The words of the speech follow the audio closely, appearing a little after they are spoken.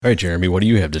All right, Jeremy, what do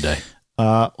you have today?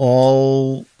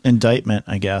 All indictment,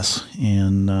 I guess,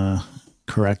 and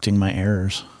correcting my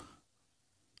errors.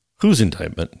 Whose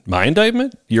indictment? My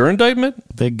indictment? Your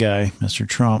indictment? Big guy, Mr.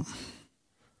 Trump.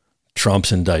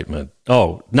 Trump's indictment.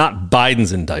 Oh, not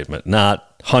Biden's indictment.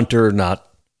 Not Hunter, not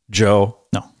Joe.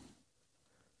 No.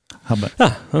 How about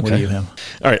okay. What do you have?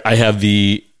 All right, I have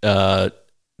the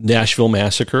Nashville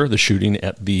massacre, the shooting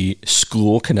at the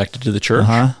school connected to the church.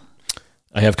 Uh-huh.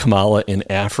 I have Kamala in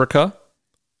Africa,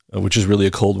 which is really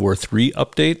a Cold War III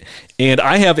update. And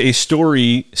I have a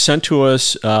story sent to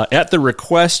us at the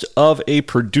request of a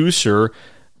producer,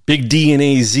 Big D and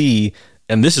AZ.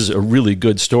 And this is a really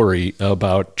good story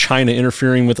about China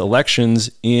interfering with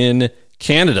elections in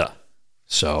Canada.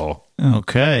 So,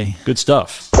 okay. Good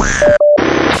stuff.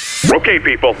 Okay,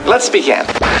 people, let's begin.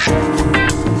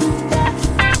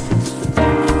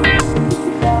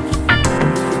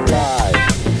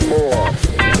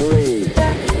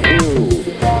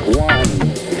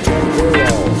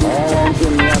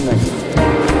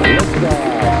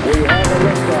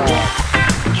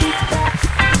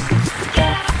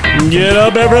 Get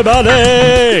up,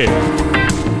 everybody!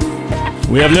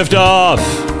 We have liftoff.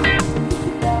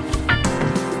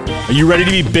 Are you ready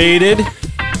to be baited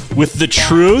with the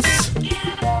truth?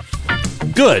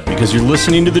 Good, because you're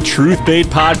listening to the Truth Bait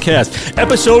Podcast,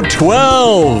 episode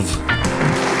 12.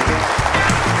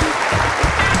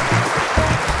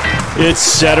 It's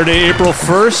Saturday, April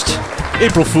 1st,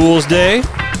 April Fool's Day,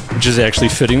 which is actually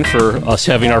fitting for us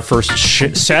having our first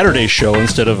Saturday show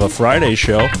instead of a Friday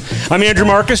show. I'm Andrew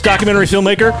Marcus, documentary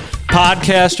filmmaker,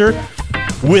 podcaster.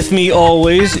 With me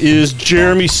always is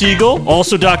Jeremy Siegel,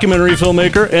 also documentary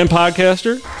filmmaker and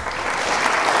podcaster.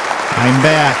 I'm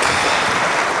back.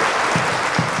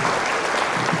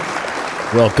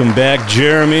 Welcome back,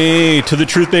 Jeremy, to the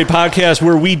Truth Bait Podcast,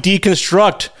 where we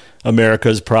deconstruct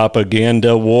America's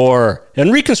propaganda war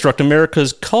and reconstruct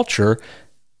America's culture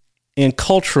and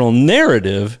cultural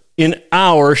narrative in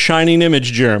our shining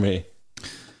image, Jeremy.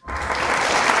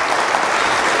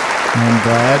 I'm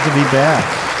glad to be back.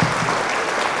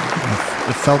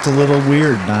 It felt a little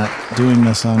weird not doing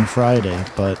this on Friday,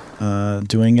 but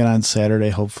doing it on Saturday,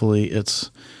 hopefully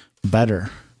it's better.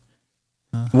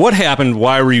 What happened?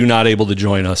 Why were you not able to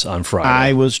join us on Friday?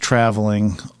 I was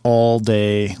traveling all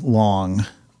day long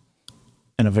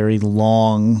in a very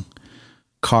long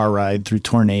car ride through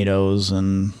tornadoes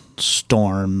and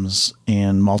storms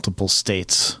in multiple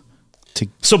states.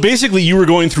 So basically you were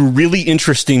going through really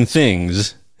interesting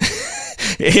things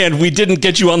and we didn't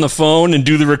get you on the phone and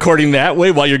do the recording that way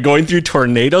while you're going through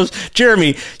tornadoes.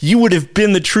 Jeremy, you would have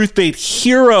been the Truth Bait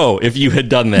hero if you had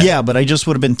done that. Yeah, but I just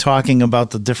would have been talking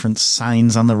about the different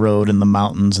signs on the road and the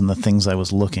mountains and the things I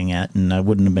was looking at, and I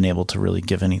wouldn't have been able to really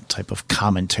give any type of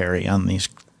commentary on these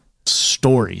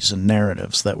stories and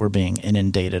narratives that we're being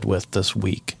inundated with this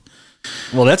week.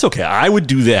 Well, that's okay. I would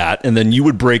do that, and then you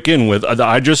would break in with,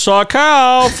 I just saw a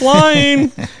cow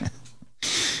flying.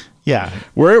 Yeah.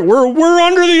 We're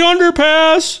under the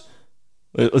underpass.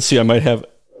 Let's see, I might have...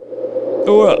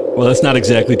 Oh, well, that's not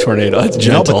exactly tornado. That's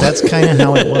gentle. No, but that's kind of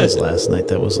how it was last night.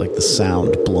 That was like the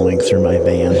sound blowing through my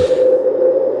van.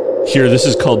 Here, this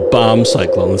is called bomb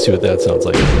cyclone. Let's see what that sounds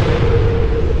like.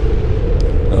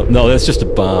 Oh, no, that's just a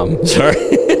bomb. Sorry.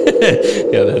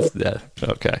 Yeah, that's that.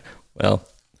 Okay. Well,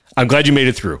 I'm glad you made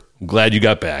it through. I'm glad you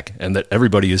got back and that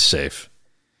everybody is safe.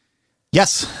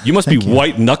 Yes. You must be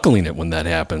white knuckling it when that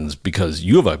happens because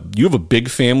you have a big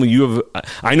family.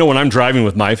 I know when I'm driving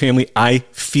with my family, I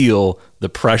feel the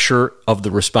pressure of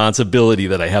the responsibility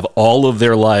that I have all of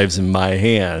their lives in my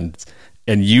hands,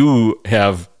 and you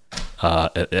have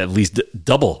at least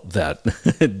double that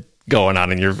going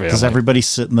on in your family. Does everybody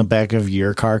sit in the back of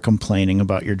your car complaining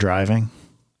about your driving?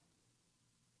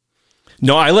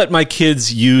 No, I let my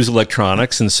kids use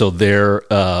electronics, and so they're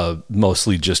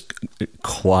mostly just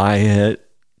quiet,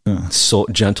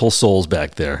 gentle souls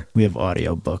back there. We have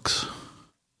audiobooks.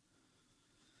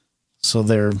 So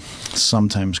they're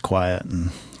sometimes quiet and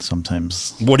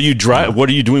sometimes... What are you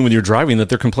doing with your driving that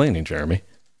they're complaining, Jeremy?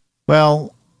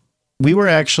 Well, we were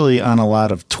actually on a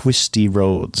lot of twisty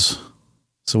roads.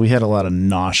 So we had a lot of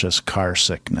nauseous car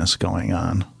sickness going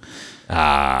on.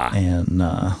 And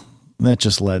that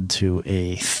just led to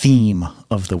a theme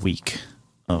of the week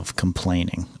of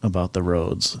complaining about the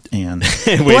roads and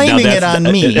blaming it on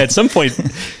me. At some point,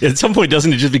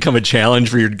 doesn't it just become a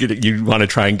challenge for you want to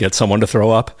try and get someone to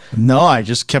throw up? No, I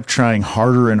just kept trying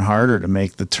harder and harder to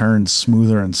make the turns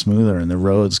smoother and smoother, and the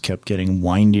roads kept getting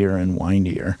windier and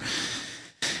windier.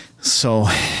 So,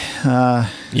 yeah,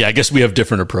 I guess we have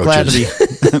different approaches.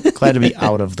 Glad to be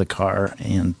out of the car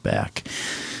and back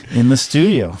in the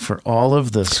studio for all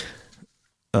of this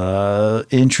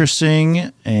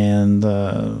interesting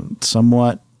and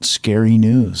somewhat scary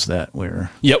news that we're...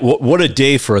 Yeah, what a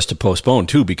day for us to postpone,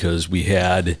 too, because we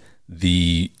had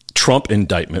the Trump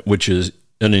indictment, which is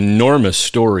an enormous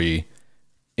story,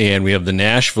 and we have the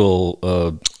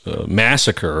Nashville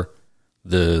massacre,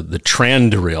 the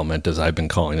Tran derailment, as I've been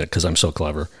calling it, because I'm so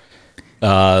clever.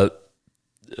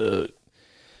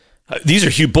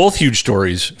 These are both huge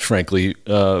stories, frankly.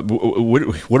 What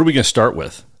are we going to start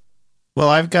with? Well,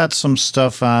 I've got some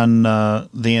stuff on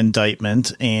the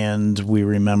indictment, and we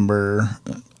remember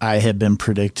I had been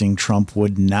predicting Trump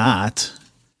would not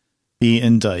be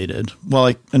indicted.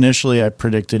 Well, initially I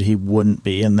predicted he wouldn't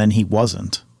be, and then he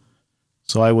wasn't.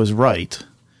 So I was right.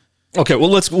 Okay, well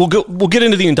we'll get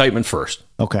into the indictment first.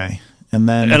 Okay,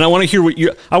 and I want to hear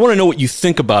I want to know what you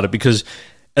think about it, because,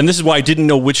 and this is why I didn't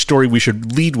know which story we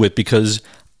should lead with, because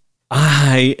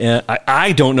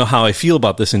I don't know how I feel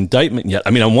about this indictment yet.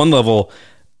 I mean, on one level,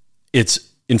 it's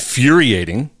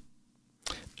infuriating.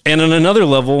 And on another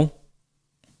level,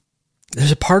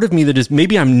 there's a part of me that is,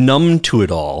 maybe I'm numb to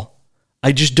it all.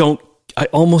 I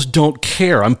almost don't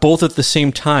care. I'm both at the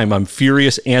same time. I'm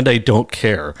furious and I don't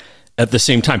care at the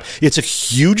same time. It's a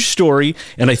huge story,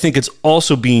 and I think it's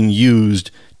also being used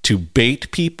to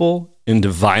bait people into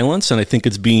violence, and I think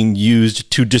it's being used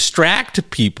to distract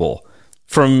people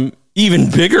from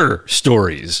even bigger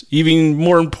stories, even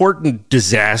more important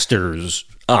disasters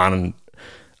on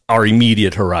our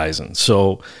immediate horizon.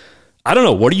 So I don't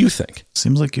know. What do you think?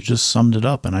 Seems like you just summed it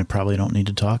up, and I probably don't need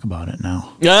to talk about it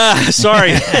now.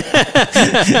 Sorry.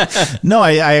 No,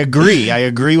 I agree. I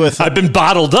agree with. I've been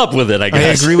bottled up with it, I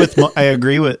guess. I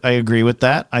agree with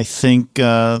that. I think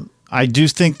I do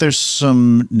think there's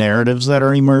some narratives that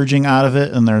are emerging out of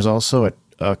it, and there's also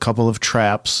a couple of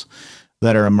traps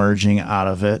that are emerging out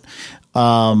of it.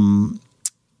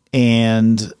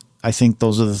 And I think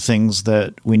those are the things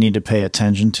that we need to pay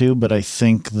attention to, but I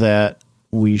think that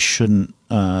we shouldn't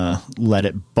let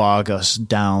it bog us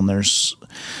down. There's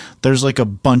like a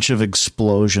bunch of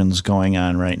explosions going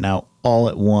on right now all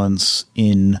at once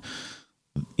in,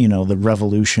 the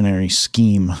revolutionary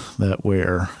scheme that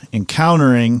we're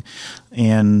encountering.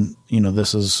 And,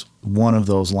 this is one of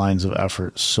those lines of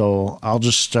effort. So I'll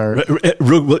just start.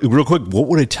 Real quick, what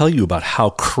would I tell you about how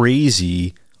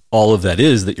crazy all of that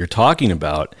is that you're talking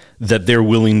about, that they're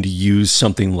willing to use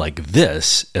something like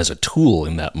this as a tool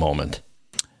in that moment?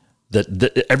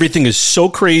 That everything is so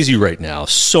crazy right now.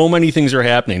 So many things are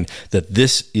happening that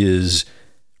this is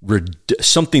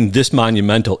something this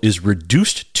monumental is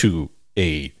reduced to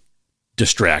a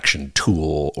distraction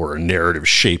tool or a narrative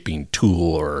shaping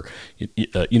tool, or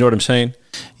you know what I'm saying?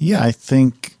 Yeah, I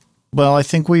think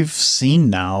we've seen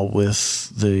now with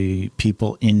the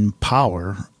people in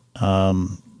power,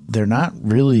 they're not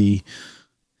really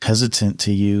hesitant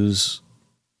to use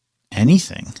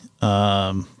anything.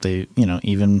 They,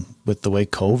 even with the way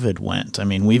COVID went, I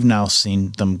mean, we've now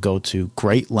seen them go to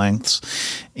great lengths,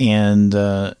 and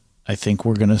I think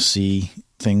we're going to see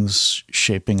things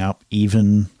shaping up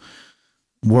even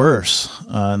worse,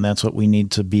 and that's what we need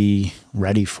to be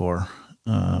ready for.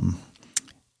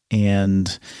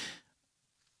 And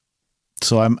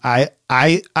so I'm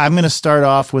going to start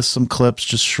off with some clips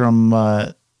just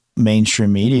from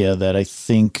mainstream media that I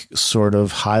think sort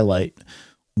of highlight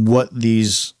what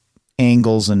these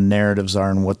angles and narratives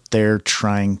are and what they're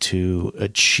trying to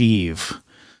achieve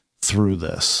through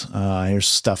this. Here's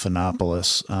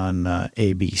Stephanopoulos on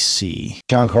ABC.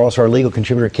 John Carlos, our legal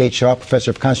contributor, Kate Shaw, professor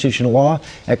of constitutional law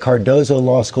at Cardozo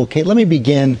Law School. Kate, let me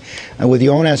begin with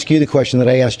you. I want to ask you the question that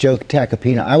I asked Joe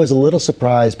Tacopina. I was a little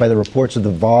surprised by the reports of the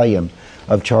volume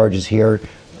of charges here,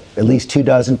 at least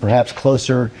 24, perhaps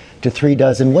closer to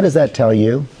 36. What does that tell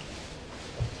you?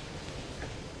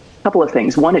 Couple of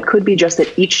things. One, it could be just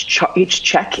that each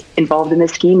check involved in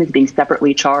this scheme is being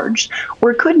separately charged,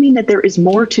 or it could mean that there is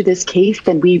more to this case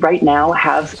than we right now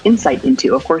have insight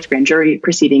into. Of course, grand jury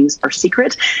proceedings are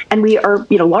secret, and we are,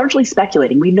 largely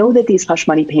speculating. We know that these hush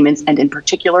money payments, and in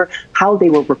particular how they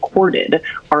were recorded,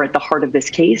 are at the heart of this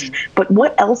case. But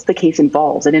what else the case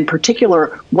involves, and in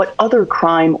particular, what other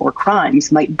crime or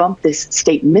crimes might bump this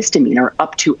state misdemeanor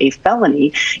up to a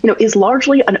felony, is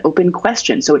largely an open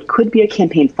question. So it could be a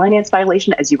campaign finance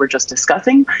violation, as you were just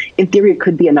discussing. In theory, it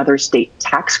could be another state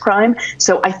tax crime.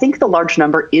 So I think the large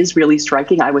number is really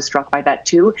striking. I was struck by that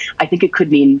too. I think it could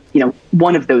mean,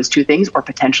 one of those two things, or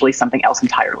potentially something else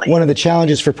entirely. One of the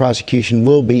challenges for prosecution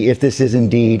will be, if this is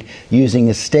indeed using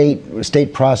a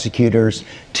state prosecutors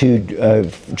to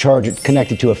charge it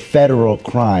connected to a federal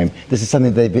crime. This is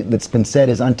something that's been said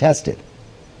is untested.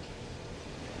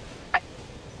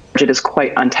 it is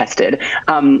quite untested.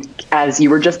 As you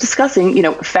were just discussing,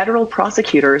 federal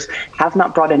prosecutors have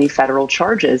not brought any federal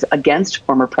charges against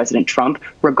former President Trump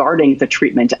regarding the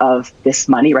treatment of this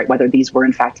money, right? Whether these were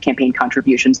in fact campaign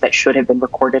contributions that should have been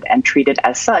recorded and treated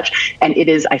as such. And it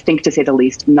is, I think, to say the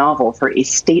least, novel for a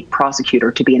state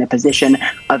prosecutor to be in a position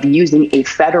of using a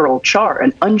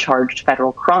an uncharged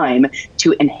federal crime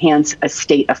to enhance a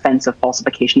state offense of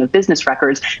falsification of business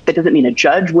records. That doesn't mean a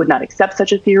judge would not accept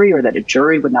such a theory or that a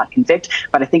jury would not convict,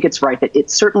 but I think it's right that it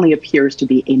certainly appears to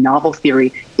be a novel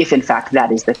theory if in fact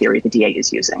that is the theory the DA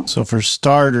is using. So for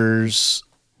starters,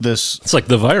 it's like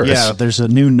the virus. Yeah, there's a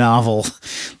new novel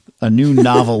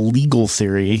legal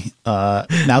theory. Now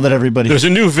that there's a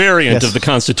new variant of the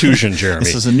Constitution, Jeremy.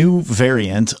 This is a new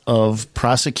variant of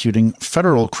prosecuting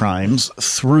federal crimes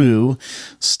through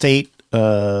state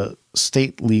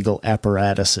legal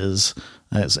apparatuses.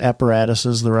 Is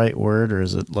apparatuses the right word, or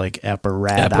is it like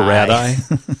apparati?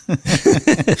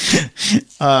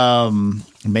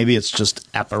 Maybe it's just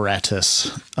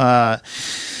apparatus.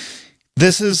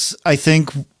 This is, I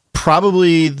think,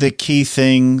 probably the key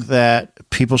thing that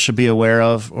people should be aware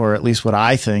of, or at least what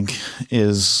I think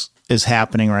is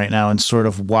happening right now, and sort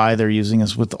of why they're using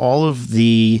this with all of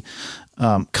the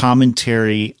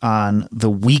commentary on the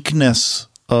weakness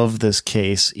of this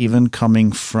case, even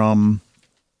coming from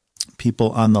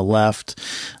people on the left,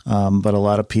 but a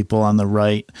lot of people on the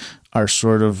right are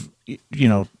sort of,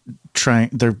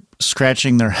 they're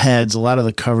scratching their heads. A lot of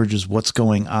the coverage is what's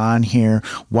going on here.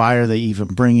 Why are they even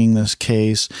bringing this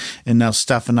case? And now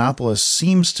Stephanopoulos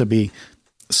seems to be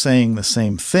saying the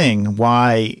same thing.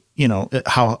 Why,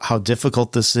 how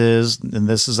difficult this is. And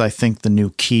this is, I think, the new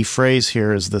key phrase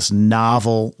here is this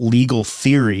novel legal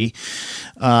theory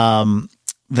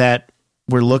that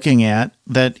we're looking at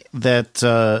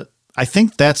that I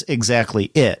think that's exactly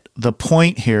it. The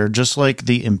point here, just like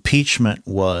the impeachment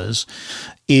was,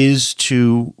 is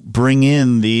to bring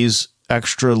in these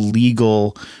extra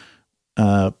legal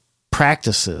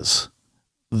practices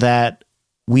that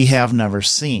we have never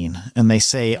seen, and they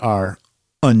say are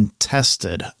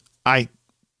untested. I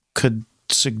could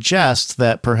suggest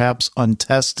that perhaps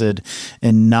untested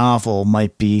and novel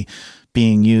might be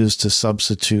being used to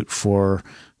substitute for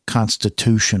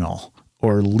constitutional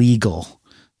or legal.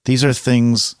 These are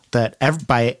things that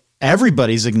by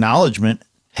everybody's acknowledgement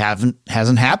hasn't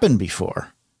happened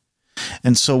before.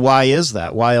 And so why is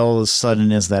that? Why all of a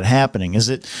sudden is that happening? Is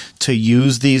it to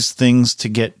use these things to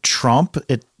get Trump?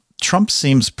 Trump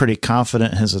seems pretty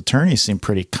confident. His attorneys seem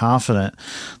pretty confident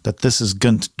that this is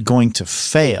going to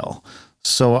fail.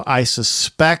 So I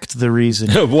suspect the reason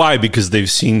why, because they've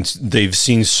seen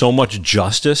so much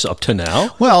justice up to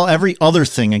now. Well, every other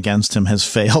thing against him has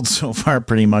failed so far,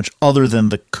 pretty much, other than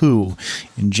the coup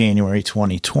in January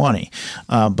 2020.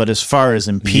 But as far as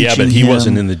impeaching he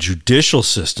wasn't in the judicial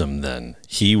system then.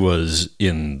 He was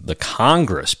in the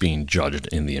Congress being judged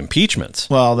in the impeachments.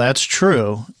 Well, that's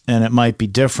true, and it might be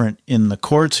different in the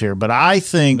courts here. But I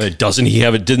think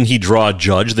didn't he draw a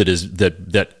judge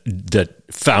that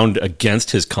found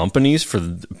against his companies for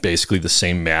basically the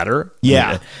same matter?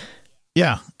 Yeah.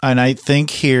 Yeah. And I think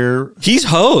here he's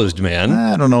hosed, man.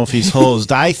 I don't know if he's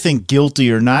hosed. I think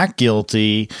guilty or not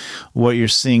guilty, what you're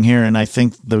seeing here, and I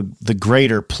think the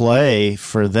greater play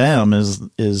for them is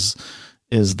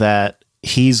that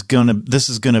this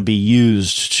is gonna be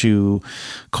used to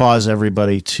cause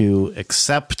everybody to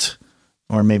accept,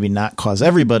 or maybe not cause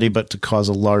everybody, but to cause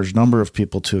a large number of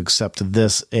people to accept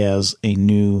this as a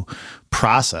new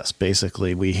process.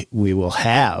 Basically, we will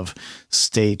have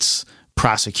states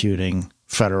prosecuting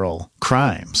federal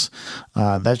crimes.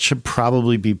 That should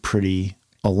probably be pretty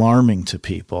alarming to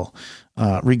people,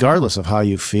 regardless of how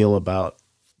you feel about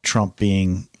Trump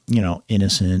being,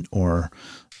 innocent or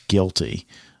guilty.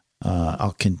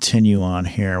 I'll continue on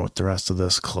here with the rest of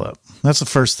this clip. That's the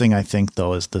first thing I think,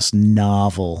 though, is this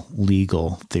novel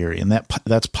legal theory, and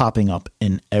that's popping up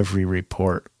in every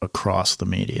report across the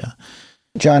media.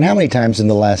 John, how many times in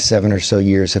the last 7 or so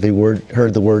years have you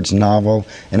heard the words novel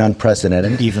and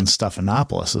unprecedented? Even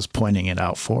Stephanopoulos is pointing it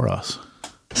out for us.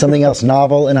 Something else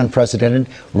novel and unprecedented,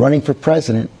 running for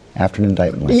president after an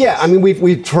indictment like this. I mean,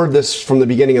 we've heard this from the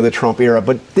beginning of the Trump era,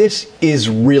 but this is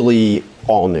really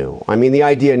all new. I mean, the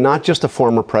idea, not just a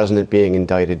former president being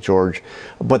indicted, George,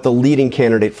 but the leading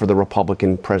candidate for the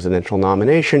Republican presidential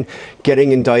nomination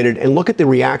getting indicted. And look at the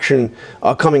reaction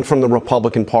coming from the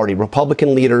Republican Party.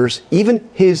 Republican leaders, even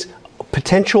his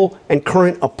potential and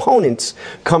current opponents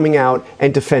coming out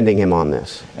and defending him on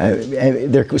this.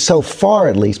 They're so far,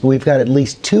 at least, but we've got at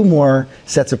least 2 more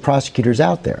sets of prosecutors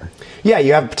out there. Yeah,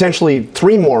 you have potentially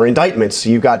 3 more indictments.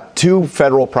 You've got 2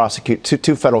 federal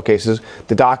cases,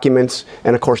 the documents,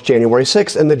 and of course January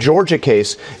 6th, and the Georgia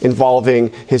case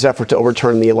involving his effort to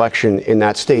overturn the election in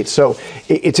that state. So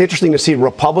it's interesting to see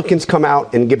Republicans come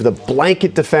out and give the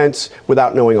blanket defense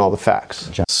without knowing all the facts.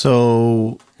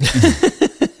 So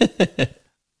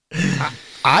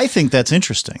I think that's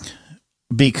interesting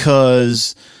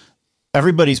because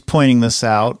everybody's pointing this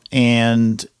out,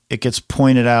 and it gets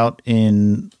pointed out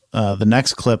in the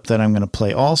next clip that I'm going to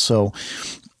play also,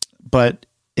 but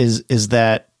is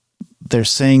that they're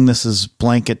saying this is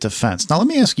blanket defense. Now, let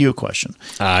me ask you a question.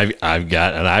 I've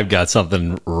got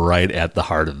something right at the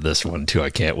heart of this one too. I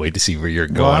can't wait to see where you're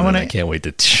going. Well, I can't wait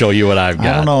to show you what I've got.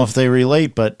 I don't know if they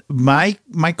relate, but my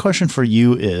question for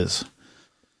you is,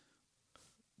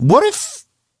 what if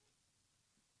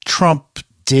Trump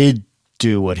did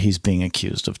do what he's being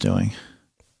accused of doing?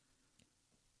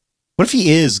 What if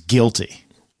he is guilty?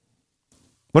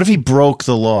 What if he broke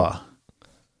the law?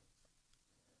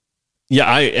 Yeah,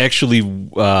 I actually,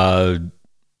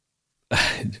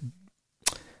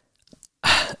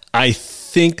 I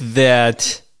think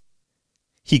that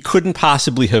he couldn't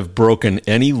possibly have broken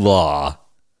any law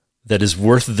that is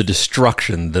worth the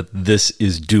destruction that this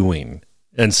is doing.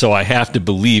 And so I have to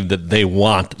believe that they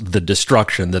want the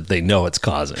destruction that they know it's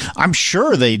causing. I'm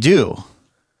sure they do.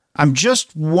 I'm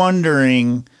just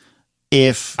wondering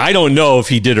if I don't know if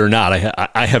he did or not.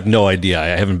 I have no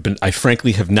idea. I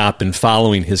frankly have not been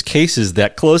following his cases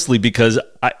that closely because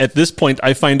at this point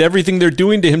I find everything they're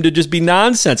doing to him to just be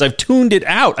nonsense. I've tuned it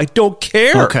out. I don't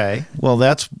care. Okay. Well,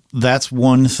 that's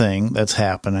one thing that's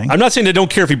happening. I'm not saying I don't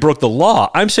care if he broke the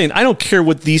law. I'm saying I don't care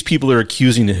what these people are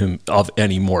accusing him of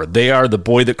anymore. They are the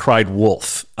boy that cried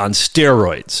wolf on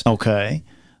steroids. Okay.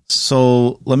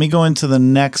 So let me go into the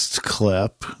next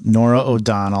clip. Norah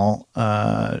O'Donnell,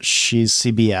 she's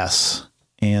CBS,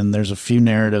 and there's a few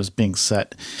narratives being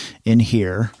set in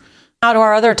here. Now to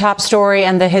our other top story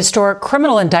and the historic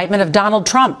criminal indictment of Donald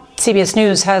Trump. CBS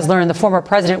News has learned the former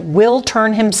president will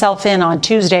turn himself in on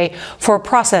Tuesday for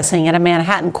processing at a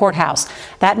Manhattan courthouse.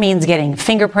 That means getting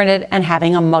fingerprinted and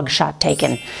having a mugshot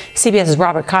taken. CBS's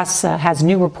Robert Costa has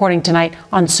new reporting tonight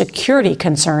on security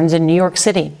concerns in New York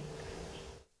City.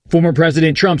 Former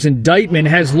President Trump's indictment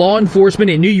has law enforcement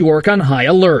in New York on high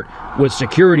alert, with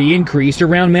security increased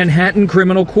around Manhattan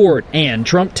Criminal Court and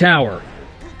Trump Tower.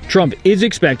 Trump is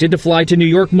expected to fly to New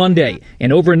York Monday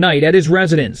and overnight at his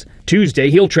residence.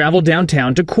 Tuesday, he'll travel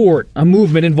downtown to court, a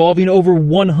movement involving over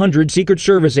 100 Secret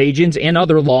Service agents and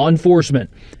other law enforcement.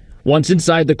 Once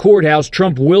inside the courthouse,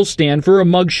 Trump will stand for a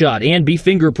mugshot and be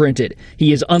fingerprinted.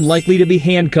 He is unlikely to be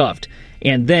handcuffed,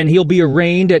 and then he'll be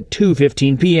arraigned at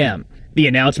 2:15 p.m. The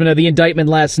announcement of the indictment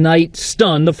last night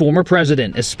stunned the former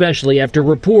president, especially after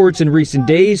reports in recent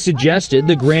days suggested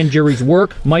the grand jury's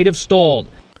work might have stalled.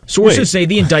 Sources say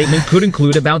the indictment could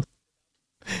include about...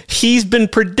 He's been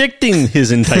predicting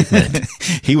his indictment.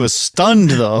 He was stunned,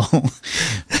 though,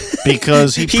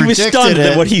 because he was stunned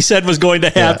that what he said was going to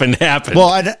happen happened.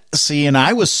 Well, and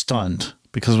I was stunned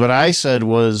because what I said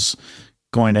was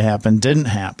going to happen didn't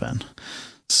happen.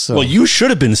 So, well, you should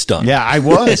have been stunned. Yeah, I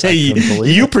was.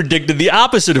 You predicted the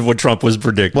opposite of what Trump was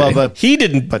predicting. Well, but he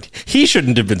didn't. But he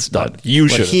shouldn't have been stunned. You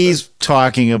should. He's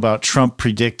talking about Trump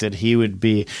predicted he would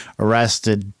be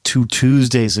arrested 2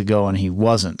 Tuesdays ago, and he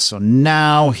wasn't. So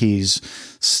now he's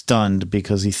stunned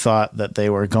because he thought that they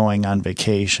were going on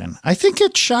vacation. I think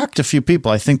it shocked a few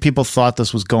people. I think people thought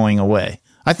this was going away.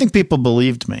 I think people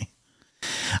believed me.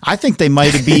 I think they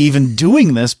might be even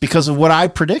doing this because of what I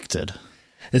predicted.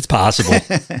 It's possible.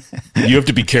 You have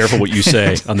to be careful what you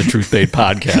say on the Truth Bait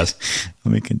podcast.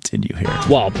 Let me continue here.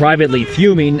 While privately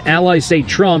fuming, allies say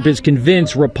Trump is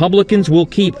convinced Republicans will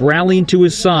keep rallying to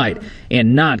his side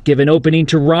and not give an opening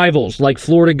to rivals like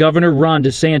Florida Governor Ron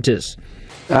DeSantis.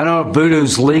 I know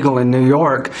voodoo's legal in New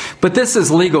York, but this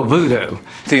is legal voodoo.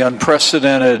 The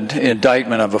unprecedented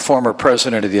indictment of a former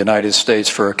president of the United States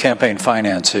for a campaign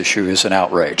finance issue is an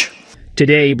outrage.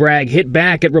 Today, Bragg hit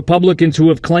back at Republicans who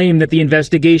have claimed that the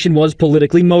investigation was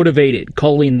politically motivated,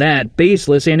 calling that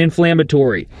baseless and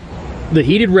inflammatory. The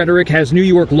heated rhetoric has New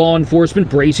York law enforcement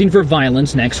bracing for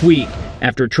violence next week.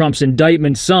 After Trump's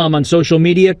indictment, some on social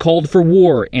media called for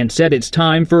war and said it's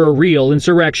time for a real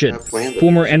insurrection.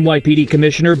 Former NYPD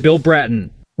Commissioner Bill Bratton.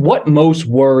 What most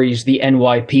worries the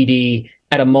NYPD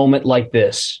at a moment like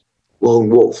this? Lone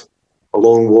wolf. A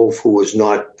lone wolf who is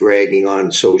not bragging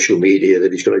on social media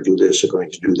that he's going to do this or going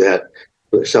to do that.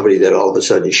 Somebody that all of a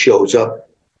sudden shows up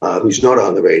who's not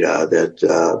on the radar,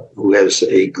 who has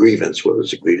a grievance, whether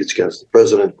it's a grievance against the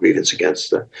president, grievance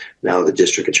against now the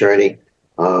district attorney.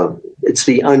 It's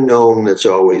the unknown that's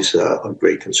always a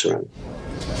great concern.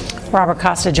 Robert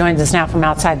Costa joins us now from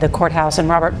outside the courthouse. And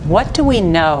Robert, what do we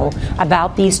know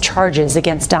about these charges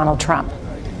against Donald Trump?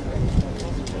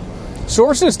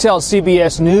 Sources tell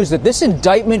CBS News that this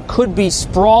indictment could be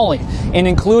sprawling and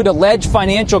include alleged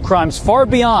financial crimes far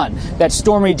beyond that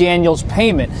Stormy Daniels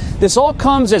payment. This all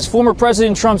comes as former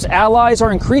President Trump's allies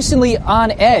are increasingly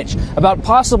on edge about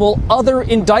possible other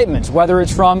indictments, whether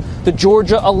it's from the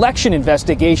Georgia election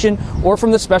investigation or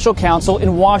from the special counsel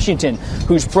in Washington,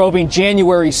 who's probing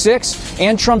January 6th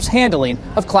and Trump's handling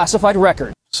of classified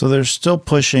records. So they're still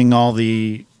pushing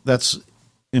that's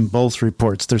in both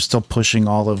reports, they're still pushing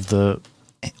all of the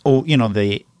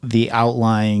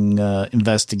outlying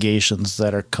investigations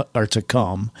that are to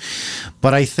come.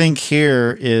 But I think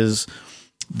here is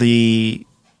I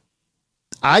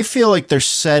feel like they're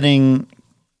setting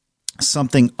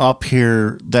something up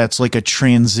here that's like a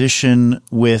transition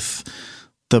with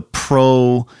the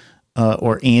pro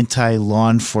or anti-law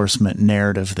enforcement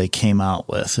narrative they came out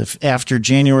with. If after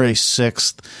January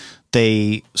 6th,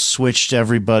 they switched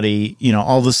everybody,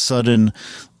 all of a sudden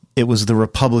it was the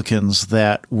Republicans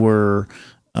that were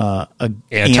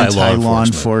anti-law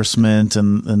enforcement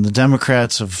and the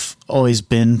Democrats have always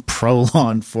been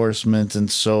pro-law enforcement. And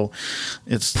so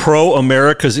it's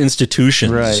pro-America's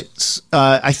institutions. Right.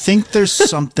 I think there's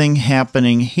something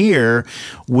happening here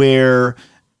where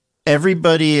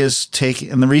everybody is taking,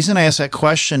 and the reason I ask that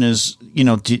question is,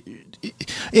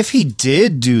 if he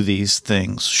did do these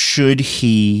things, should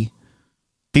he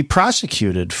be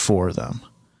prosecuted for them?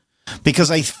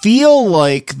 Because I feel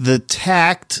like the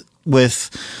tact with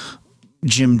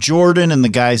Jim Jordan and the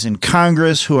guys in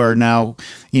Congress who are now,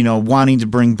 wanting to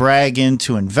bring Bragg in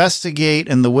to investigate,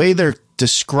 and the way they're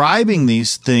describing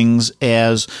these things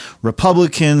as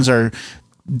Republicans are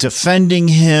defending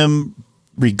him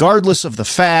regardless of the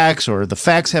facts, or the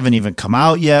facts haven't even come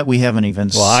out yet. We haven't even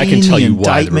seen I can tell the you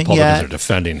why the indictment Republicans yet. are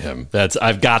defending him.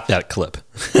 I've got that clip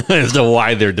as to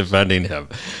why they're defending him.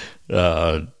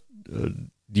 Do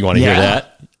you want to hear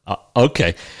that?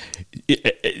 Okay.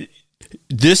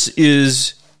 This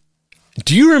is.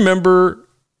 Do you remember?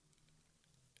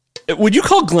 Would you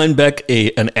call Glenn Beck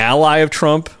an ally of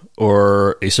Trump,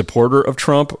 or a supporter of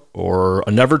Trump, or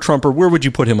a never Trumper? Where would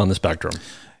you put him on the spectrum?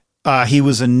 He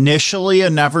was initially a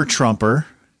never Trumper,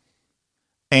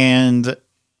 and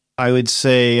I would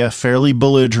say a fairly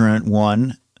belligerent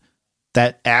one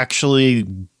that actually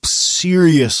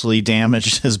seriously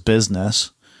damaged his business.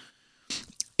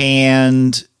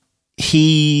 And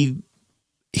he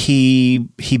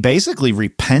basically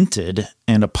repented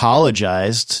and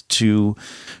apologized to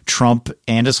Trump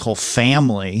and his whole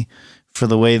family for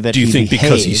the way that he behaved. Do you think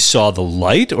because he saw the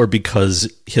light, or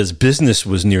because his business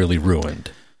was nearly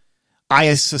ruined?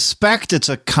 I suspect it's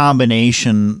a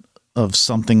combination of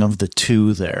something of the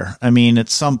two there. I mean, at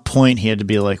some point he had to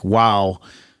be like, wow,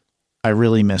 I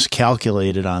really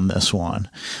miscalculated on this one.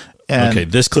 And okay,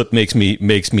 this clip makes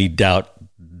me doubt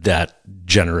that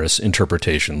generous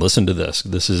interpretation. Listen to this.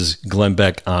 This is Glenn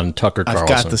Beck on Tucker Carlson.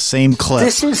 I've got the same clip.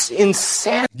 This is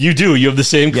insane. You do. You have the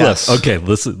same clip. Yes. Okay,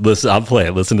 listen. I'll play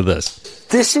it. Listen to this.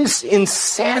 This is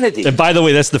insanity. And by the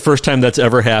way, that's the first time that's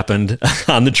ever happened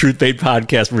on the Truth Bait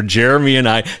podcast, where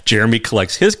Jeremy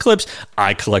collects his clips,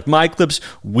 I collect my clips.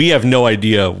 We have no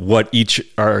idea what each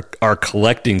are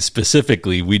collecting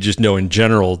specifically. We just know in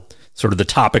general sort of the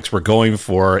topics we're going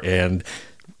for, and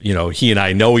he and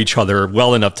I know each other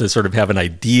well enough to sort of have an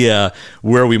idea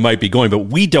where we might be going, but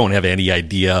we don't have any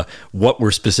idea what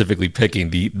we're specifically picking.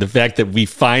 The fact that we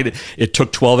find it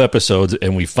took 12 episodes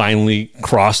and we finally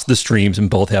crossed the streams and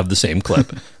both have the same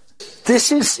clip.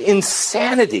 This is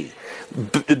insanity.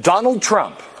 Donald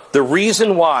Trump, the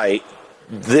reason why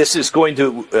this is going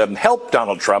to help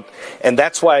Donald Trump, and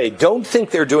that's why I don't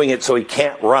think they're doing it so he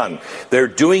can't run. They're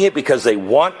doing it because they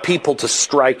want people to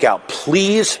strike out.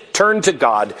 Please turn to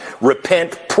God,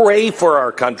 repent, pray for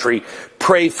our country,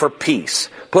 pray for peace.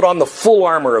 Put on the full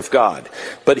armor of God.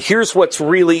 But here's what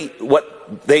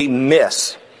they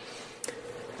miss.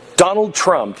 Donald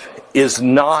Trump is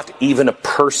not even a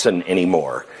person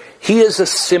anymore. He is a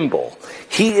symbol.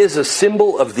 He is a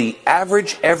symbol of the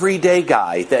average, everyday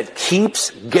guy that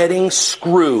keeps getting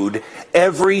screwed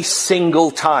every single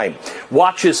time.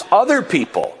 Watches other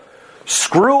people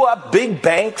screw up big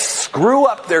banks, screw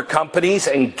up their companies,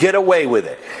 and get away with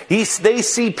it. They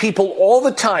see people all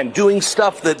the time doing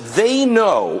stuff that they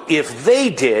know if they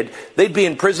did, they'd be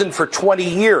in prison for 20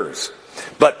 years.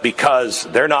 But because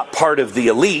they're not part of the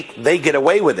elite, they get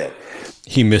away with it.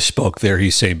 He misspoke there.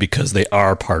 He's saying because they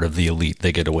are part of the elite,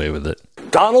 they get away with it.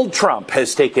 Donald Trump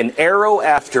has taken arrow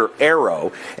after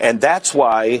arrow, and that's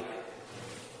why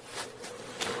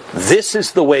this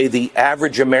is the way the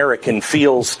average American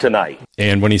feels tonight.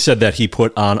 And when he said that, he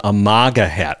put on a MAGA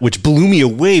hat, which blew me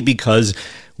away because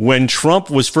when Trump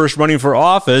was first running for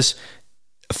office,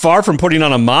 far from putting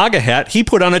on a MAGA hat, he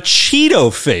put on a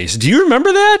Cheeto face. Do you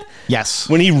remember that? Yes.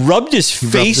 When he rubbed his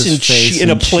face in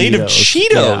a plate of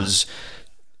Cheetos. Yeah.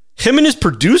 Him and his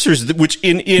producers, which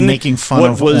in making fun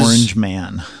of Orange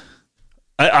Man.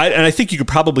 And I think you could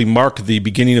probably mark the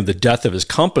beginning of the death of his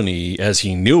company as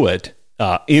he knew it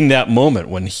in that moment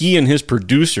when he and his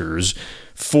producers,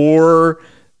 four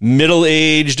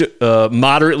middle-aged,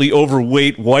 moderately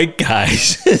overweight white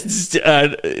guys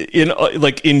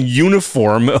in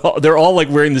uniform. They're all like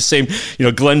wearing the same,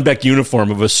 Glenn Beck uniform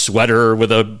of a sweater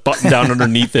with a button down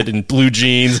underneath it and blue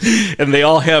jeans. And they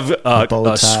all have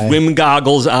swim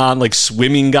goggles on, like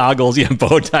swimming goggles,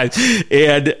 bow ties.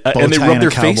 And they rub their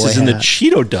faces in the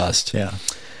Cheeto dust. Yeah.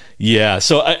 Yeah,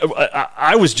 so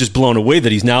I was just blown away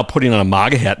that he's now putting on a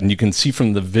MAGA hat, and you can see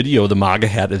from the video the MAGA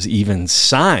hat is even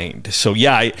signed. So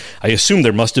yeah, I assume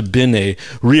there must have been a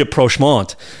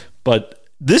rapprochement. But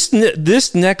this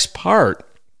next part,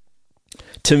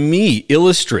 to me,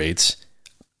 illustrates,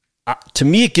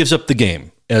 it gives up the game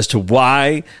as to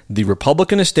why the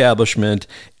Republican establishment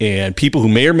and people who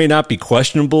may or may not be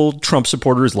questionable Trump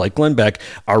supporters like Glenn Beck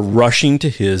are rushing to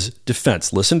his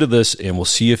defense. Listen to this, and we'll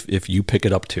see if you pick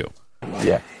it up too.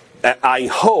 Yeah, I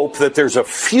hope that there's a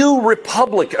few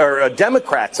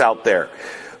Democrats out there,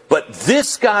 but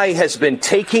this guy has been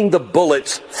taking the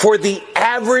bullets for the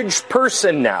average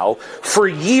person now for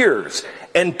years.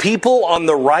 And people on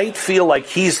the right feel like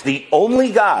he's the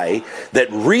only guy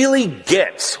that really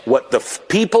gets what the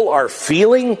people are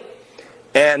feeling,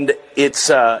 and it's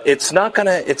not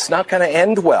gonna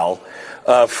end well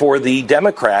for the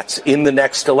Democrats in the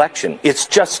next election. It's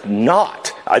just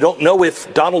not. I don't know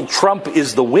if Donald Trump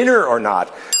is the winner or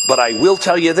not, but I will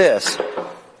tell you this: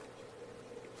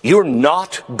 you're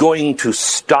not going to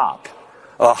stop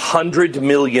 100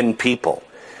 million people.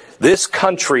 This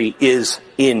country is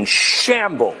in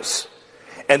shambles,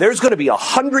 and there's going to be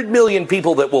 100 million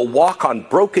people that will walk on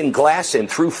broken glass and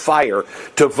through fire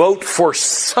to vote for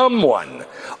someone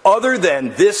other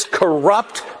than this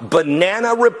corrupt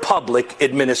banana republic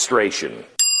administration.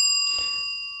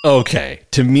 Okay,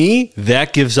 to me,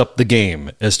 that gives up the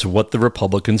game as to what the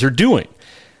Republicans are doing.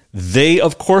 They,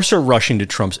 of course, are rushing to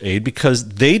Trump's aid because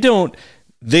they don't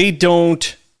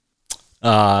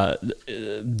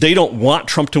want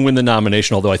Trump to win the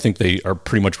nomination, although I think they are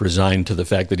pretty much resigned to the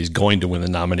fact that he's going to win the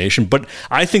nomination. But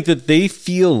I think that they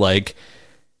feel like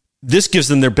this gives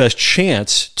them their best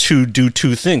chance to do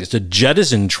two things: to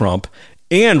jettison Trump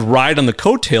and ride on the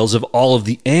coattails of all of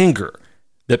the anger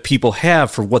that people have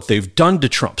for what they've done to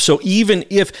Trump. So even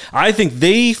if I think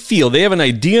they feel they have an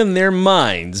idea in their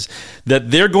minds that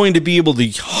they're going to be able to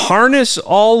harness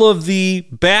all of the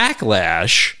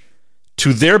backlash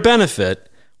to their benefit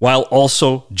while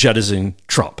also jettisoning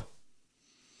Trump.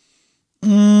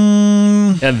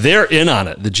 And they're in on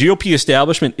it. The GOP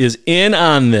establishment is in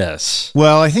on this.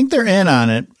 Well, I think they're in on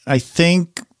it. I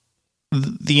think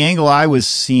the angle I was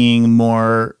seeing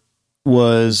more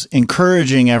was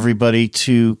encouraging everybody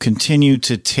to continue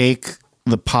to take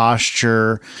the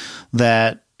posture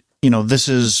that, this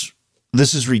is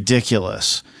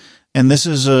ridiculous. And this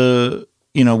is a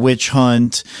witch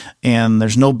hunt, and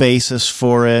there's no basis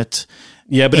for it.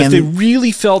 Yeah, but if they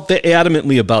really felt that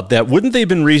adamantly about that, wouldn't they have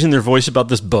been raising their voice about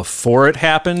this before it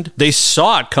happened? They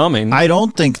saw it coming. I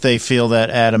don't think they feel that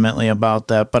adamantly about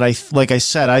that, but like I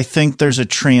said, I think there's a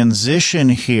transition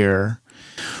here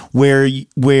where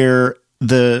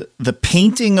the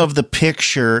painting of the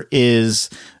picture is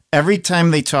every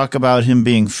time they talk about him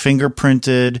being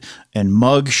fingerprinted and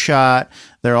mugshot,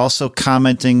 they're also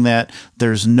commenting that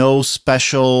there's no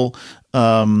special,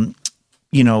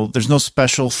 there's no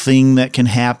special thing that can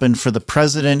happen for the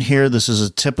president here. This is a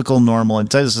typical normal.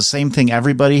 It's the same thing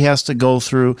everybody has to go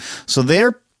through. So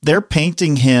they're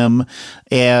painting him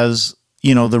as,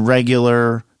 the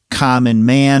regular common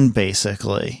man,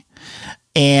 basically.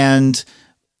 And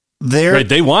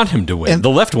they want him to win. The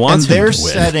left wants him to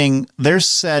win. They're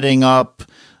setting up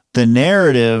the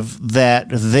narrative that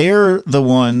they're the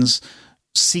ones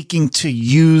seeking to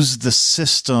use the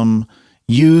system,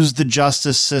 use the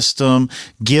justice system,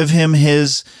 give him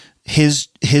his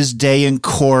day in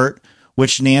court,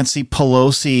 which Nancy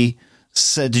Pelosi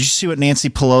said. Did you see what Nancy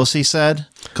Pelosi said?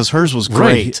 Because hers was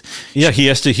great. Right. Yeah,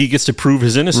 he gets to prove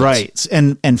his innocence. Right.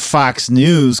 And Fox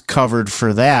News covered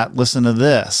for that. Listen to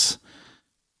this.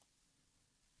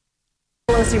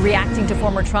 Pelosi reacting to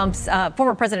former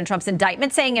President Trump's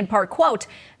indictment, saying in part, quote,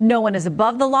 "No one is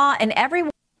above the law and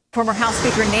everyone." Former House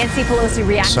Speaker Nancy Pelosi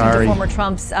reacting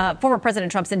to former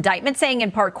President Trump's indictment, saying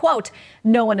in part, quote,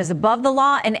 "No one is above the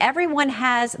law and everyone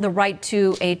has the right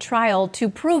to a trial to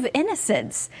prove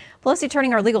innocence." Pelosi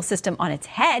turning our legal system on its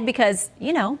head because,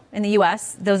 you know, in the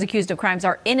U.S., those accused of crimes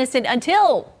are innocent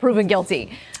until proven guilty.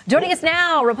 Joining us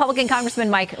now, Republican Congressman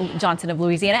Mike Johnson of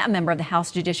Louisiana, a member of the House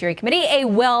Judiciary Committee, a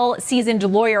well-seasoned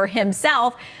lawyer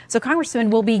himself. So, Congressman,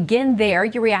 we'll begin there.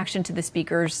 Your reaction to the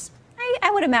Speaker's,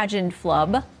 I would imagine,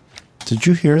 flub. Did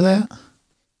you hear that?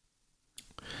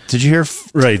 Did you hear?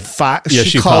 Right.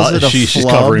 She calls it a flub. She's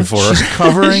covering for her. She's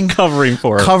covering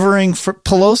for her. Covering for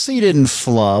Pelosi didn't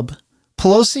flub.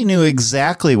 Pelosi knew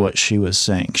exactly what she was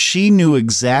saying. She knew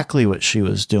exactly what she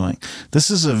was doing.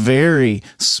 This is a very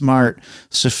smart,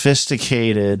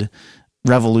 sophisticated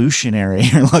revolutionary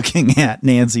you're looking at,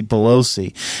 Nancy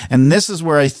Pelosi. And this is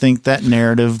where I think that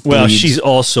narrative Well, bleeds. she's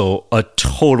also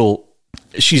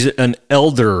she's an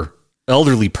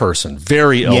elderly person,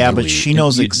 very elderly. Yeah, but she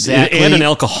knows exactly. And an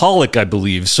alcoholic, I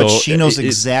believe. So but she knows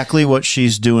exactly what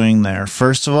she's doing there.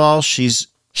 First of all,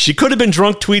 she could have been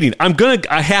drunk tweeting.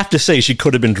 I have to say she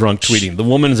could have been drunk tweeting. The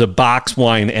woman is a box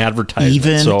wine advertisement.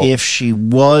 Even if she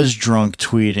was drunk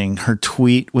tweeting, her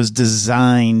tweet was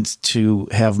designed to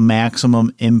have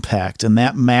maximum impact. And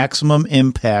that maximum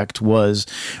impact was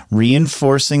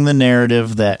reinforcing the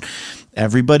narrative that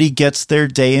everybody gets their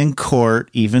day in court.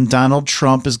 Even Donald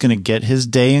Trump is going to get his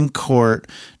day in court,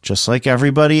 just like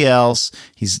everybody else.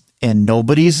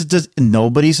 Nobody's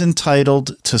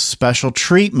entitled to special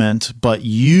treatment, but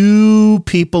you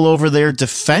people over there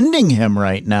defending him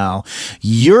right now,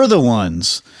 you're the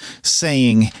ones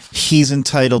saying he's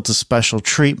entitled to special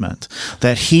treatment,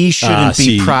 that he shouldn't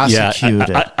be prosecuted.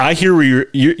 Yeah, I hear where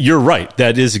you're right.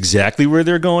 That is exactly where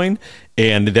they're going,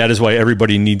 and that is why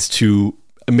everybody needs to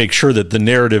make sure that the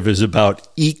narrative is about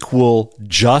equal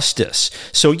justice.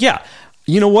 So, yeah,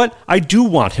 you know what? I do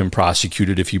want him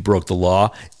prosecuted if he broke the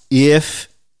law, if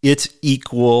it's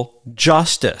equal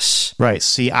justice. Right.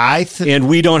 See, and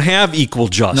we don't have equal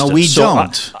justice. No, we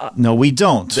don't. No, we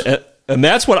don't. And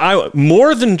that's what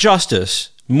more than justice,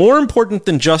 more important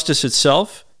than justice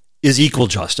itself is equal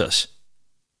justice.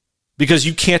 Because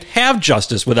you can't have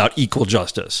justice without equal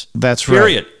justice. That's right.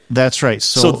 Period. That's right.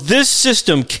 So this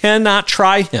system cannot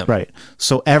try him. Right.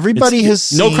 So everybody has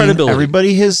seen, no credibility.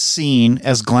 Everybody has seen,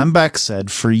 as Glenn Beck said,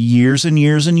 for years and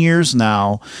years and years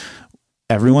now,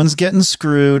 everyone's getting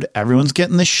screwed. Everyone's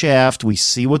getting the shaft. We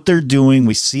see what they're doing.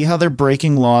 We see how they're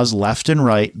breaking laws left and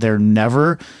right. They're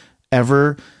never,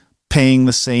 ever paying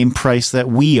the same price that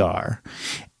we are.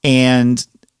 And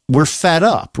we're fed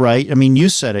up, right? I mean, you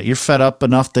said it. You're fed up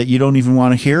enough that you don't even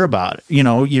want to hear about it. You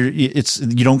know, you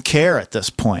don't care at this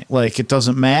point. Like, it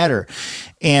doesn't matter.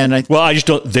 And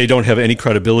they don't have any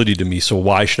credibility to me. So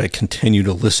why should I continue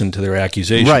to listen to their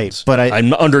accusations? Right. But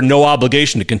I'm under no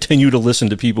obligation to continue to listen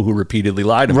to people who repeatedly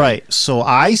lie to me. Right. So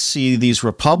I see these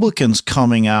Republicans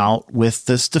coming out with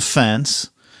this defense.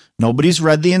 Nobody's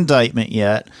read the indictment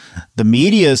yet. The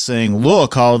media is saying,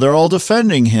 look how they're all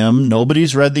defending him.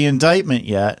 Nobody's read the indictment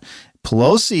yet.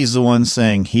 Pelosi's the one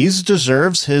saying he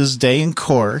deserves his day in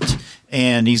court,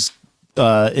 and he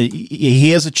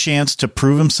has a chance to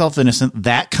prove himself innocent.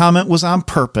 That comment was on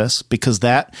purpose because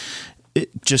it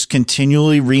just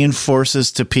continually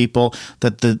reinforces to people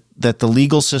that the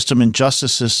legal system and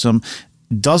justice system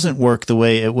doesn't work the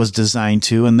way it was designed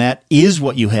to, and that is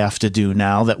what you have to do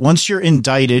now, that once you're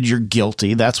indicted, you're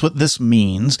guilty. That's what this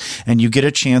means, and you get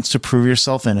a chance to prove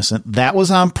yourself innocent. That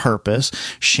was on purpose.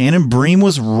 Shannon Bream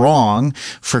was wrong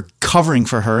for covering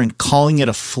for her and calling it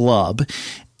a flub,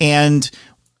 and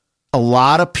a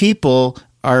lot of people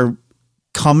are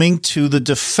coming to the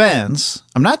defense.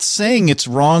 I'm not saying it's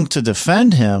wrong to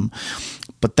defend him,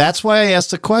 but that's why I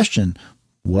asked the question,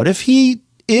 what if he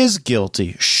is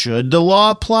guilty? Should the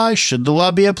law apply? Should the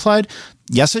law be applied?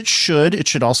 Yes, it should. It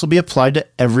should also be applied to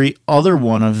every other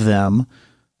one of them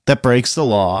that breaks the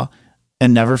law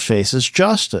and never faces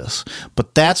justice.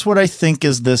 But that's what I think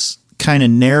is this kind of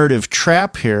narrative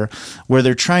trap here, where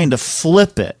they're trying to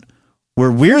flip it,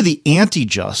 where we're the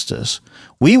anti-justice.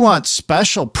 We want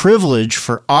special privilege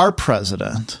for our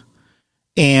president.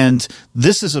 And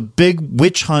this is a big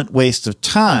witch hunt waste of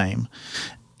time.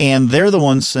 And they're the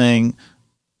ones saying,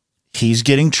 he's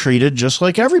getting treated just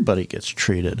like everybody gets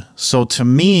treated. So to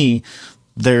me,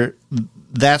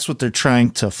 that's what they're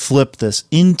trying to flip this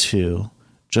into,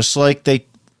 just like they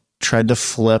tried to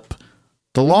flip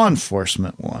the law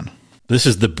enforcement one. This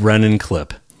is the Brennan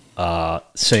clip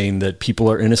saying that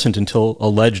people are innocent until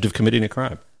alleged of committing a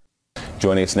crime.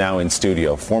 Joining us now in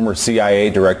studio, former CIA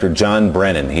Director John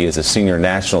Brennan. He is a senior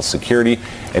national security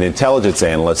and intelligence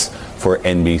analyst for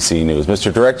NBC News.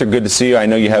 Mr. Director, good to see you. I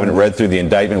know you haven't read through the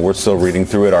indictment. We're still reading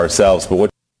through it ourselves, but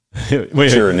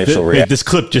what's your initial reaction? This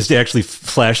clip just actually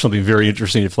flashed something very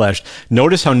interesting. It flashed.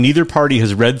 Notice how neither party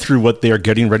has read through what they are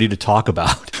getting ready to talk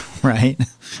about. Right.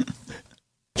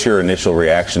 What's your initial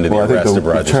reaction to the arrest of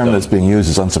Roger Stone? The term that's being used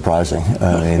is unsurprising.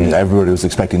 I mean, everybody was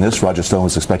expecting this. Roger Stone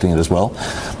was expecting it as well.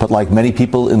 But like many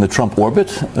people in the Trump orbit,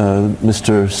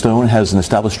 Mr. Stone has an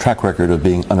established track record of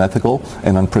being unethical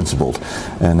and unprincipled.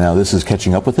 And now this is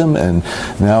catching up with him. And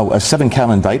now a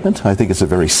 7-count indictment. I think it's a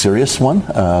very serious one,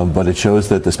 but it shows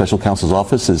that the special counsel's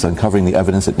office is uncovering the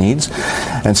evidence it needs.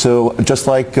 And so just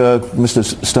like Mr.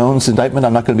 Stone's indictment,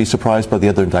 I'm not going to be surprised by the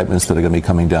other indictments that are going to be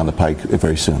coming down the pike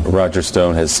very soon. Roger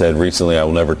Stone has said recently, I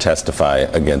will never testify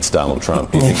against Donald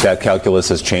Trump. Do you think that calculus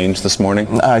has changed this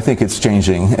morning? I think it's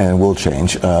changing and will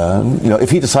change.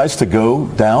 If he decides to go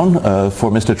down for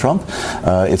Mr. Trump,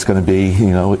 it's going to be,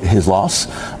 his loss.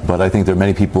 But I think there are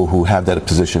many people who have that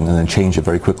position and then change it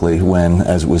very quickly when,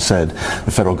 as it was said,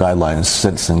 the federal guidelines,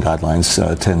 sentencing guidelines,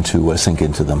 tend to sink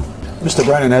into them. Mr.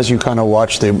 Brennan, as you kind of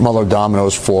watch the Mueller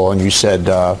dominoes fall, and you said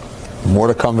more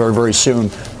to come very, very soon.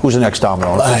 Who's the next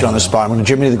domino? I'll put you on the spot. I'm going to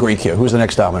Jimmy the Greek here. Who's the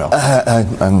next domino? I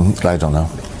don't know.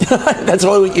 That's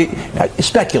all.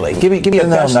 Speculate. Give me a No,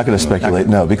 guess. I'm not going to speculate.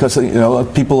 No, because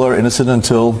people are innocent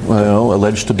until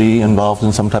alleged to be involved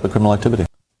in some type of criminal activity.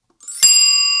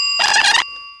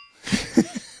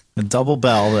 A double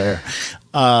bell there.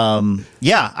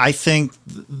 I think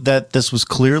that this was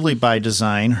clearly by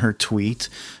design, her tweet,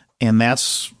 and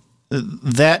that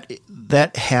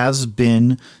has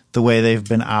been the way they've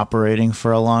been operating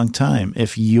for a long time.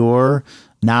 If you're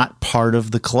not part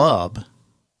of the club,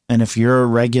 and if you're a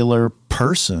regular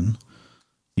person,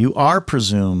 you are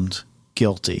presumed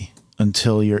guilty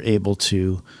until you're able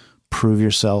to prove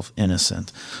yourself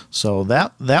innocent. So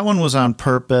that one was on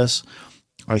purpose.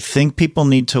 I think people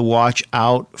need to watch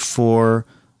out for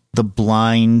the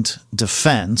blind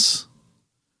defense,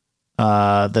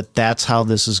 that's how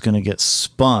this is going to get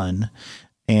spun,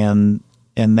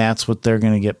 and that's what they're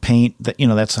going to get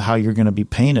that's how you're going to be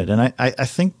painted. And I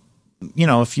think,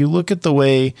 if you look at the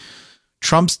way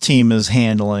Trump's team is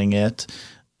handling it,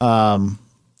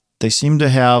 they seem to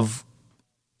have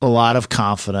a lot of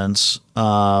confidence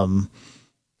that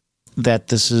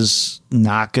this is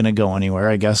not going to go anywhere.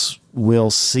 I guess we'll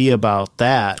see about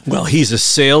that. Well, he's a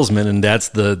salesman, and that's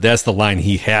the line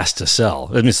he has to sell.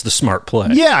 I mean, it's the smart play.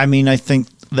 Yeah, I mean, I think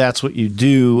that's what you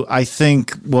do. I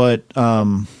think what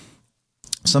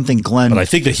something Glenn... But I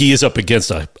think that he is up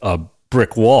against a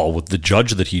brick wall with the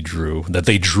judge that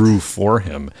they drew for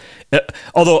him.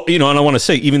 Although, and I want to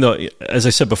say, even though, as I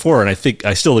said before, and I think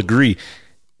I still agree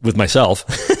with myself,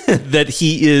 that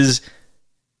he is,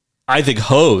 I think,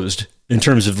 hosed in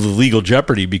terms of the legal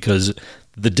jeopardy because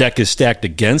the deck is stacked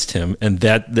against him, and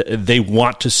that they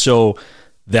want to sow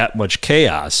that much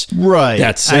chaos. Right.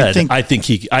 That said, I think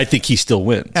he still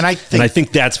wins, and I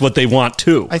think that's what they want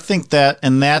too. I think that,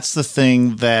 and that's the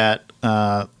thing that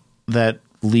that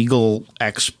legal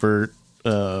expert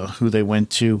who they went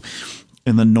to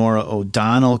in the Norah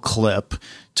O'Donnell clip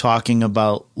talking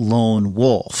about lone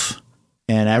wolf,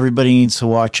 and everybody needs to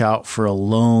watch out for a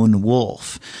lone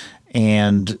wolf,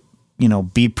 and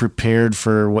be prepared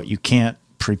for what you can't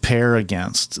prepare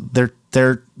against.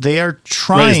 They are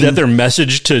trying. Right, is that their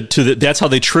message to that's how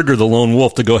they trigger the lone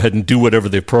wolf to go ahead and do whatever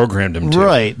they've programmed him to?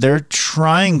 Right. They're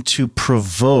trying to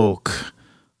provoke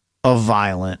a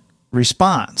violent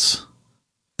response.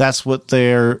 That's what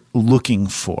they're looking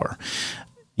for.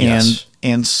 Yes.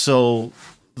 And so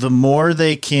the more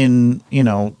they can,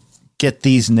 get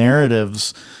these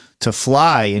narratives to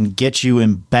fly and get you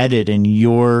embedded in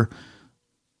your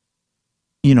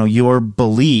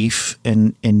belief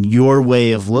and your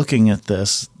way of looking at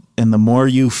this, and the more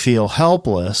you feel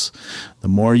helpless, the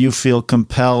more you feel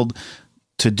compelled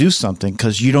to do something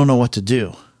because you don't know what to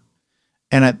do.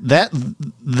 And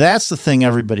that's the thing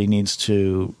everybody needs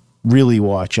to really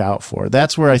watch out for.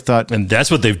 That's where I thought... And that's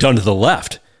what they've done to the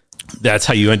left. That's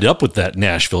how you ended up with that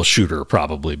Nashville shooter,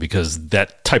 probably, because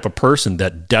that type of person,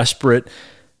 that desperate,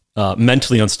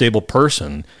 mentally unstable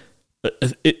person...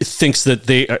 it thinks that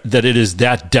that it is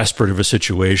that desperate of a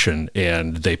situation,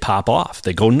 and they pop off.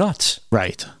 They go nuts.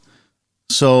 Right.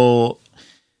 So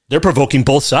they're provoking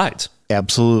both sides.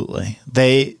 Absolutely.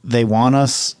 They want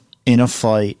us in a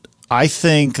fight. I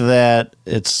think that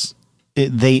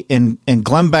and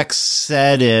Glenn Beck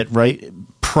said it right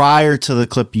prior to the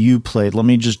clip you played. Let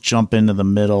me just jump into the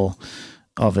middle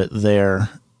of it there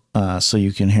so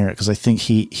you can hear it, because I think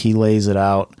he lays it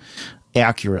out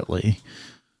accurately.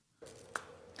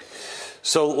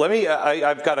 So let me,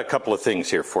 I've got a couple of things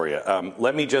here for you.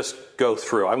 Let me just go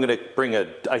through. I'm going to bring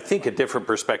I think a different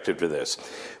perspective to this.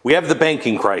 We have the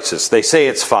banking crisis. They say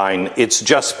it's fine. It's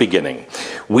just beginning.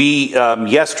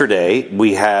 Yesterday,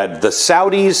 we had the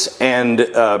Saudis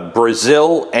and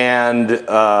Brazil and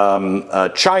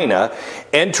China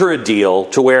enter a deal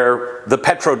to where the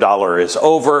petrodollar is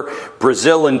over.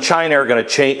 Brazil and China are going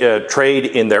to trade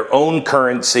in their own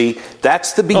currency.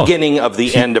 That's the beginning of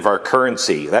the end of our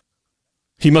currency.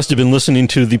 He must have been listening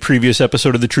to the previous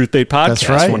episode of the Truth Bait podcast. That's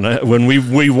right. When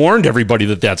we warned everybody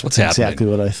that's what's happening. Exactly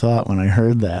what I thought when I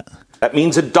heard that. That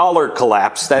means a dollar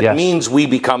collapse. That means we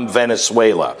become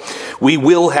Venezuela. We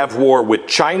will have war with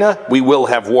China. We will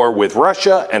have war with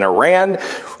Russia and Iran.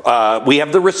 We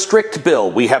have the restrict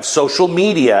bill. We have social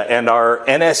media and our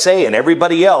NSA and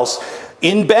everybody else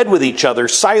in bed with each other,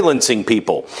 silencing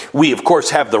people. We, of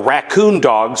course, have the raccoon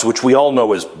dogs, which we all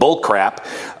know is bullcrap.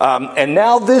 And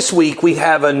now this week, we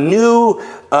have a new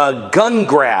gun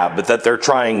grab that they're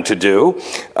trying to do.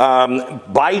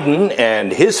 Biden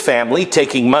and his family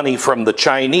taking money from the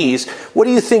Chinese. What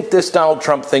do you think this Donald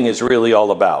Trump thing is really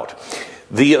all about?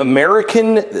 The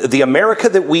America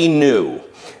that we knew,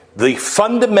 the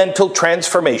fundamental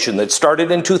transformation that started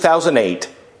in 2008,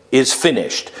 is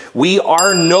finished. We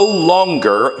are no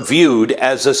longer viewed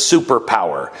as a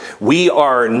superpower. We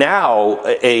are now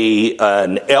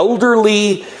an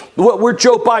elderly, we're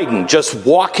Joe Biden just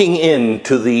walking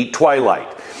into the twilight.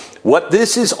 What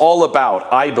this is all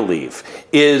about, I believe,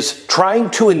 is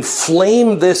trying to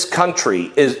inflame this country.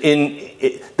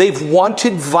 They've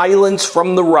wanted violence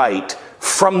from the right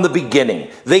from the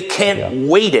beginning. They can't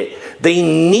wait it. They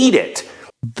need it.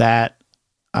 That,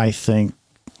 I think,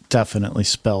 definitely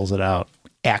spells it out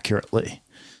accurately.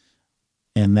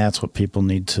 And that's what people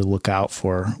need to look out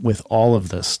for with all of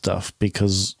this stuff,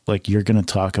 because like you're going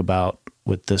to talk about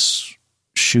with this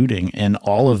shooting and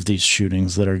all of these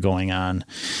shootings that are going on,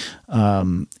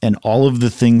 and all of the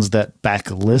things that Beck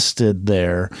listed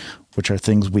there, which are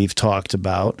things we've talked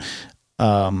about.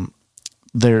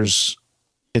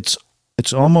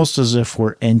 It's almost as if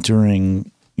we're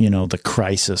entering, the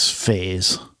crisis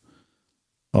phase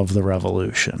of the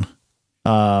revolution.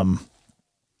 And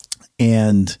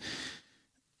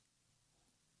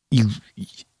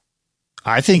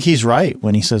I think he's right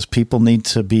when he says people need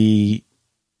to be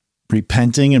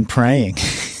repenting and praying.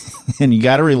 And you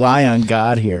got to rely on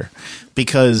God here,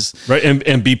 because right.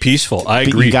 And be peaceful. I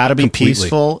agree. You got to be completely.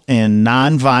 peaceful, and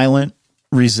nonviolent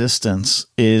resistance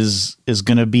is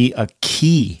going to be a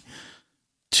key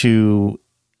to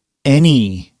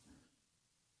any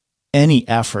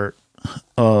effort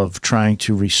of trying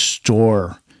to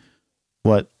restore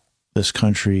what this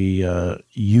country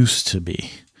used to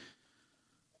be.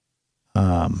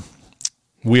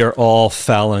 We are all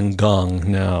Falun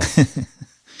Gong now.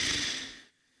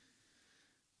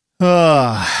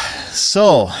 Yeah,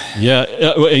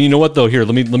 and you know what though? Here,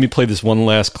 let me play this one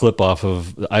last clip off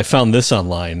of. I found this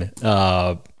online.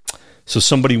 So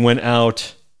somebody went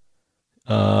out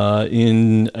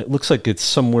it looks like it's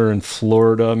somewhere in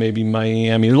Florida, maybe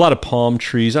Miami. There's a lot of palm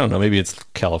trees. I don't know. Maybe it's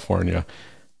California.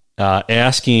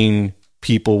 Asking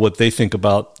people what they think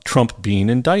about Trump being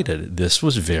indicted. This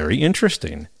was very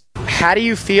interesting. How do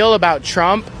you feel about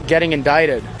Trump getting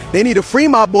indicted? They need to free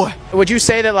my boy. Would you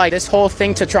say that this whole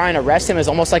thing to try and arrest him is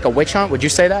almost like a witch hunt? Would you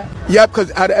say that? Yeah,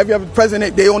 because out of every other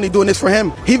president, they only doing this for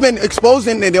him. He's been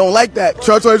exposing and they don't like that.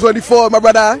 Trump 2024, my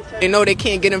brother. They know they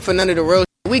can't get him for none of the real.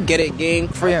 We get it, gang.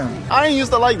 Free him. I didn't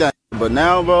used to like that. But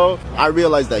now, bro, I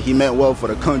realize that he meant well for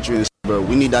the country and bro.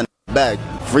 We need that back.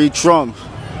 Free Trump.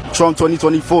 Trump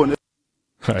 2024.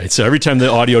 All right, so every time the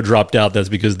audio dropped out, that's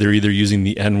because they're either using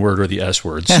the N-word or the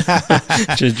S-words.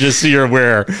 just so you're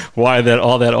aware why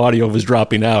all that audio was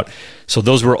dropping out. So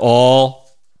those were all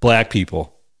black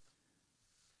people.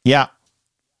 Yeah.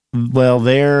 Well,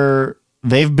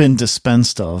 they've been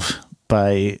dispensed of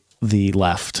by the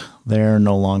left.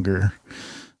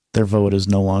 Their vote is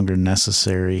no longer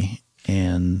necessary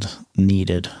and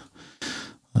needed.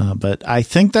 But I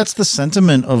think that's the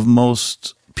sentiment of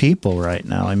most people right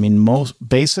now. I mean,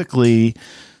 basically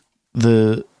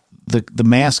the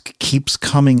mask keeps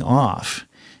coming off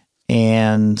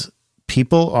and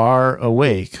people are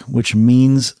awake, which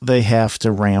means they have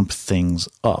to ramp things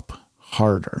up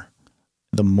harder.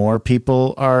 The more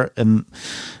people are, and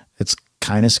it's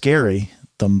kind of scary,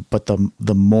 but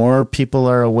the more people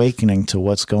are awakening to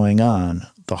what's going on,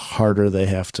 the harder they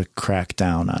have to crack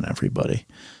down on everybody.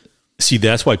 See,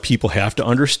 that's why people have to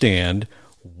understand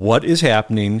what is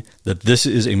happening, that this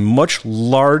is a much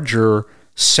larger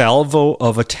salvo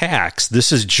of attacks.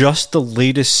 This is just the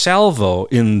latest salvo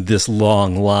in this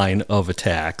long line of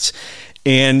attacks.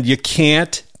 and you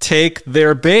can't take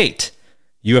their bait.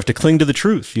 You have to cling to the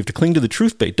truth. You have to cling to the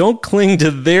truth bait. Don't cling to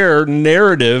their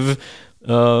narrative,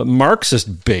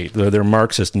 Marxist bait, their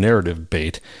Marxist narrative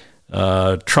bait,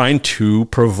 trying to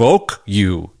provoke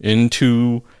you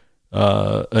into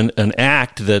an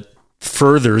act that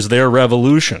furthers their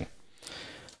revolution.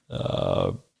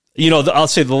 I'll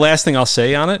say the last thing I'll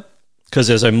say on it, because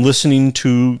as I'm listening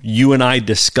to you and I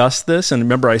discuss this, and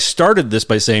remember I started this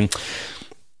by saying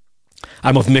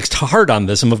I'm of mixed heart on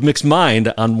this. I'm of mixed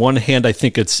mind. On one hand, I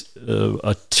think it's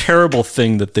a terrible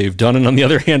thing that they've done, and on the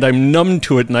other hand, I'm numb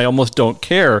to it and I almost don't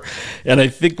care. And I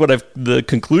think the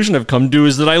conclusion I've come to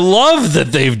is that I love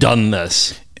that they've done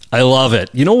this. I love it.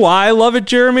 You know why I love it,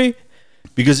 Jeremy?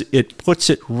 Because it puts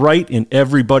it right in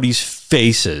everybody's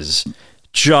faces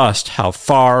just how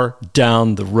far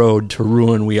down the road to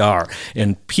ruin we are.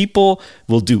 And people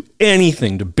will do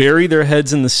anything to bury their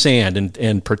heads in the sand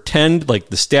and pretend like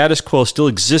the status quo still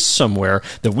exists somewhere,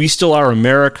 that we still are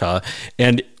America,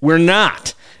 and we're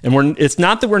not. And it's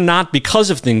not that we're not because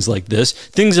of things like this.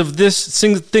 Things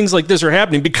like this are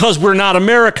happening because we're not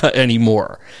America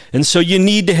anymore. And so you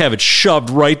need to have it shoved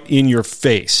right in your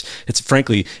face.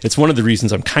 It's one of the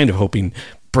reasons I'm kind of hoping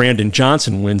Brandon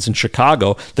Johnson wins in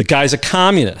Chicago. The guy's a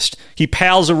communist. He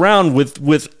pals around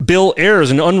with Bill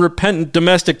Ayers, an unrepentant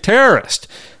domestic terrorist,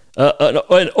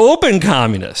 an open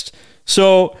communist.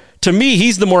 So to me,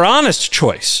 he's the more honest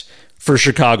choice for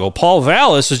Chicago. Paul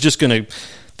Vallis is just going to.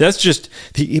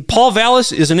 Paul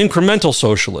Vallis is an incremental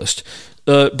socialist.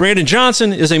 Brandon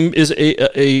Johnson is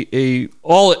a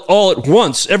all at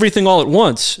once, everything all at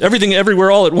once, everything everywhere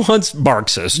all at once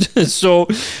Marxist. So,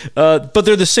 but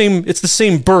they're the same. It's the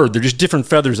same bird. They're just different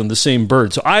feathers on the same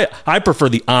bird. So I prefer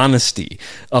the honesty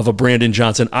of a Brandon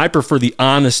Johnson. I prefer the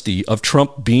honesty of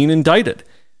Trump being indicted.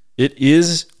 It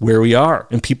is where we are,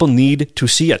 and people need to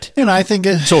see it. And I think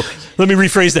so. Let me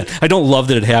rephrase that. I don't love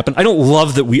that it happened. I don't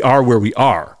love that we are where we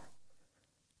are.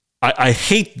 I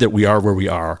hate that we are where we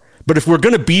are. But if we're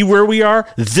going to be where we are,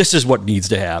 this is what needs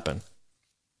to happen.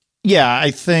 Yeah,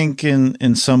 I think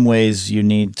in some ways you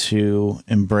need to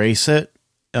embrace it.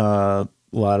 A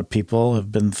lot of people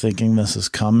have been thinking this is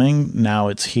coming. Now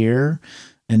it's here.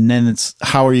 And then it's,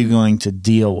 how are you going to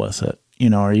deal with it?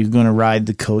 Are you going to ride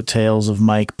the coattails of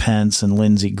Mike Pence and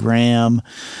Lindsey Graham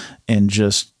and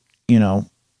just,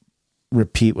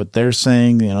 repeat what they're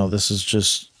saying? This is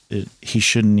just, he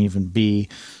shouldn't even be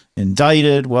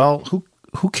indicted. Well,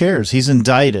 who cares? He's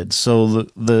indicted. So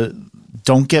the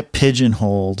don't get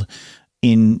pigeonholed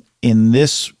in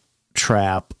this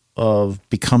trap of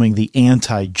becoming the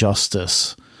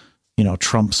anti-justice,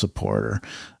 Trump supporter,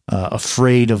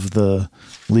 afraid of the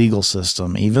legal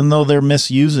system. Even though they're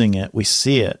misusing it, we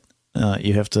see it.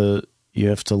 You have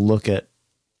to look at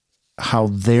how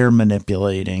they're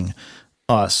manipulating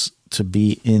us to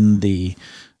be in the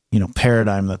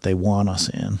paradigm that they want us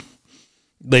in.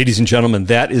 Ladies and gentlemen,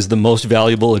 that is the most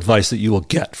valuable advice that you will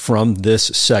get from this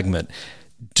segment.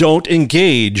 Don't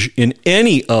engage in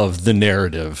any of the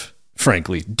narrative,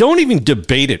 frankly. Don't even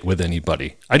debate it with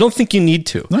anybody. I don't think you need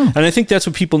to. No. And I think that's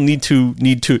what people need to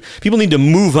people need to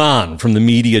move on from the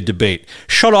media debate.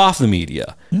 Shut off the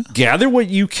media. Yeah. Gather what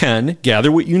you can, gather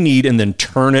what you need, and then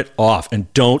turn it off,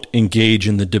 and don't engage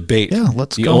in the debate. Yeah,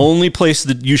 let's go. The only place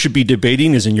that you should be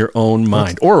debating is in your own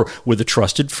mind, or with a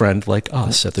trusted friend like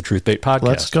us at the Truth Bait Podcast.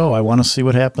 Let's go. I want to see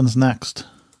what happens next.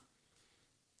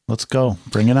 Let's go.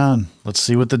 Bring it on. Let's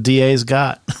see what the DA's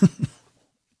got.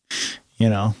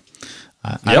 I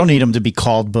don't need him to be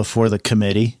called before the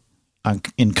committee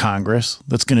in Congress.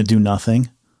 That's going to do nothing.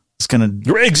 It's going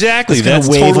to exactly. That's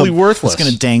totally worthless. It's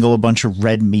going to dangle a bunch of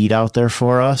red meat out there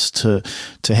for us to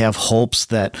have hopes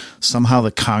that somehow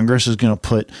the Congress is going to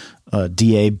put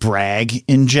DA Bragg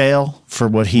in jail for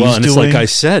what he's doing. It's like I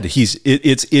said,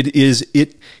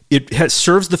 it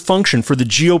serves the function for the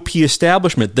GOP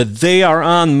establishment that they are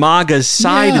on MAGA's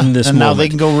side in this moment. And now they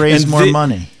can go raise more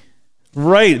money.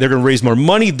 Right. They're going to raise more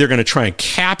money. They're going to try and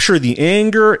capture the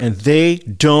anger, and they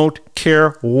don't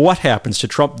care what happens to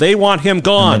Trump. They want him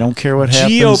gone. And they don't care what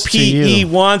happens to you.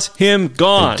 GOP wants him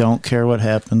gone. They don't care what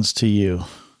happens to you.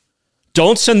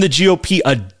 Don't send the GOP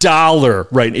 $1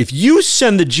 right. If you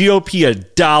send the GOP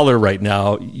 $1 right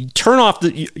now, turn off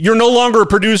you're no longer a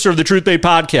producer of the Truth Bait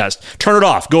Podcast. Turn it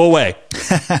off. Go away.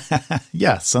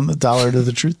 Yeah, send the $1 to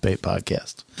the Truth Bait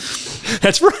Podcast.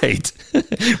 That's right.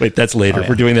 Wait, that's later. Oh, yeah.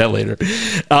 We're doing that later.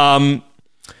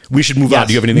 We should move on.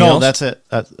 Do you have anything else? No, that's it.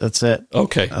 That's it.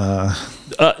 Okay.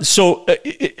 So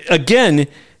again,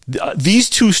 these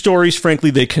two stories, frankly,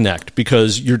 they connect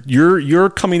because you're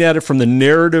coming at it from the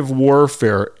narrative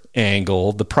warfare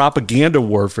angle, the propaganda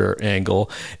warfare angle,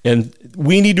 and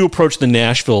we need to approach the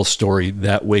Nashville story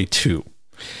that way too.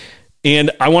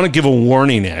 And I want to give a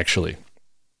warning, actually.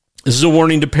 This is a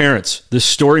warning to parents. This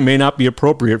story may not be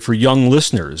appropriate for young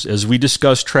listeners as we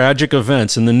discuss tragic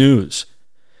events in the news.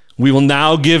 We will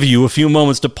now give you a few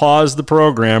moments to pause the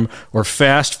program or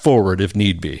fast forward if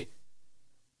need be.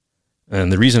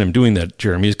 And the reason I'm doing that,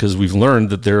 Jeremy, is because we've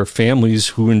learned that there are families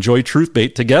who enjoy truth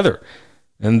bait together.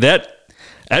 And that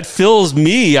fills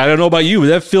me, I don't know about you, but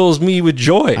that fills me with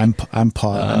joy. I'm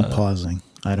pausing.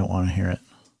 I don't want to hear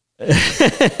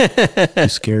it. You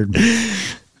scared me.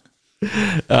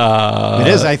 It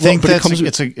is. I think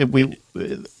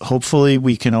hopefully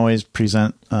we can always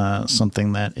present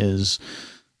something that is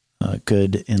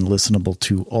good and listenable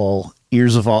to all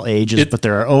ears of all ages, but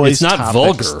there are always it's not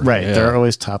topics, vulgar, right? Yeah. There are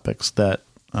always topics that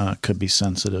could be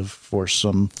sensitive for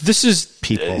some. This is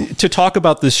people to talk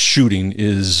about. This shooting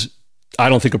is, I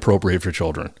don't think, appropriate for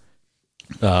children,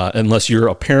 unless you're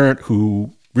a parent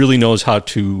who really knows how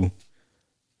to,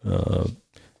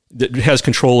 that has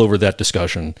control over that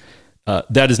discussion.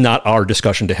 That is not our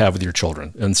discussion to have with your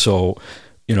children, and so,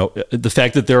 the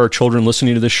fact that there are children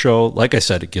listening to this show, like I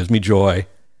said, it gives me joy.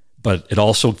 But it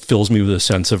also fills me with a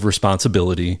sense of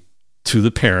responsibility to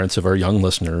the parents of our young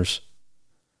listeners.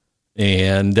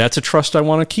 And that's a trust I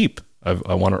want to keep. I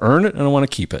want to earn it and I want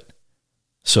to keep it.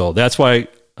 So that's why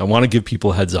I want to give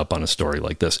people a heads up on a story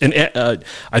like this. And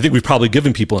I think we've probably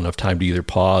given people enough time to either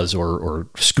pause or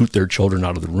scoot their children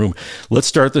out of the room. Let's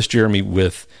start this, Jeremy,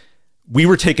 with we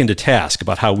were taken to task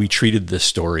about how we treated this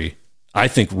story. I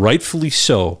think rightfully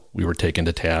so, we were taken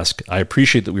to task. I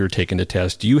appreciate that we were taken to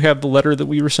task. Do you have the letter that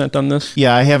we were sent on this?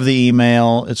 Yeah, I have the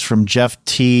email. It's from Jeff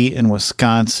T. in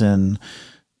Wisconsin.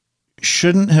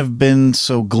 Shouldn't have been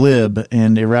so glib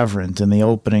and irreverent in the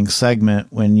opening segment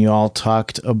when you all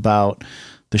talked about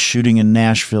the shooting in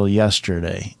Nashville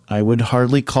yesterday. I would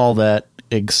hardly call that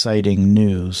exciting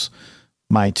news.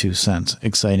 My 2 cents.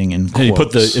 Exciting in quotes. And you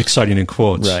put the exciting in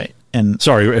quotes. Right. And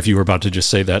sorry if you were about to just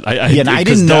say that. I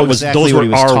didn't know exactly what he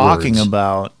was talking words.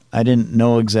 about. I didn't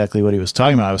know exactly what he was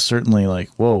talking about. I was certainly like,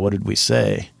 "Whoa, what did we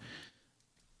say?"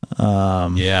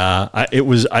 It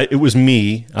was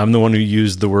me. I'm the one who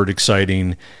used the word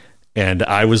exciting, and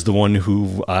I was the one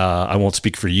who I won't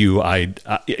speak for you. I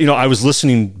was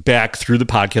listening back through the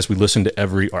podcast. We listen to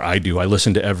I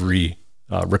listen to every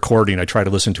recording. I try to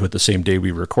listen to it the same day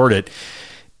we record it,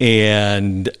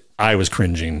 and I was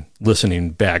cringing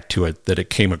listening back to it, that it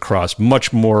came across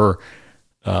much more,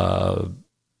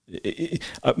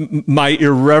 my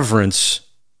irreverence,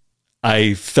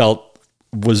 I felt,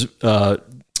 was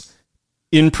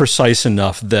imprecise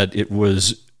enough that it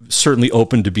was certainly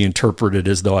open to be interpreted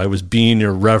as though I was being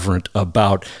irreverent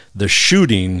about the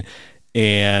shooting.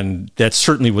 And that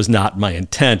certainly was not my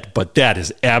intent, but that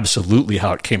is absolutely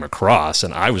how it came across.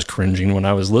 And I was cringing when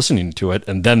I was listening to it.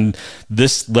 And then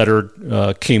this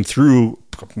letter came through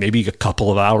maybe a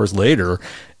couple of hours later,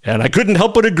 and I couldn't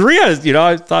help but agree.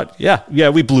 I thought, yeah,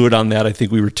 we blew it on that. I think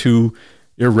we were too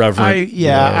irreverent.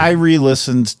 I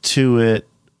re-listened to it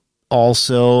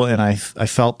also, and I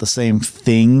felt the same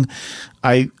thing.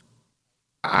 I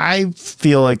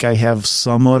feel like I have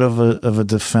somewhat of a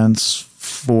defense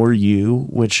for you,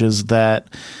 which is that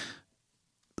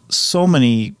so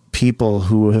many people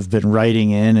who have been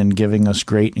writing in and giving us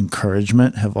great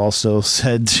encouragement have also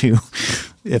said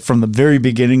from the very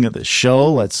beginning of the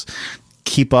show, let's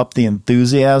keep up the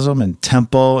enthusiasm and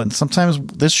tempo. And sometimes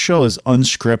this show is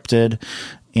unscripted,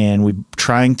 and we're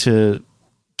trying to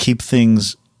keep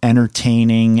things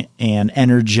entertaining and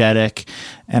energetic.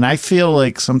 And I feel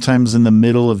like sometimes in the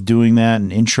middle of doing that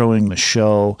and introing the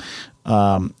show,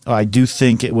 I do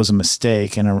think it was a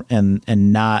mistake and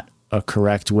not a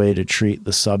correct way to treat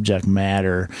the subject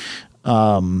matter.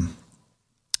 That's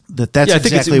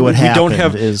exactly what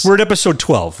happened. We're at episode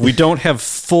 12. We don't have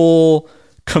full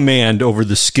command over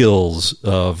the skills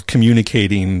of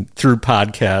communicating through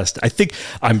podcast. I think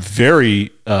I'm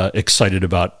very excited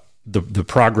about the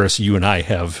progress you and I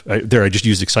have there. I just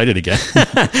used excited again.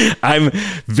 I'm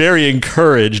very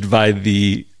encouraged by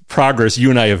the progress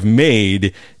you and I have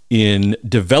made in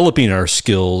developing our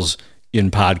skills in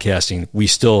podcasting. We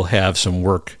still have some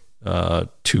work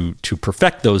to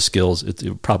perfect those skills.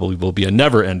 It probably will be a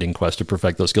never-ending quest to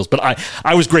perfect those skills. But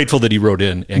I was grateful that he wrote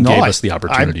in and gave us the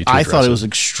opportunity to I thought it was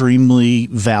extremely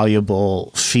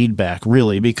valuable feedback,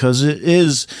 really, because it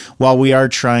is, while we are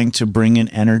trying to bring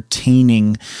an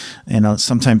entertaining and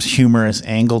sometimes humorous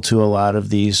angle to a lot of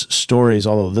these stories,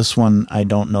 although this one, I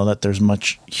don't know that there's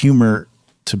much humor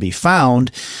to be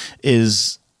found,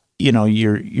 is,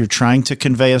 you're trying to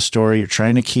convey a story, you're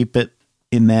trying to keep it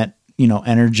in that,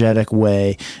 energetic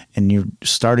way, and you're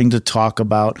starting to talk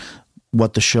about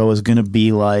what the show is going to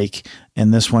be like,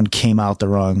 and this one came out the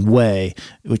wrong way,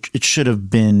 which it should have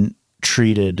been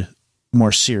treated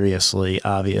more seriously,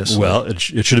 obviously. Well, it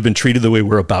should have been treated the way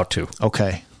we're about to.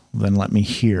 Okay, then let me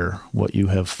hear what you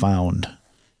have found.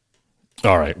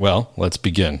 All right, well, let's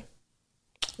begin.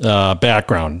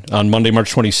 Background. On Monday,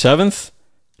 March 27th,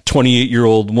 a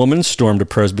 28-year-old woman stormed a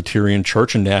Presbyterian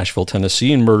church in Nashville,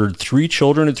 Tennessee, and murdered 3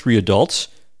 children and 3 adults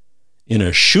in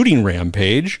a shooting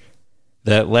rampage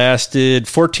that lasted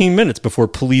 14 minutes before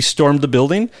police stormed the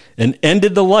building and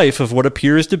ended the life of what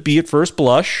appears to be, at first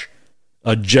blush,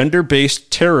 a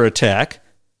gender-based terror attack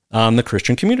on the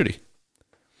Christian community.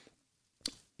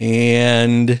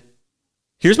 And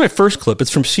here's my first clip.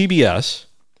 It's from CBS.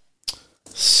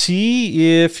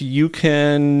 See if you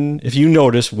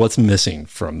notice what's missing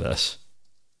from this.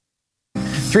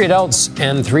 3 adults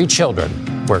and 3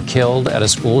 children were killed at a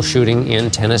school shooting in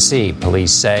Tennessee.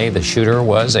 Police say the shooter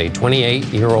was a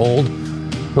 28-year-old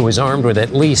who was armed with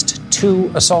at least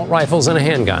 2 assault rifles and a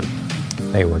handgun.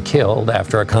 They were killed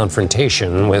after a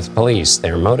confrontation with police.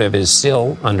 Their motive is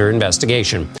still under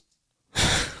investigation.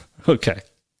 Okay,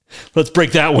 let's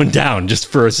break that one down just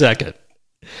for a second.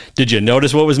 Did you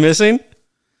notice what was missing?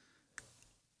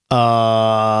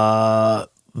 That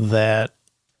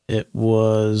it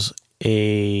was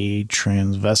a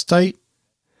transvestite.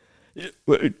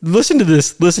 Listen to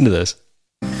this.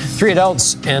 3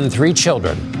 adults and 3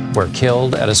 children were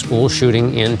killed at a school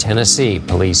shooting in Tennessee.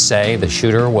 Police say the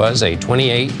shooter was a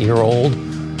 28-year-old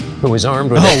who was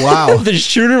armed with... Oh, wow. The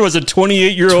shooter was a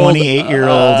 28-year-old.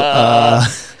 28-year-old.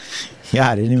 Yeah,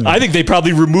 I didn't even... I think they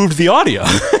probably removed the audio.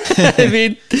 I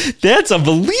mean, that's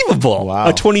unbelievable. Wow.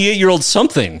 A 28-year-old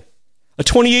something. A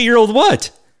 28-year-old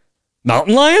what?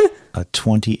 Mountain lion? A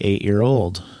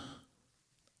 28-year-old.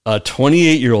 A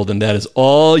 28-year-old, and that is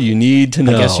all you need to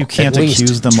know. I guess you can't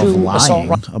accuse them of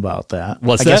lying about that.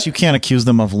 What's that? I guess you can't accuse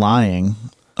them of lying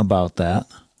about that.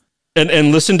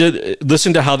 And listen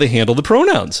to how they handle the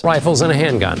pronouns. Rifles and a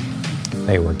handgun.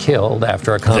 They were killed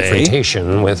after a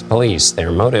confrontation with police.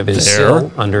 Their motive is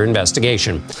still under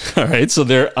investigation. All right, so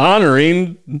they're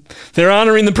honoring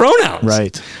the pronouns,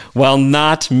 right, while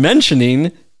not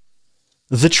mentioning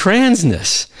the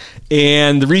transness.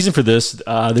 And the reason for this,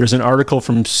 there's an article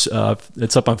from it's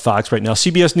up on Fox right now.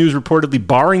 CBS News reportedly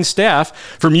barring staff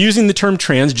from using the term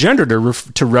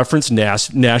transgender to reference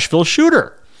Nashville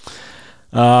shooter.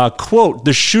 Quote,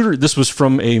 the shooter, this was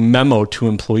from a memo to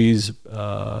employees.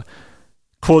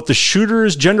 Quote, the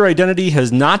shooter's gender identity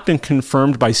has not been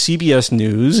confirmed by CBS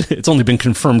News. It's only been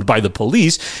confirmed by the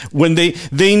police. When they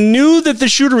knew that the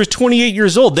shooter was 28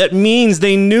 years old, that means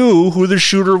they knew who the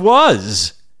shooter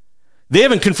was. They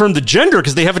haven't confirmed the gender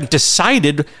because they haven't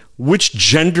decided which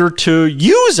gender to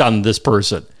use on this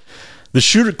person. The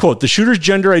shooter, quote, the shooter's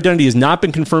gender identity has not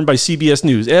been confirmed by CBS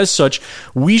News. As such,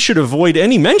 we should avoid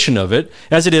any mention of it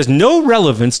as it has no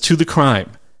relevance to the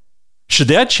crime. Should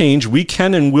that change, we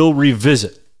can and will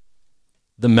revisit.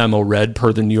 The memo read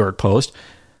per the New York Post.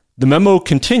 The memo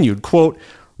continued, quote,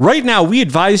 right now we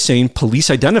advise saying police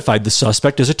identified the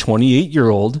suspect as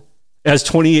 28-year-old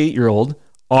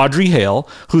Audrey Hale,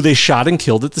 who they shot and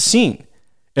killed at the scene,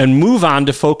 and move on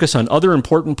to focus on other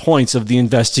important points of the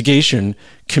investigation,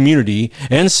 community,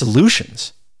 and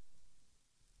solutions.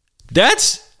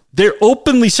 They're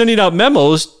openly sending out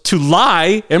memos to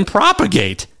lie and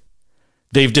propagate.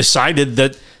 They've decided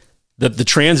that the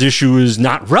trans issue is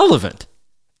not relevant.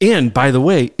 And by the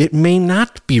way, it may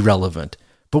not be relevant,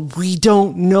 but we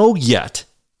don't know yet.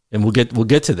 And we'll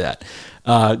get to that.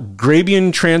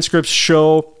 Grabian transcripts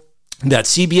show that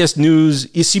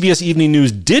CBS Evening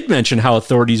News did mention how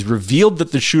authorities revealed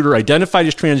that the shooter identified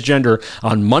as transgender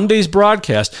on Monday's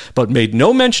broadcast, but made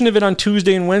no mention of it on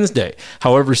Tuesday and Wednesday.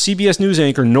 However, CBS News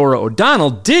anchor Norah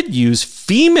O'Donnell did use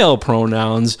female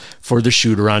pronouns for the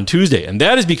shooter on Tuesday. And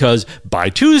that is because by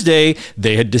Tuesday,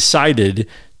 they had decided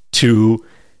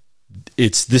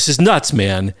this is nuts,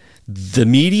 man. The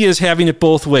media is having it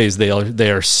both ways. They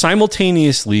are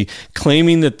simultaneously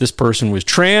claiming that this person was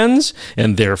trans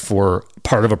and therefore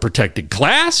part of a protected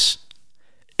class,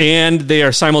 and they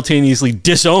are simultaneously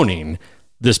disowning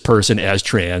this person as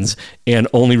trans and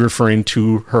only referring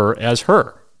to her as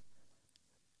her.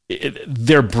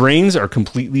 Their brains are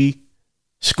completely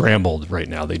scrambled right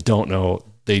now. They don't know.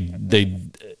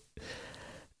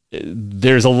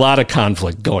 There's a lot of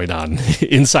conflict going on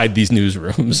inside these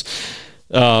newsrooms.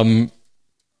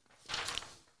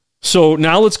 So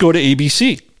now let's go to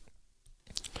ABC,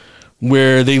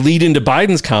 where they lead into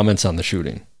Biden's comments on the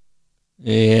shooting.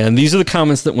 And these are the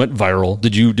comments that went viral.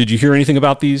 Did you hear anything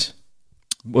about these?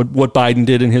 What Biden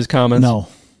did in his comments? No.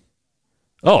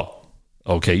 Oh,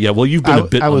 okay. Yeah. Well, you've been a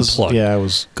bit unplugged. Yeah, I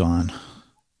was gone.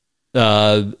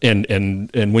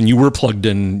 And when you were plugged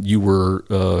in, you were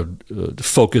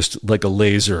focused like a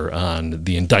laser on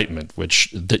the indictment,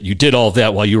 that you did all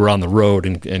that while you were on the road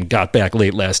and got back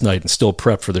late last night and still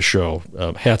prepped for the show.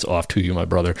 Hats off to you, my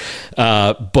brother.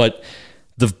 But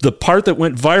the part that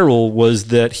went viral was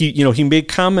that he made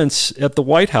comments at the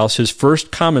White House, his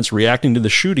first comments reacting to the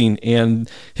shooting, and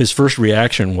his first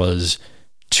reaction was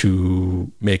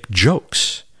to make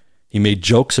jokes. He made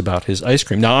jokes about his ice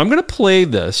cream. Now, I'm going to play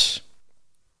this.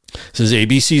 This is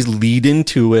ABC's lead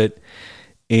into it,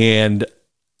 and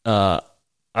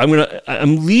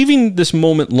I'm leaving this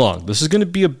moment long. This is going to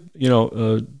be a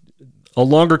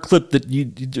longer clip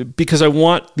because I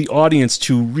want the audience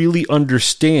to really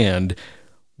understand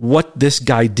what this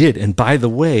guy did. And by the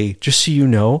way, just so you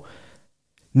know,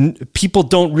 people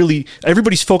don't really,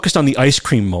 everybody's focused on the ice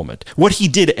cream moment. What he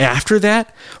did after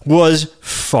that was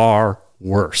far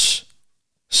worse.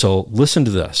 So listen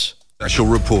to this. Special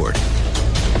report.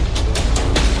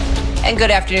 And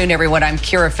good afternoon, everyone. I'm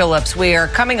Kira Phillips. We are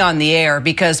coming on the air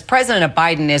because President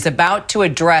Biden is about to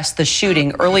address the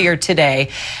shooting earlier today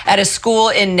at a school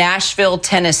in Nashville,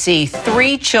 Tennessee.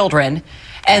 3 children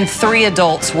and 3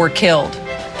 adults were killed.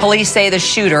 Police say the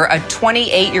shooter, a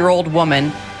 28-year-old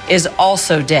woman, is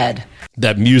also dead.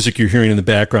 That music you're hearing in the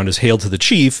background is Hail to the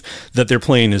Chief that they're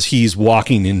playing as he's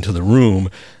walking into the room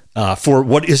for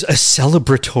what is a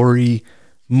celebratory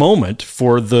moment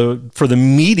for the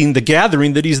meeting, the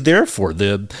gathering that he's there for,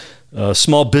 the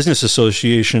Small Business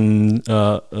Association,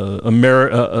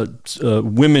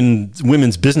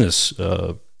 women's business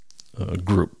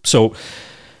group. So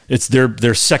it's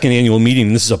their second annual meeting.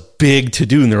 And this is a big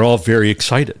to-do, and they're all very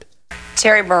excited.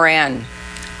 Terry Moran,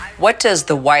 what does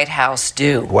the White House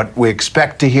do? What we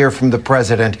expect to hear from the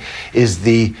president is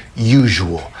the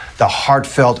usual, the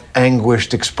heartfelt,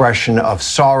 anguished expression of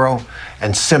sorrow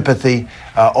and sympathy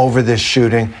over this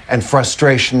shooting and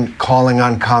frustration, calling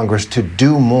on Congress to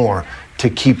do more to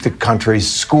keep the country's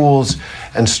schools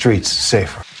and streets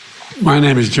safer. My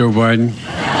name is Joe Biden.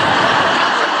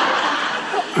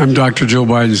 I'm Dr. Joe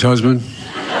Biden's husband.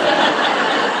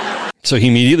 So he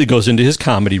immediately goes into his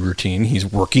comedy routine. He's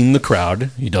working the crowd.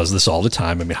 He does this all the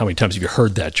time. I mean, how many times have you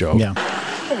heard that joke? Yeah.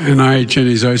 And I ate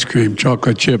Jenny's ice cream,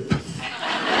 chocolate chip.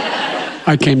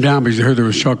 I came down because I heard there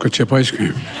was chocolate chip ice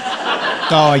cream.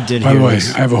 Oh, I did By hear the way,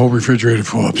 this. I have a whole refrigerator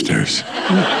full upstairs.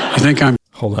 You think I'm...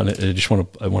 Hold on.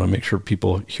 I want to make sure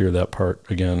people hear that part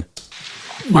again.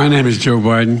 My name is Joe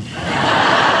Biden.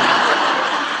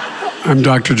 I'm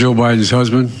Dr. Joe Biden's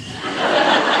husband.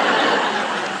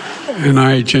 And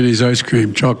I ate Jenny's ice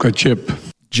cream, chocolate chip.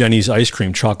 Jenny's ice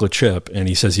cream, chocolate chip, and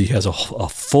he says he has a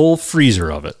full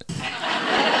freezer of it.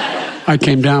 I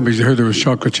came down because I heard there was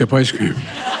chocolate chip ice cream.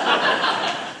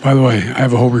 By the way, I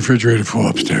have a whole refrigerator full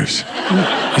upstairs.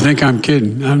 You think I'm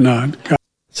kidding? I'm not. God.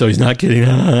 So he's not kidding.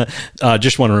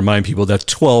 Just want to remind people that's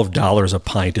 $12 a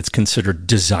pint. It's considered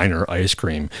designer ice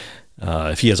cream.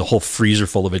 If he has a whole freezer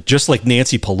full of it, just like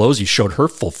Nancy Pelosi showed her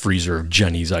full freezer of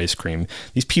Jenny's ice cream.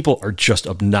 These people are just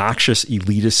obnoxious,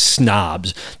 elitist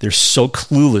snobs. They're so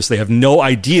clueless. They have no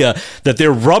idea that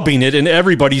they're rubbing it in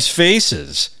everybody's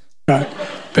faces.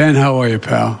 Ben, how are you,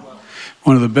 pal?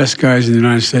 One of the best guys in the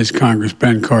United States Congress,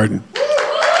 Ben Cardin.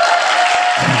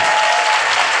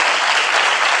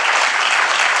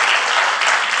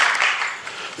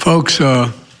 Folks,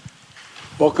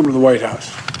 welcome to the White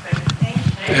House.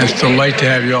 It's a delight to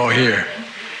have you all here.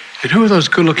 And who are those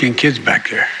good-looking kids back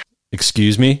there?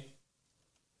 Excuse me?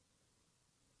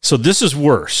 So this is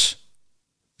worse.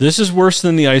 This is worse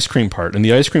than the ice cream part, and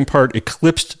the ice cream part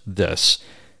eclipsed this.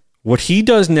 What he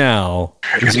does now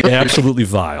is absolutely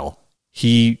vile.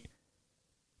 He,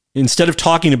 instead of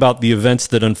talking about the events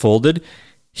that unfolded,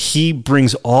 he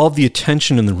brings all the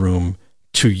attention in the room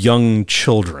to young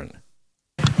children.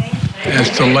 It's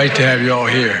a delight to have you all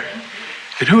here.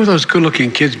 And who are those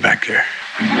good-looking kids back there?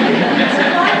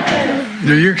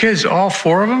 Are your kids, all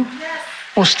 4 of them?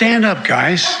 Well, stand up,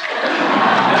 guys.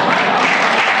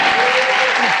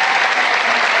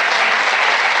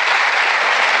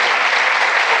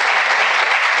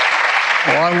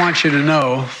 Well, I want you to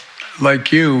know,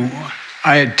 like you,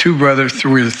 I had 2 brothers,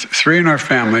 we were 3 in our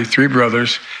family, 3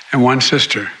 brothers, and 1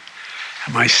 sister.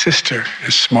 And my sister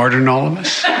is smarter than all of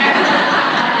us.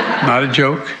 Not a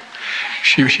joke.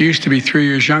 She used to be 3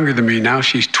 years younger than me. Now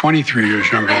she's 23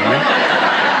 years younger than me.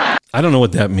 I don't know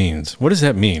what that means. What does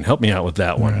that mean? Help me out with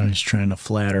that one. He's trying to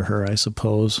flatter her, I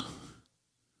suppose.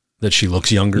 That she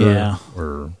looks younger, yeah,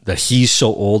 or that he's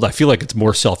so old. I feel like it's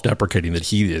more self-deprecating that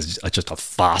he is just a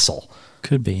fossil.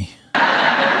 Could be.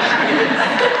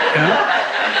 Yeah.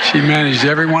 She managed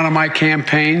every one of my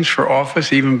campaigns for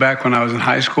office, even back when I was in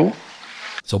high school.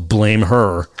 So blame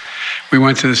her. We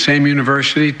went to the same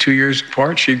university 2 years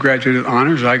apart. She graduated with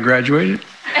honors. I graduated.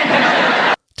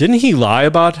 Didn't he lie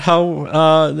about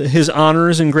how his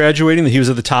honors in graduating, that he was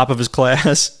at the top of his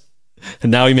class?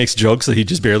 And now he makes jokes that he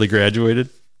just barely graduated?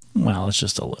 Well, it's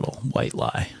just a little white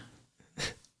lie.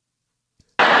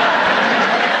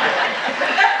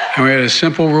 And we had a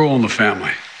simple rule in the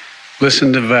family.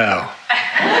 Listen to Val.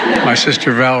 My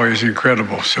sister Valerie is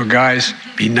incredible. So guys,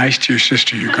 be nice to your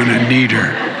sister. You're going to need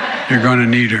her. You're going to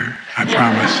need her. I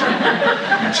promise.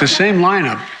 It's the same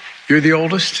lineup. You're the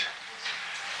oldest.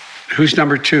 Who's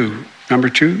number 2? Number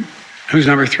 2? Who's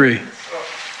number 3?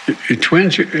 You're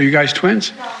twins? Are you guys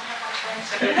twins?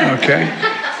 Okay.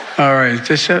 All right.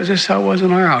 This how it was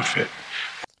in our outfit.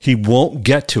 He won't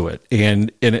get to it.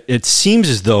 And it seems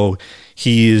as though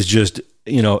he is just,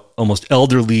 almost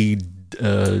elderly,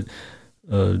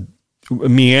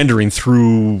 meandering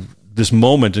through this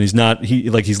moment, and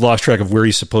he's lost track of where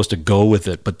he's supposed to go with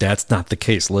it, but that's not the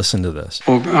case. Listen to this.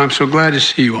 Well, I'm so glad to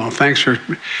see you all. Thanks for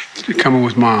coming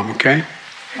with Mom, okay?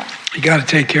 You got to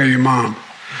take care of your mom.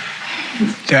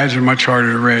 Dads are much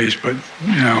harder to raise, but,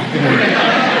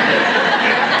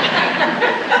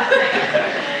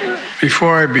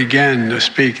 Before I began to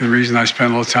speak, the reason I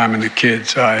spent a little time in the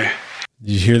kids, Did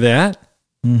you hear that?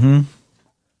 Mm-hmm.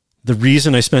 The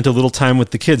reason I spent a little time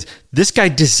with the kids. This guy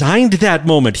designed that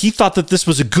moment. He thought that this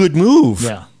was a good move.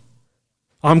 Yeah.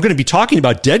 I'm going to be talking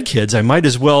about dead kids. I might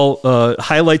as well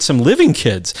highlight some living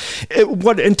kids.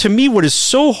 And to me, what is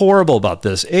so horrible about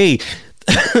this,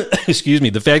 excuse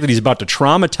me, the fact that he's about to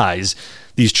traumatize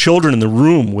these children in the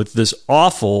room with this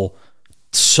awful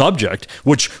subject,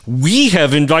 which we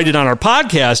have invited on our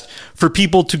podcast for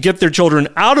people to get their children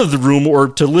out of the room or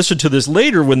to listen to this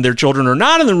later when their children are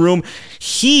not in the room.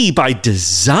 He, by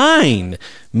design,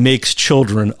 makes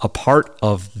children a part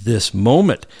of this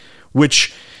moment,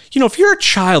 which, if you're a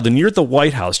child and you're at the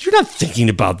White House, you're not thinking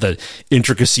about the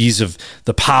intricacies of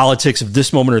the politics of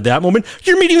this moment or that moment.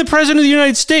 You're meeting the President of the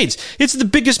United States. It's the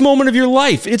biggest moment of your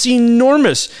life. It's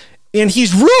enormous. And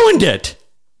he's ruined it.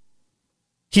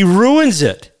 He ruins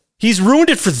it. He's ruined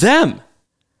it for them.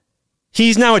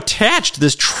 He's now attached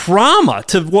this trauma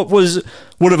to what would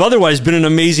have otherwise been an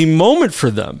amazing moment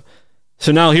for them.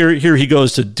 So now here he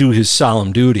goes to do his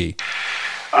solemn duty.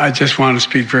 I just want to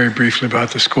speak very briefly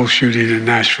about the school shooting in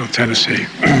Nashville, Tennessee.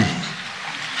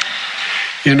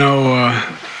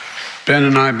 Ben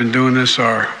and I have been doing this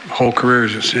our whole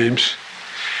careers, it seems.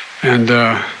 And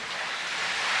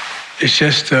it's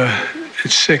just,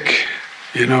 it's sick.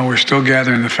 We're still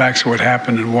gathering the facts of what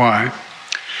happened and why.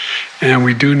 And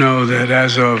we do know that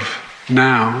as of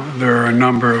now, there are a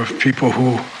number of people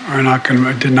who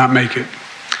did not make it,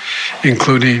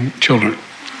 including children.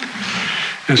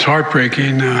 It's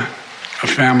heartbreaking, a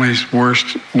family's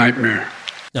worst nightmare.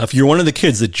 Now, if you're one of the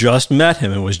kids that just met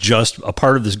him and was just a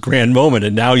part of this grand moment,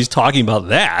 and now he's talking about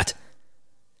that,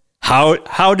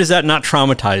 how does that not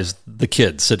traumatize the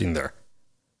kid sitting there?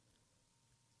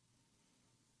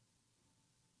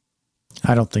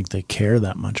 I don't think they care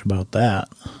that much about that.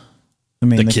 I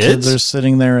mean, the kids are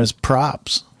sitting there as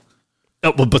props.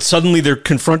 Oh, but suddenly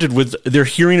they're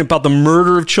hearing about the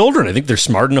murder of children. I think they're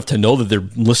smart enough to know that they're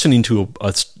listening to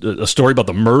a story about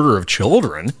the murder of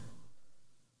children.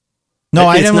 No,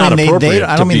 I don't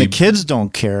mean the kids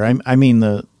don't care. I mean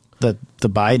the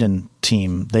Biden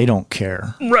team, they don't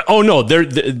care. Right. Oh no, they're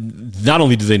not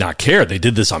only do they not care, they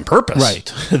did this on purpose.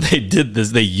 Right. They did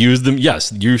this. They used them.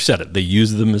 Yes, you said it. They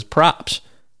used them as props.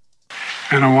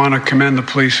 And I want to commend the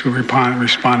police who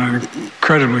responded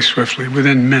incredibly swiftly,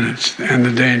 within minutes, to end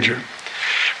the danger.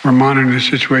 We're monitoring the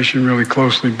situation really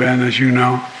closely, Ben, as you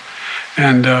know,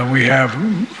 and we have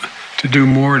to do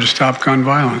more to stop gun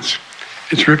violence.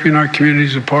 It's ripping our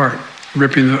communities apart,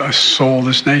 ripping the soul of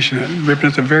this nation, ripping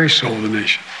at the very soul of the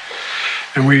nation.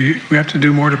 And we have to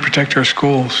do more to protect our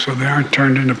schools so they aren't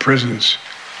turned into prisons.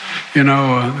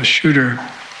 The shooter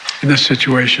in this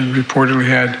situation reportedly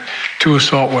had 2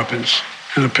 assault weapons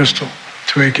and a pistol,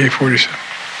 2 AK-47.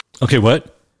 Okay,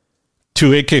 what?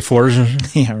 2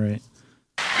 AK-4s? Yeah, right.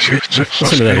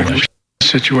 Listen to that.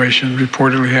 Situation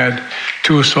reportedly had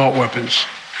 2 assault weapons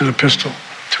and a pistol,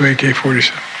 2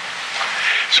 AK-47.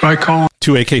 So I call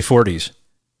 2 AK-40s.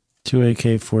 2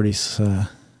 AK-40s.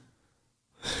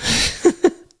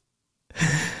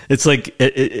 It's like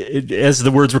as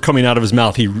the words were coming out of his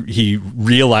mouth, he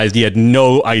realized he had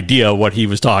no idea what he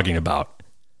was talking about.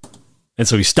 And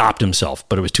so he stopped himself,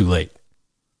 but it was too late.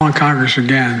 I want Congress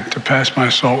again to pass my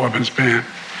assault weapons ban.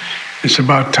 It's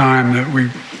about time that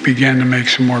we began to make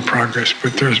some more progress,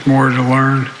 but there's more to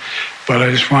learn. But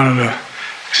I just wanted to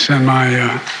send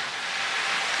my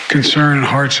concern and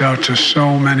hearts out to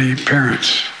so many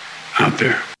parents out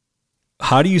there.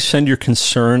 How do you send your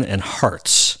concern and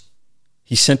hearts?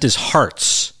 He sent his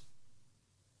hearts.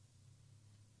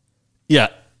 Yeah.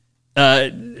 I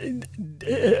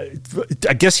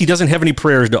guess he doesn't have any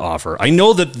prayers to offer. I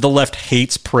know that the left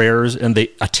hates prayers and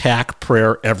they attack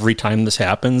prayer every time this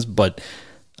happens, but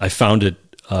I found it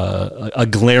a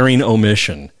glaring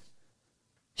omission.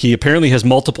 He apparently has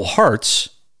multiple hearts,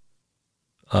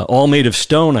 all made of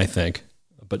stone, I think,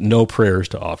 but no prayers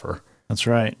to offer. That's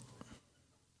right.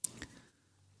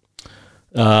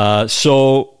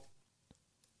 So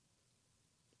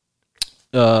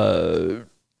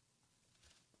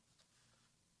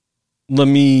let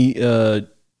me,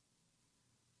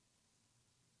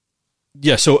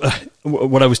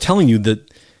 what I was telling you,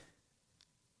 that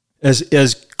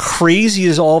as crazy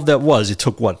as all of that was, it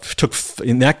took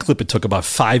in that clip, it took about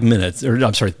 5 minutes, or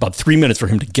I'm sorry, about 3 minutes for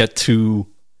him to get to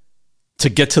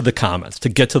the comments, to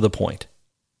get to the point.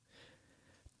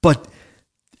 But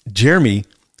Jeremy,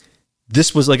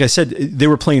 this was, like I said, they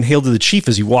were playing Hail to the Chief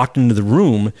as he walked into the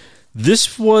room.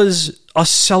 This was a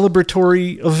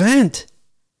celebratory event.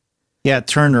 Yeah, it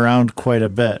turned around quite a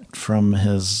bit from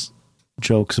his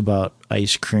jokes about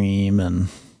ice cream and...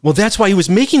 Well, that's why he was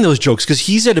making those jokes, because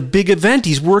he's at a big event.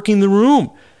 He's working the room.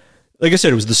 Like I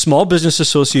said, it was the Small Business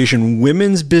Association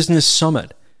Women's Business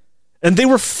Summit. And they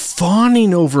were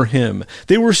fawning over him.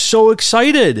 They were so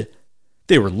excited.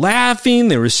 They were laughing.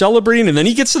 They were celebrating. And then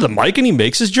he gets to the mic and he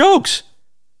makes his jokes.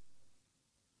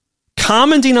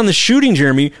 Commenting on the shooting,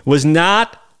 Jeremy, was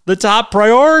not the top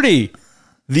priority.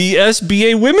 The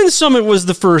SBA Women's Summit was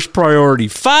the first priority,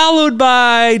 followed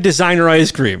by designer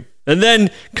ice cream. And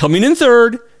then coming in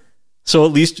third, so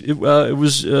at least it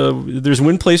was, there's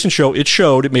Win, Place, and Show.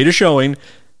 It made a showing.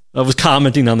 Was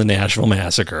commenting on the Nashville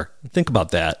massacre. Think about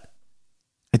that.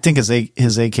 I think his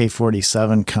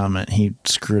AK-47 comment, he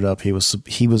screwed up. He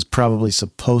was probably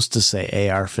supposed to say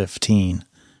AR-15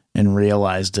 and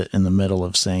realized it in the middle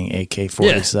of saying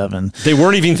AK-47. Yeah, they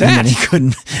weren't even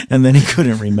that. And then he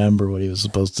couldn't remember what he was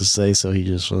supposed to say, so he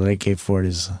just was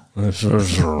AK-40s.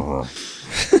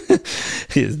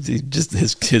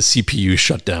 his CPU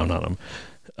shut down on him.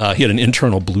 He had an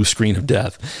internal blue screen of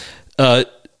death. And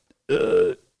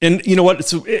you know what?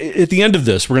 So at the end of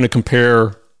this, we're going to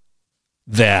compare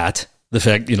the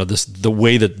fact, the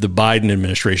way that the Biden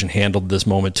administration handled this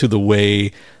moment to the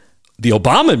way the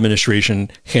Obama administration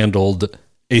handled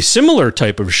a similar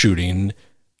type of shooting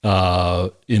in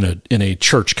a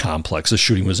church complex. The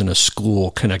shooting was in a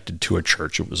school connected to a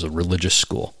church. It was a religious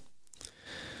school.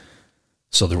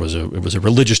 So it was a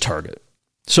religious target.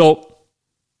 So,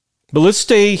 but let's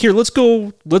stay here. Let's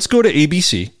go to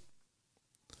ABC.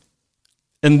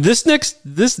 And this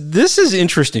is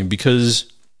interesting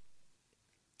because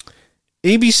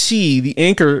ABC, the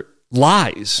anchor,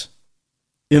 lies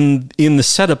in the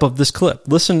setup of this clip.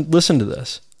 Listen to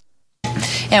this.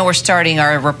 And we're starting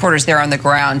our reporters there on the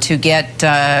ground to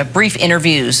get brief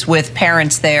interviews with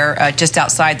parents there just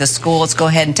outside the school. Let's go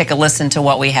ahead and take a listen to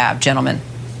what we have, gentlemen.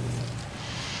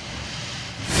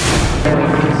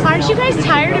 Aren't you guys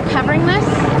tired of covering this?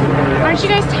 Aren't you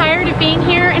guys tired of being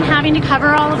here and having to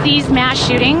cover all of these mass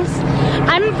shootings?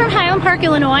 I'm from Highland Park,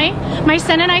 Illinois. My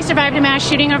son and I survived a mass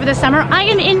shooting over the summer. I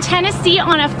am in Tennessee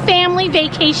on a family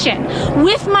vacation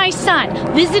with my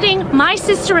son, visiting my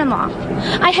sister-in-law.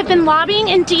 I have been lobbying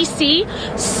in D.C.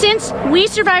 since we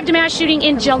survived a mass shooting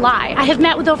in July. I have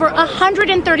met with over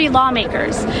 130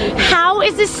 lawmakers. How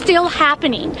is this still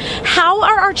happening? How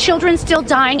are our children still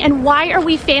dying, and why are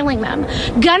we failing them?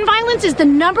 Gun violence is the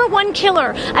 #1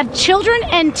 killer of children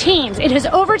and teens. It has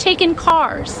overtaken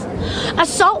cars.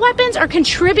 Assault weapons are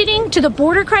contributing to the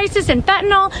border crisis and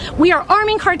fentanyl. We are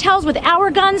arming cartels with our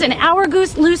guns and our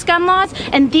loose gun laws,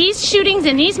 and these shootings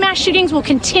and these mass shootings will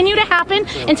continue to happen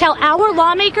until our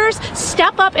lawmakers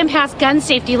step up and pass gun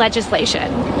safety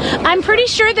legislation. I'm pretty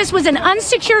sure this was an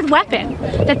unsecured weapon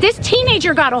that this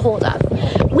teenager got a hold of.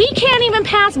 We can't even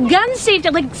pass gun safety,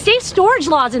 like safe storage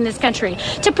laws in this country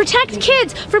to protect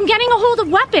kids from getting a hold of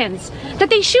weapons that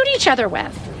they shoot each other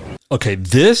with. Okay,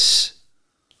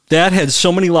 that had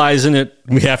so many lies in it.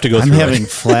 We have to go through it. I'm having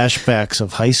flashbacks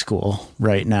of high school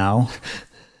right now.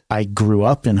 I grew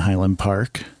up in Highland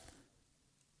Park,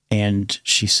 and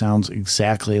she sounds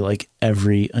exactly like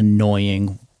every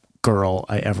annoying girl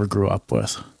I ever grew up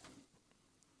with.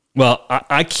 Well,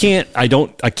 I can't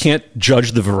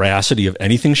judge the veracity of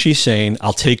anything she's saying.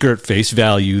 I'll take her at face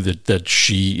value that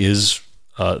she is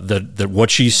that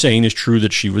what she's saying is true,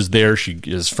 that she was there. She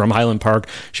is from Highland Park.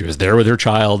 She was there with her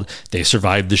child. They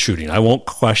survived the shooting. I won't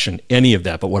question any of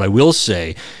that. But what I will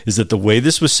say is that the way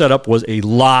this was set up was a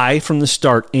lie from the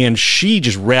start, and she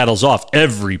just rattles off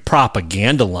every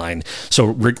propaganda line.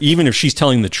 So even if she's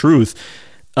telling the truth,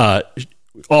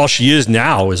 all she is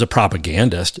now is a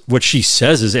propagandist. What she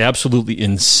says is absolutely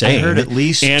insane. I heard at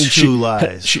least two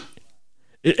lies.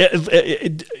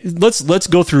 Let's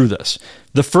go through this.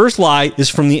 The first lie is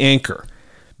from the anchor,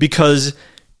 because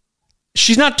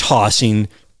she's not tossing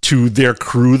to their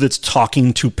crew that's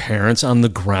talking to parents on the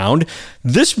ground.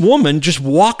 This woman just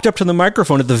walked up to the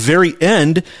microphone at the very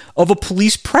end of a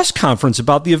police press conference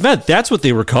about the event. That's what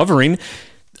they were covering.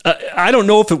 I don't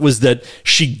know if it was that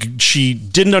she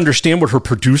didn't understand what her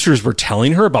producers were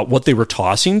telling her about what they were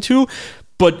tossing to,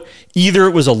 but either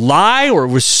it was a lie or it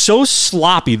was so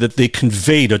sloppy that they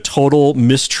conveyed a total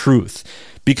mistruth,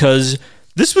 because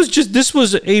this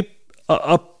was a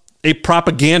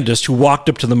propagandist who walked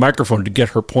up to the microphone to get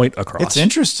her point across. It's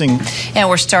interesting. And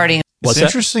we're starting. It's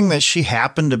interesting that she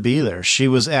happened to be there. She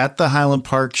was at the Highland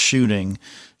Park shooting.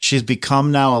 She's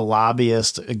become now a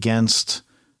lobbyist against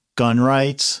gun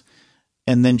rights,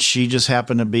 and then she just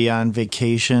happened to be on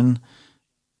vacation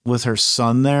with her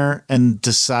son there and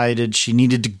decided she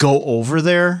needed to go over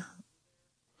there.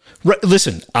 Right.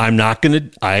 Listen, I'm not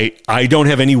going to, I don't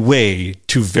have any way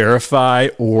to verify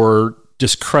or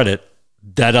discredit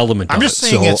that element. I'm just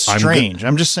saying it's strange.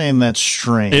 I'm just saying that's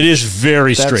strange. It is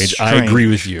very strange. I agree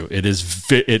with you.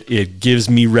 It gives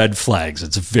me red flags.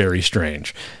 It's very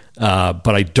strange.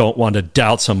 But I don't want to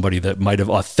doubt somebody that might have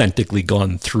authentically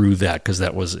gone through that, because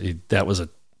that was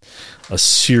a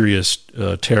serious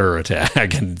terror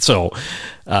attack, and so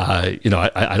I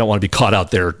don't want to be caught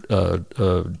out there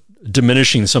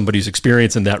diminishing somebody's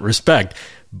experience in that respect.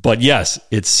 But yes,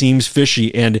 it seems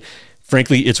fishy, and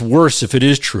frankly, it's worse if it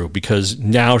is true, because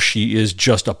now she is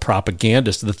just a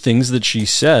propagandist. The things that she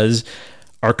says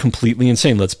are completely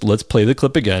insane. Let's play the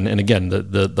clip again. And again,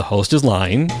 the host is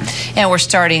lying. And we're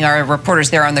starting our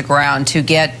reporters there on the ground to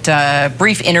get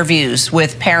brief interviews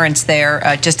with parents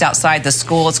there just outside the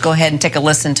school. Let's go ahead and take a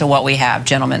listen to what we have,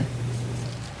 gentlemen.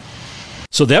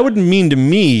 So that would mean to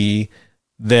me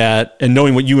that, and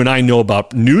knowing what you and I know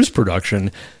about news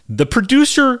production, the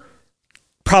producer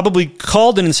probably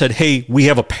called in and said, "Hey, we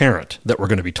have a parent that we're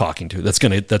going to be talking to that's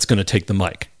going to take the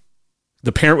mic."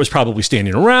 The parent was probably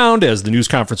standing around as the news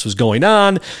conference was going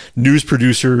on. News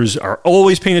producers are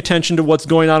always paying attention to what's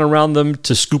going on around them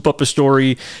to scoop up a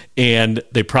story, and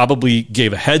they probably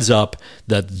gave a heads up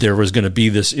that there was going to be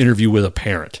this interview with a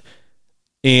parent.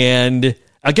 And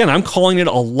again, I'm calling it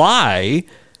a lie,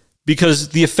 because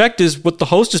the effect is what the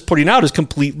host is putting out is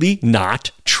completely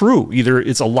not true. Either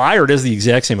it's a lie or it has the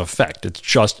exact same effect. It's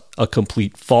just a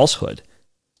complete falsehood.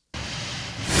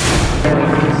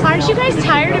 Aren't you guys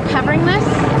tired of covering this?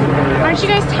 Aren't you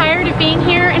guys tired of being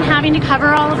here and having to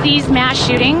cover all of these mass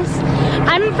shootings?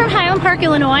 I'm from Highland Park,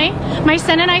 Illinois. My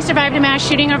son and I survived a mass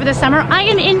shooting over the summer. I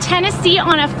am in Tennessee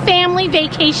on a family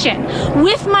vacation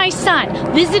with my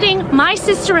son, visiting my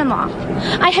sister-in-law.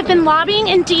 I have been lobbying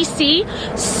in D.C.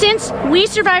 since we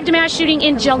survived a mass shooting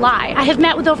in July. I have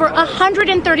met with over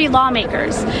 130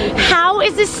 lawmakers. How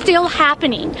is this still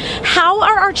happening? How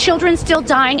are our children still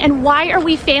dying, and why are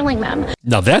we failing them?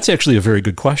 Now, that's actually a very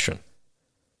good question.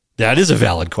 That is a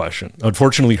valid question.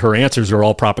 Unfortunately, her answers are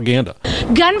all propaganda.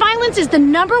 Gun violence is the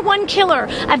 #1 killer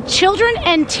of children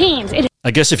and teens.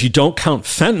 I guess if you don't count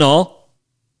fentanyl.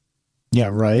 Yeah,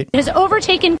 right. It has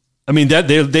overtaken. I mean, that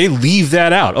they leave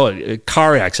that out. Oh,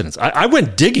 car accidents. I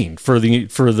went digging for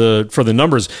the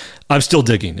numbers. I'm still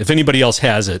digging. If anybody else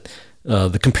has it,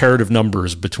 the comparative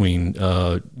numbers between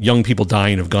young people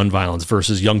dying of gun violence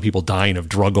versus young people dying of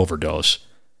drug overdose.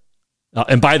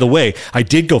 And by the way, I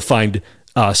did go find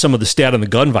some of the stat on the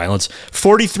gun violence.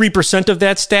 43% of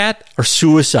that stat are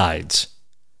suicides.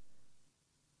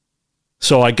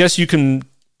 So I guess you can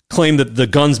claim that the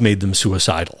guns made them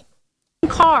suicidal.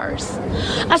 Cars.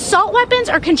 Assault weapons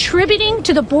are contributing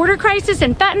to the border crisis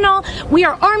and fentanyl. We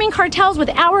are arming cartels with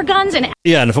our guns. And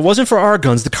if it wasn't for our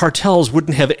guns, the cartels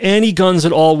wouldn't have any guns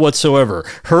at all whatsoever.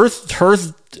 Her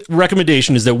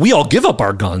recommendation is that we all give up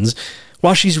our guns,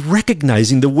 while she's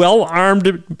recognizing the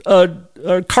well-armed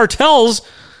cartels,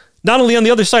 not only on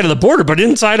the other side of the border, but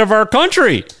inside of our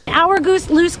country. Our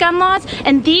loose gun laws,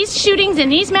 and these shootings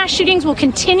and these mass shootings will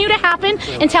continue to happen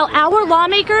until our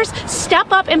lawmakers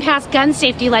step up and pass gun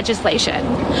safety legislation.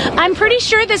 I'm pretty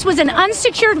sure this was an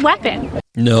unsecured weapon.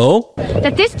 No.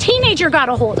 That this teenager got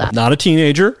a hold of. Not a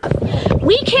teenager.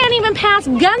 We can't even pass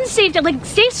gun safety, like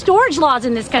safe storage laws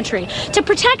in this country to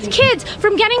protect kids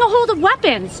from getting a hold of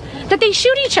weapons that they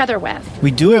shoot each other with.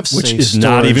 We do have Which safe is storage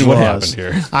not even laws. what happened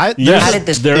here.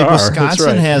 There are. Wisconsin That's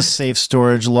right. has safe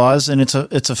storage laws, and it's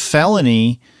a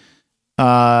felony.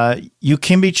 You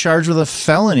can be charged with a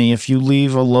felony if you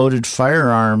leave a loaded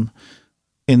firearm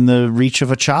in the reach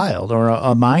of a child or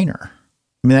a minor.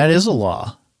 I mean, that is a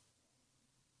law.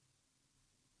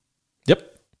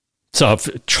 Yep. So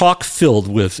chock filled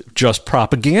with just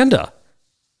propaganda.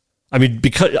 I mean,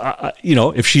 because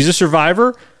if she's a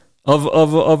survivor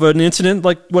of an incident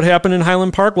like what happened in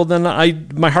Highland Park, well, then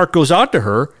my heart goes out to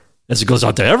her, as it goes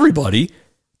out to everybody.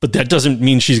 But that doesn't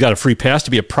mean she's got a free pass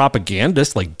to be a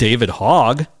propagandist like David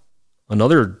Hogg,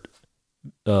 another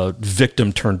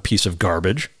victim turned piece of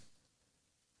garbage.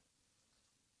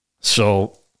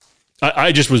 So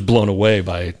I just was blown away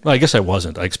by, I guess I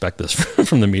wasn't. I expect this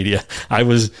from the media. I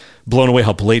was blown away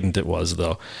how blatant it was,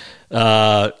 though.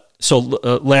 So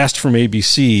last from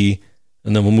ABC,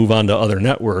 and then we'll move on to other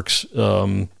networks.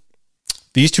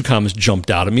 These two comments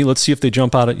jumped out at me. Let's see if they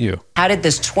jump out at you. How did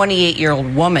this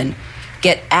 28-year-old woman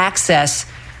get access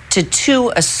to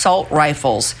 2 assault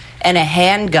rifles and a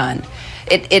handgun?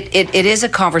 It is a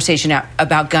conversation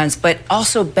about guns, but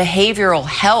also behavioral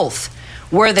health.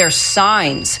 Were there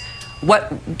signs?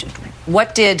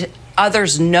 What did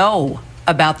others know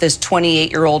about this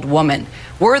 28-year-old woman?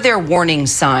 Were there warning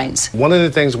signs? One of the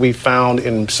things we found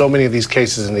in so many of these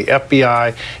cases, and the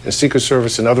FBI and Secret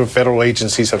Service and other federal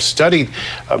agencies have studied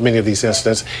many of these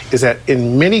incidents, is that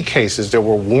in many cases there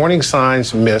were warning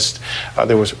signs missed,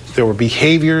 there were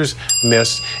behaviors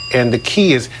missed, and the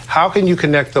key is how can you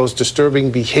connect those disturbing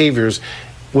behaviors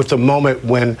with the moment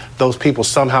when those people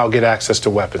somehow get access to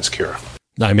weapons, Kira?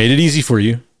 I made it easy for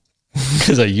you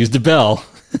because I used a bell.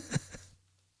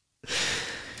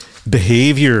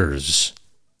 Behaviors.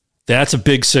 That's a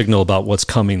big signal about what's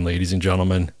coming, ladies and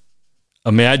gentlemen.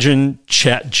 Imagine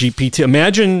ChatGPT.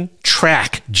 Imagine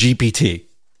Track GPT.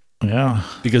 Yeah.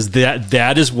 Because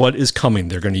that is what is coming.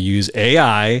 They're going to use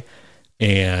AI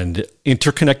and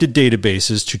interconnected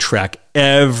databases to track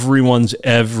everyone's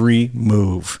every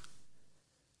move.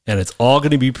 And it's all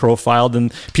going to be profiled,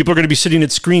 and people are going to be sitting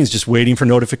at screens just waiting for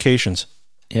notifications.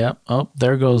 Yep. Oh,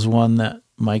 there goes one that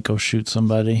might go shoot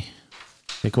somebody.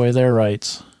 Take away their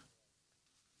rights.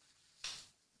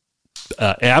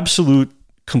 Absolute,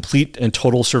 complete, and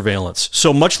total surveillance.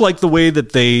 So much like the way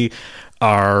that they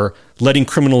are letting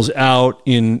criminals out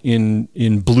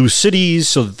in blue cities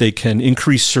so that they can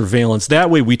increase surveillance that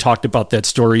way. We talked about that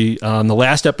story on the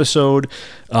last episode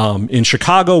in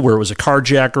Chicago, where it was a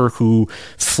carjacker who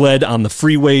fled on the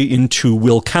freeway into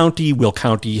Will County. Will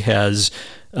County has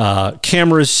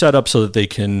cameras set up so that they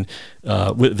can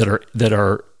that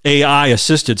are AI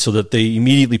assisted, so that they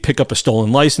immediately pick up a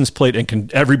stolen license plate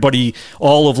and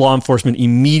all of law enforcement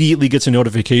immediately gets a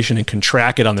notification and can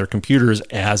track it on their computers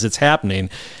as it's happening.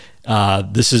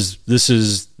 This is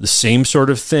the same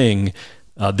sort of thing.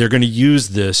 They're going to use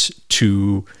this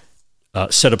to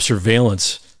set up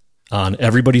surveillance on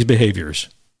everybody's behaviors,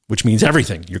 which means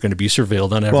everything. You're going to be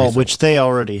surveilled on everything. Well, which they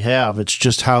already have. It's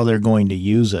just how they're going to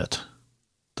use it.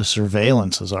 The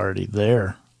surveillance is already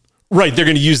there. Right, they're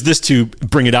going to use this to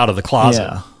bring it out of the closet.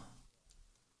 Yeah.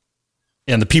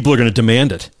 And the people are going to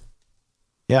demand it.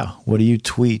 Yeah. What do you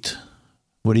tweet?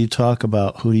 What do you talk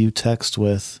about? Who do you text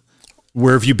with?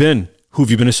 Where have you been? Who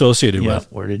have you been associated with?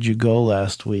 Where did you go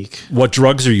last week? What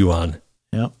drugs are you on?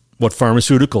 Yep. What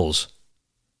pharmaceuticals?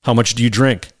 How much do you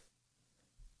drink?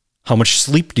 How much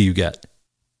sleep do you get?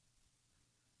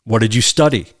 What did you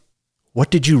study? What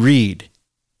did you read?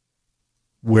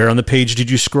 Where on the page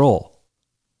did you scroll?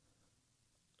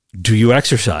 Do you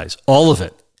exercise? All of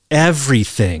it.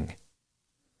 Everything.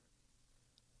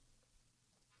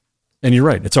 And you're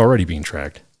right, it's already being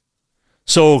tracked.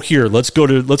 So here, let's go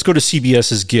to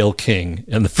CBS's Gayle King,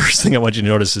 and the first thing I want you to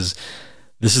notice is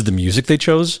this is the music they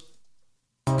chose.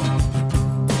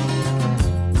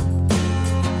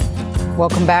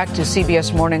 Welcome back to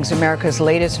CBS Mornings. America's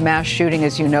latest mass shooting,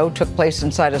 as you know, took place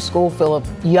inside a school full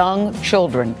of young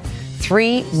children.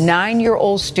 3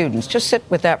 9-year-old students. Just sit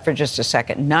with that for just a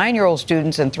second. 9-year-old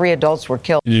students and 3 adults were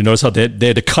killed. You notice how they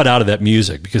had to cut out of that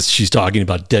music because she's talking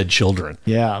about dead children.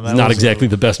 Yeah. It's not exactly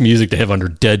the best music to have under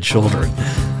dead children.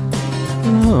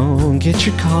 Oh, get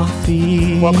your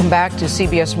coffee. Welcome back to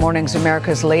CBS Mornings.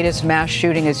 America's latest mass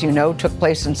shooting, as you know, took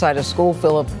place inside a school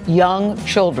full of young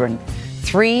children.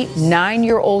 3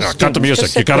 9-year-old students. Cut the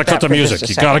music. You got to cut the music.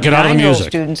 You got to get out of the music. 9-year-old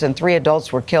students and 3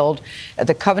 adults were killed at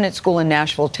the Covenant School in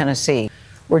Nashville, Tennessee.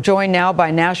 We're joined now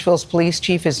by Nashville's police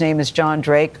chief. His name is John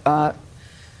Drake.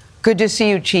 Good to see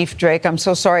you, Chief Drake. I'm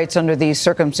so sorry it's under these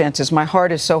circumstances. My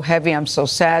heart is so heavy. I'm so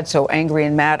sad, so angry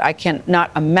and mad. I cannot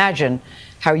imagine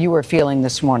how you were feeling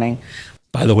this morning.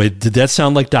 By the way, did that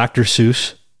sound like Dr.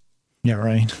 Seuss? Yeah,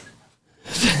 right.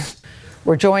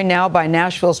 We're joined now by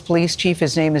Nashville's police chief.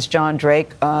 His name is John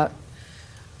Drake.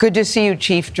 Good to see you,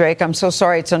 Chief Drake. I'm so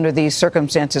sorry it's under these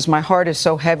circumstances. My heart is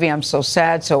so heavy. I'm so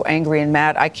sad, so angry and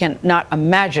mad. I cannot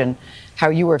imagine how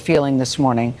you were feeling this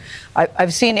morning.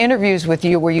 I've seen interviews with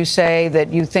you where you say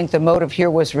that you think the motive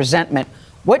here was resentment.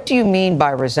 What do you mean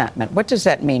by resentment? What does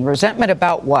that mean? Resentment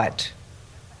about what?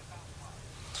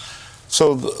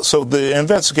 So the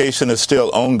investigation is still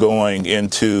ongoing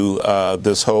into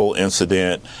this whole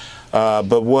incident.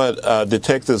 But what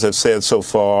detectives have said so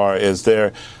far is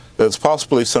there's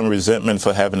possibly some resentment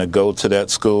for having to go to that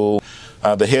school.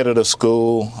 The head of the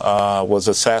school was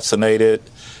assassinated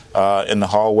in the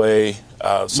hallway.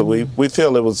 So we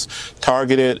feel it was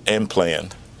targeted and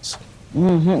planned.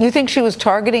 Mm-hmm. You think she was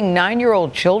targeting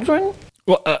 9-year-old children?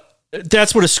 Well,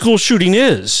 that's what a school shooting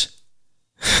is.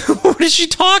 What is she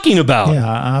talking about? Yeah,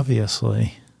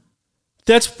 obviously.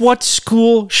 That's what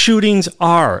school shootings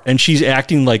are. And she's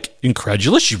acting like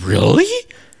incredulous. She really?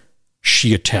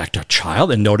 She attacked a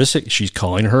child, and notice it, she's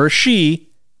calling her a she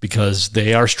because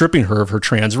they are stripping her of her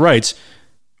trans rights,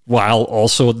 while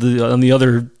also on the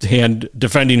other hand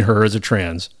defending her as a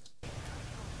trans.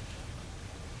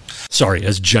 Sorry,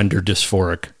 as gender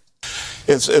dysphoric.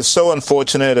 It's so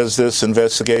unfortunate as this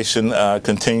investigation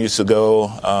continues to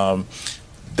go.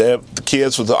 The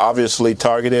kids was obviously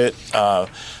targeted.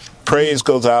 Praise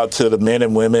goes out to the men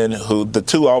and women the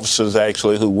 2 officers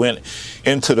actually who went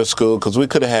into the school, because we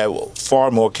could have had far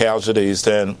more casualties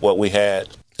than what we had.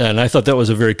 And I thought that was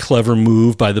a very clever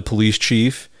move by the police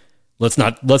chief. Let's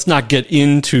not get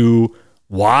into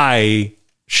why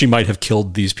she might have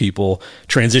killed these people.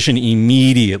 Transition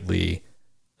immediately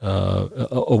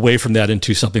away from that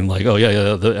into something like,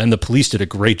 and the police did a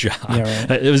great job. Yeah,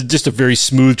 right. It was just a very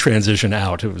smooth transition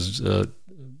out. It was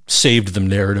saved them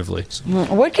narratively.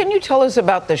 What can you tell us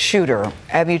about the shooter?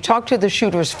 Have you talked to the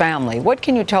shooter's family? What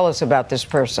can you tell us about this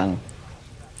person?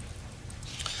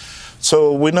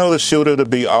 So we know the shooter to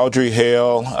be Audrey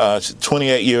Hale. She's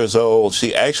 28 years old.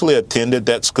 She actually attended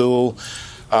that school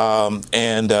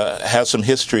and has some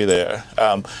history there.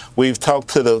 We've talked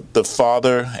to the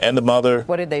father and the mother.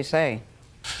 What did they say?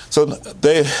 So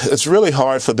it's really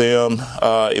hard for them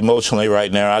emotionally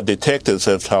right now. Our detectives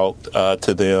have talked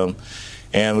to them,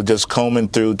 and we're just combing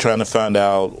through trying to find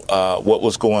out what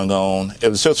was going on. It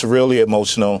was just really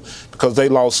emotional because they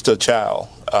lost a child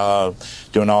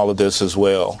during all of this as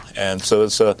well. And so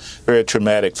it's very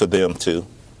traumatic for them too.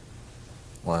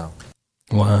 Wow.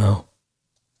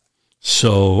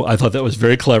 So I thought that was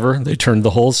very clever. They turned the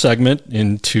whole segment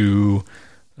into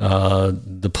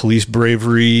the police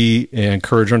bravery and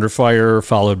courage under fire,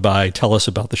 followed by tell us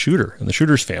about the shooter and the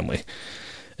shooter's family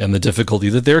and the difficulty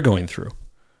that they're going through.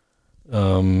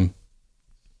 And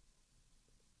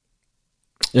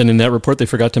in that report, they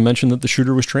forgot to mention that the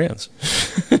shooter was trans.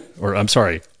 Or, I'm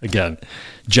sorry, again,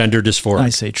 gender dysphoric. I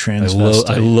say transvestite.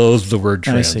 I loathe the word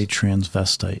trans. I say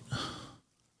transvestite.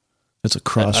 It's a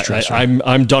cross-dresser.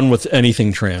 I'm done with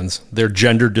anything trans. They're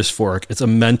gender dysphoric. It's a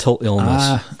mental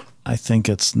illness. I think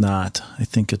it's not. I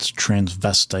think it's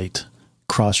transvestite,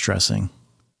 cross-dressing.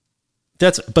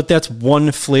 But that's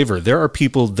one flavor. There are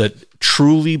people that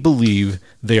truly believe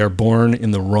they are born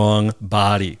in the wrong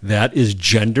body. That is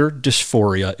gender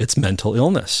dysphoria. It's mental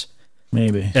illness.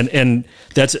 Maybe. And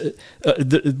that's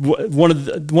one of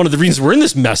the reasons we're in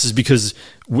this mess is because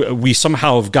we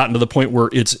somehow have gotten to the point where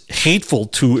it's hateful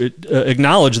to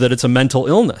acknowledge that it's a mental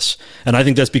illness. And I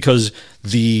think that's because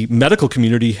the medical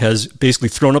community has basically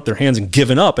thrown up their hands and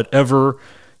given up at ever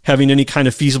having any kind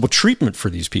of feasible treatment for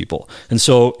these people. And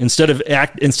so instead of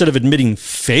admitting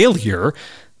failure,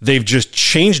 they've just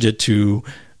changed it to,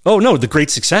 oh no, the great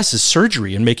success is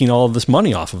surgery and making all of this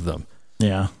money off of them.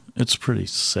 Yeah, it's pretty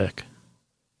sick.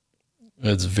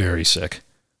 It's very sick.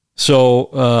 So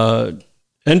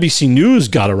NBC News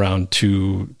got around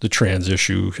to the trans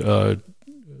issue.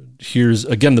 Here's,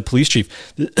 again, the police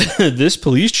chief. This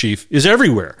police chief is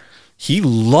everywhere. He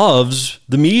loves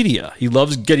the media. He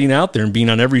loves getting out there and being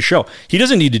on every show. He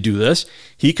doesn't need to do this.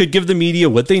 He could give the media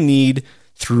what they need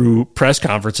through press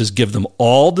conferences, give them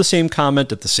all the same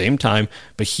comment at the same time,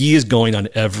 but he is going on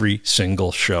every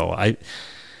single show.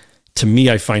 To me,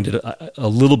 I find it a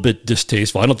little bit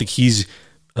distasteful. I don't think he's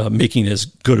making as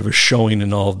good of a showing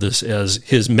in all of this as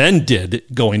his men did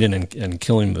going in and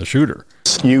killing the shooter.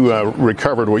 You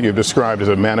recovered what you described as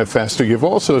a manifesto. You've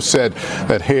also said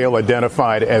that Hale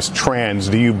identified as trans.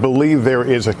 Do you believe there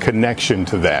is a connection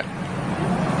to that?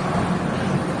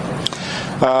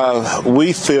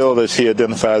 We feel that she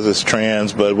identifies as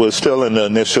trans, but we're still in the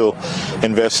initial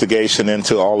investigation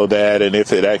into all of that and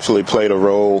if it actually played a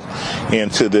role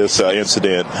into this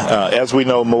incident. As we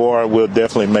know more, we'll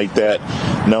definitely make that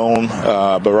known,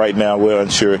 but right now we're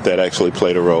unsure if that actually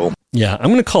played a role. Yeah, I'm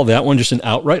going to call that one just an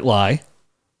outright lie.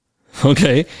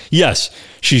 Okay, yes,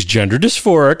 she's gender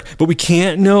dysphoric, but we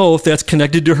can't know if that's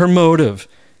connected to her motive,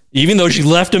 even though she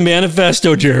left a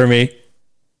manifesto, Jeremy.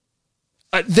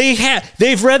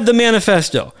 They've read the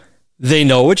manifesto. They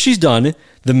know what she's done.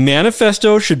 The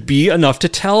manifesto should be enough to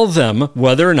tell them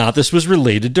whether or not this was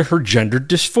related to her gender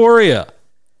dysphoria.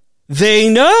 They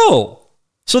know.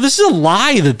 So this is a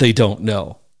lie that they don't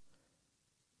know.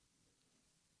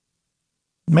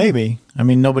 Maybe. I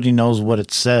mean, nobody knows what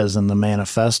it says in the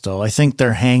manifesto. I think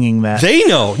they're hanging that. They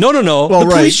know. No. Well,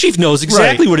 the police chief knows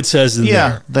exactly what it says in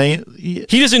there.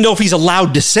 He doesn't know if he's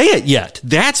allowed to say it yet.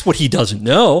 That's what he doesn't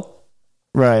know.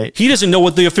 Right. He doesn't know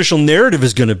what the official narrative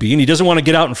is going to be, and he doesn't want to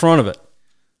get out in front of it.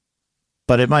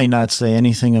 But it might not say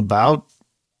anything about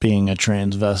being a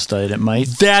transvestite. It might.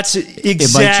 That's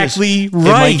exactly right.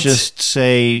 It might just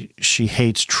say she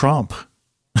hates Trump.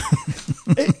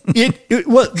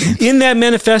 Well, in that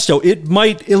manifesto, it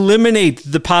might eliminate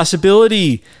the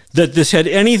possibility that this had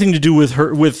anything to do with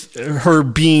her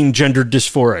being gender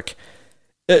dysphoric.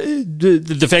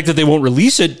 The fact that they won't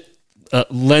release it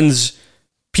lends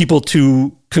people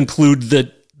to conclude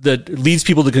that leads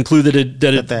people to conclude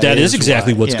that is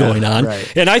exactly what's going on.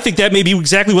 Right. And I think that may be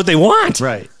exactly what they want.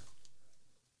 Right.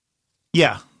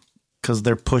 Yeah. Because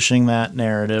they're pushing that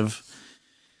narrative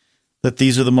that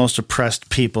these are the most oppressed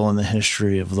people in the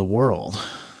history of the world.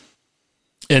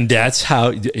 And that's how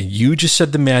you just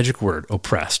said the magic word,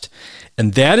 oppressed.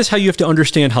 And that is how you have to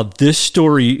understand how this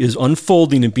story is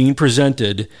unfolding and being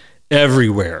presented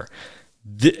everywhere.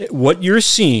 What you're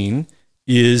seeing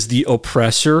is the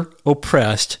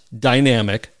oppressor-oppressed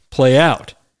dynamic play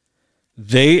out.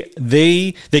 They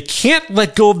can't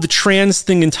let go of the trans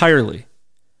thing entirely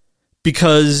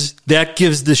because that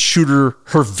gives the shooter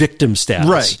her victim status.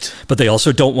 Right. But they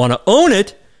also don't want to own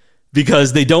it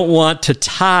because they don't want to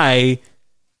tie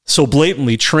so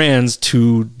blatantly trans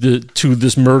to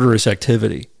this murderous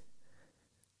activity.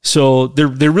 So they're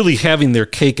really having their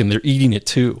cake and they're eating it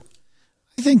too.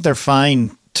 I think they're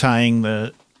fine tying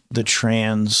the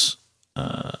trans.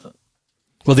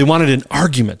 Well, they wanted an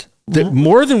argument. That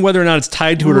more than whether or not it's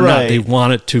tied to it or not, they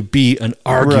want it to be an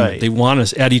argument. Right. They want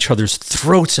us at each other's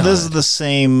throats on it. This is the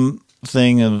same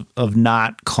thing of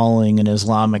not calling an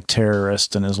Islamic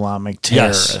terrorist an Islamic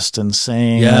terrorist and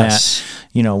saying that,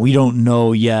 we don't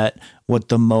know yet what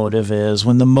the motive is.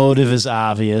 When the motive is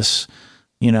obvious,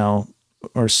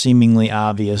 or seemingly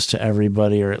obvious to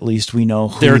everybody, or at least we know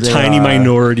who they're a tiny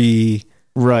minority.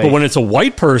 Right. But when it's a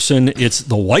white person, it's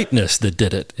the whiteness that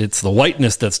did it. It's the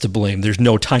whiteness that's to blame. There's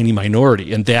no tiny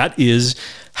minority. And that is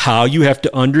how you have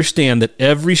to understand that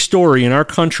every story in our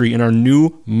country, in our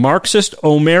new Marxist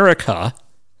America,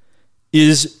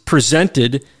 is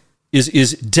presented,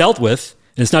 is dealt with.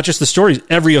 And it's not just the stories,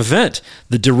 every event.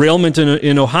 The derailment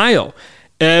in Ohio,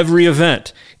 every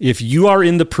event. If you are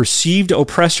in the perceived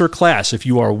oppressor class, if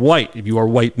you are white, if you are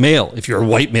white male, if you're a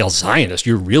white male Zionist,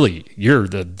 you're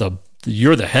the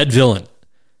head villain.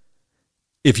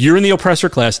 If you're in the oppressor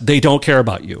class, they don't care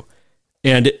about you.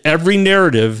 And every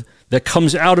narrative that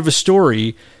comes out of a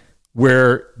story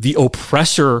where the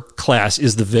oppressor class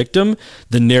is the victim,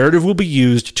 the narrative will be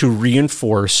used to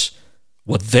reinforce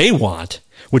what they want,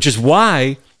 which is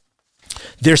why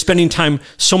they're spending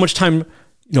so much time,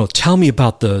 tell me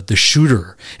about the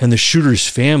shooter and the shooter's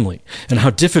family and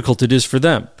how difficult it is for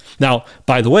them. Now,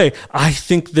 by the way, I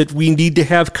think that we need to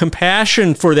have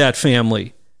compassion for that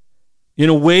family. In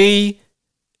a way,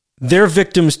 they're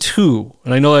victims too.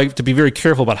 And I know I have to be very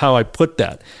careful about how I put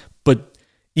that. But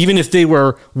even if they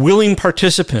were willing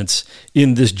participants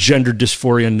in this gender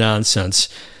dysphoria nonsense,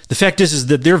 the fact is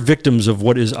that they're victims of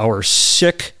what is our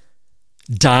sick,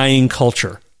 dying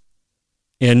culture.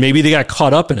 And maybe they got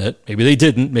caught up in it. Maybe they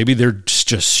didn't. Maybe they're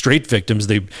just straight victims.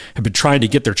 They have been trying to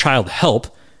get their child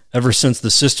help ever since the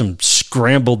system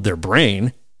scrambled their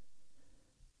brain.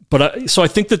 But so I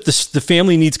think that the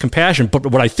family needs compassion. But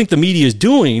what I think the media is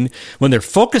doing when they're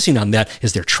focusing on that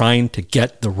is they're trying to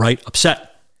get the right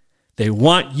upset. They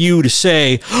want you to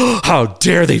say, how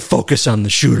dare they focus on the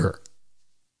shooter?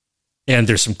 And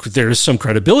there's some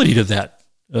credibility to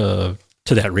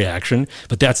that reaction,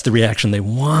 but that's the reaction they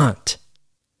want.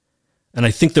 And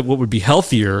I think that what would be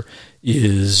healthier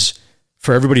is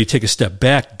for everybody to take a step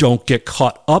back. Don't get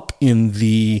caught up in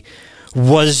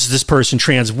was this person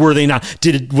trans? Were they not?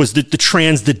 Was it the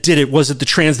trans that did it? Was it the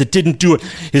trans that didn't do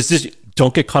it?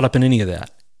 Don't get caught up in any of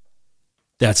that.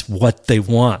 That's what they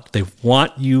want. They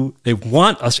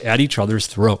want us at each other's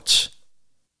throats.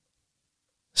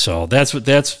 So that's what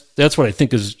I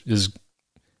think is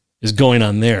going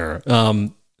on there.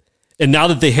 And now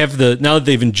that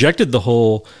they've injected the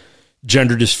whole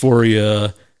gender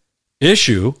dysphoria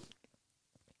issue,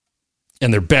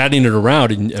 and they're batting it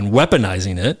around and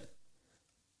weaponizing it,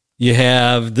 you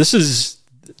have this is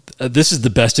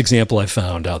the best example I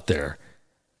found out there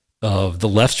of the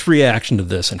left's reaction to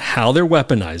this and how they're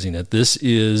weaponizing it. This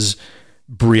is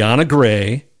Brianna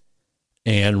Gray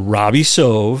and Robbie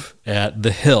Sove at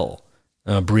The Hill.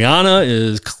 Brianna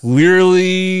is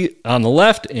clearly on the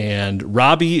left, and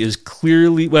Robbie is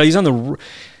clearly, well, he's on the,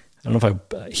 I don't know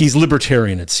if he's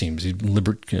libertarian, it seems. He's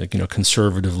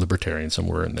conservative libertarian,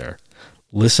 somewhere in there.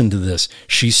 Listen to this.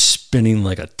 She's spinning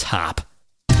like a top.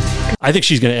 I think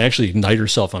she's going to actually ignite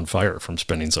herself on fire from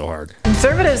spinning so hard.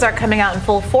 Conservatives are coming out in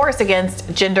full force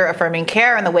against gender-affirming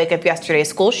care in the wake of yesterday's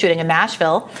school shooting in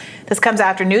Nashville. This comes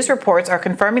after news reports are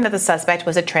confirming that the suspect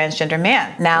was a transgender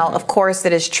man. Now, of course,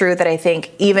 it is true that I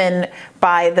think even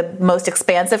by the most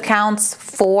expansive counts,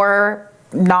 4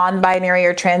 non-binary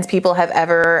or trans people have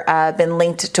ever been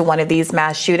linked to one of these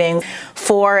mass shootings.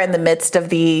 4 in the midst of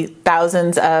the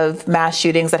thousands of mass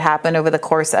shootings that happened over the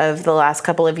course of the last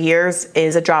couple of years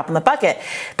is a drop in the bucket.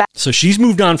 So she's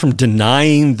moved on from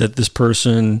denying that this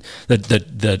person,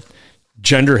 that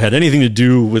gender had anything to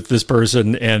do with this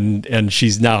person, and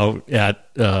she's now at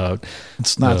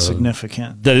it's not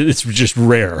significant. That it's just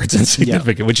rare. It's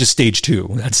insignificant, which is stage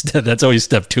 2. That's always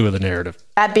step 2 of the narrative.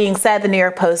 That being said, the New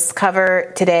York Post's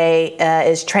cover today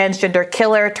is Transgender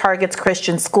Killer Targets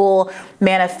Christian School.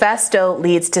 Manifesto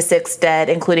leads to 6 dead,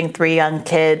 including 3 young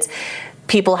kids.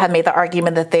 People have made the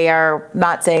argument that they are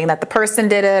not saying that the person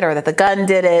did it or that the gun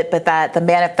did it, but that the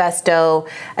manifesto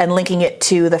and linking it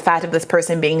to the fact of this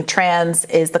person being trans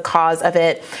is the cause of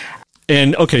it.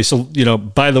 And okay, so,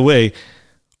 by the way,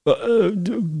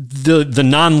 the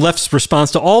non-left's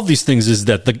response to all of these things is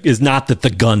not that the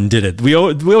gun did it. We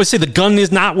always say the gun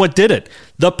is not what did it.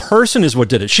 The person is what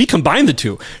did it. She combined the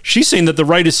two. She's saying that the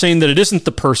right is saying that it isn't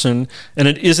the person and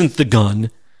it isn't the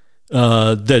gun.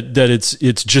 That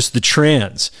it's just the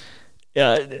trans.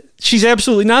 She's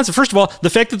absolutely nonsense. First of all, the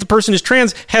fact that the person is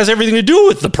trans has everything to do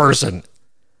with the person.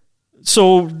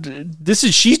 So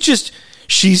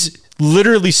she's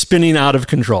literally spinning out of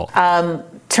control.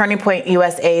 Turning Point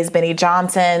USA's Benny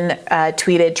Johnson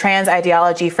tweeted, trans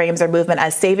ideology frames our movement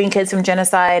as saving kids from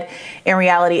genocide. In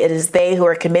reality, it is they who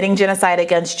are committing genocide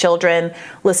against children.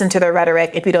 Listen to their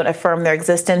rhetoric. If you don't affirm their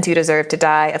existence, you deserve to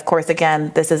die. Of course,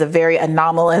 again, this is a very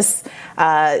anomalous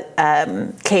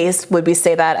case. Would we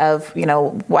say that of,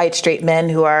 white straight men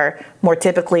who are more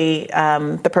typically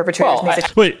the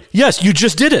perpetrators? Wait, yes, you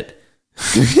just did it.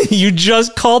 You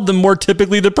just called them more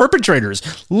typically the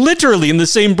perpetrators, literally in the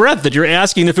same breath that you're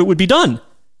asking if it would be done.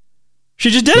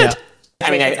 She just did it.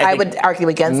 I would argue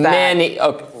against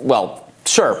that.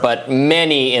 Sure, but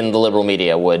many in the liberal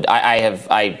media would. I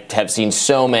have seen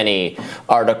so many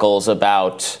articles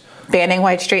about banning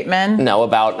white straight men. No,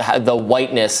 about the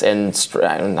whiteness and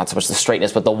not so much the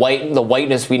straightness, but the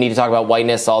whiteness. We need to talk about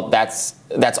whiteness.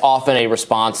 That's often a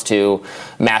response to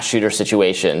mass shooter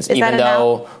situations, even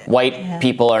though white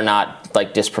people are not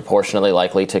disproportionately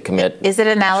likely to commit. Is it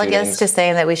analogous shootings to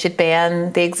saying that we should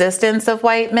ban the existence of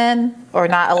white men or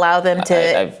not allow them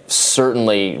to? I've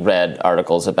certainly read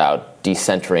articles about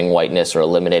decentering whiteness or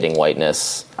eliminating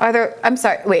whiteness. I'm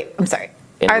sorry.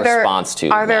 In response to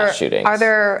mass shootings. Are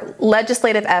there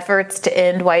legislative efforts to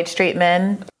end white straight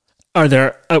men? Are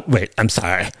there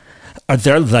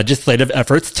legislative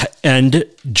efforts to end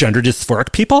gender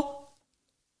dysphoric people?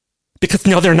 Because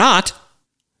no, they're not.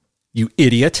 You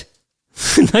idiot.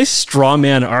 Nice straw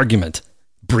man argument,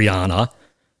 Brianna.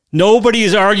 Nobody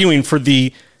is arguing for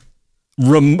the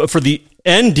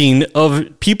ending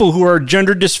of people who are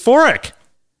gender dysphoric.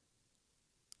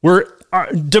 We're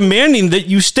demanding that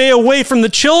you stay away from the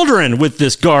children with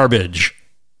this garbage.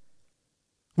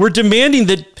 We're demanding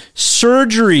that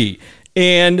surgery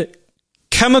and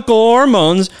chemical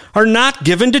hormones are not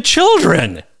given to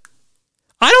children.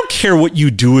 I don't care what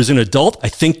you do as an adult. I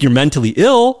think you're mentally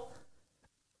ill,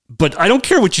 but I don't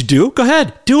care what you do. Go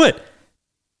ahead, do it.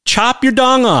 Chop your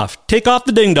dong off. Take off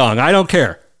the ding dong. I don't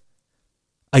care.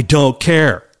 I don't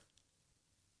care.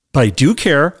 But I do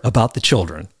care about the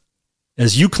children,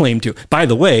 as you claim to. By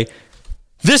the way,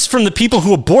 this from the people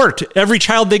who abort every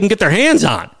child they can get their hands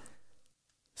on.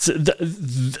 So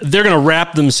they're going to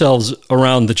wrap themselves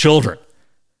around the children.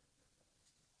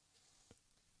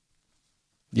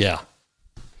 Yeah.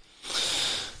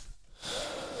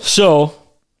 So,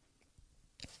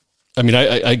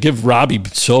 I give Robbie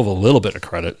Sove a little bit of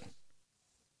credit.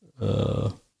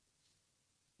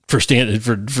 for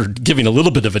giving a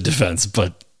little bit of a defense,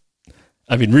 but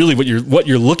I mean, really, what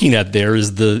you're looking at there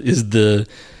is the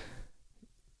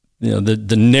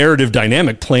narrative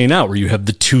dynamic playing out, where you have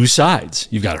the two sides.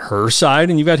 You've got her side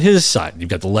and you've got his side. You've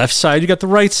got the left side, you've got the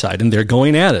right side, and they're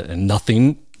going at it, and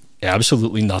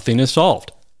absolutely nothing is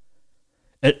solved.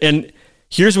 And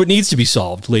here's what needs to be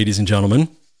solved, ladies and gentlemen.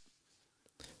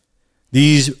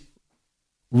 These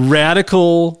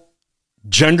radical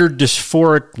gender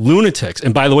dysphoric lunatics,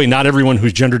 and by the way, not everyone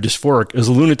who's gender dysphoric is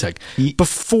a lunatic.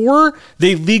 Before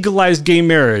they legalized gay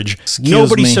marriage,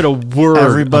 nobody said a word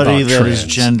Everybody about that trans. is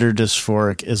gender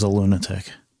dysphoric is a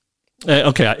lunatic.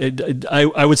 Okay,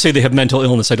 I would say they have mental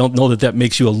illness. I don't know that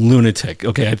makes you a lunatic.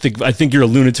 Okay, I think you're a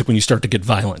lunatic when you start to get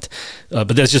violent,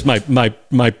 but that's just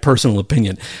my personal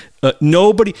opinion.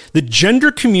 The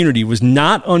gender community was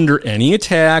not under any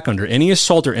attack, under any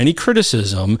assault, or any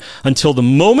criticism until the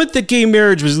moment that gay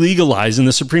marriage was legalized in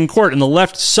the Supreme Court, and the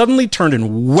left suddenly turned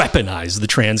and weaponized the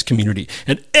trans community,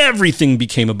 and everything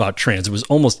became about trans. It was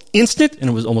almost instant, and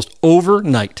it was almost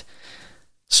overnight.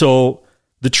 So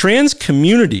the trans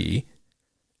community,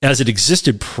 as it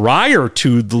existed prior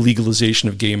to the legalization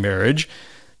of gay marriage,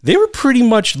 they were pretty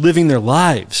much living their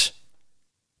lives.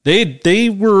 They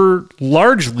were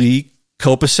largely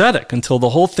copacetic until the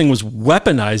whole thing was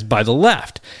weaponized by the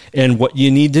left. And what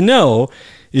you need to know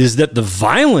is that the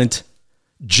violent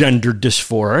gender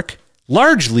dysphoric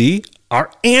largely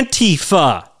are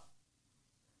Antifa.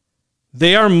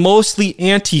 They are mostly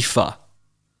Antifa.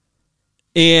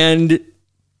 And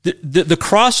the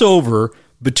crossover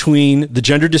between the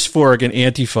gender dysphoric and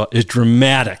Antifa is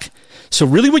dramatic. So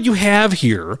really what you have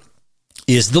here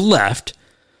is the left,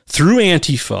 through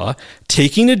Antifa,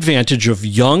 taking advantage of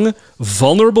young,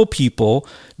 vulnerable people,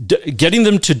 getting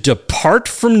them to depart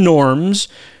from norms,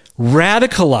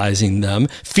 radicalizing them,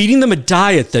 feeding them a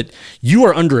diet that you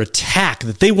are under attack,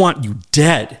 that they want you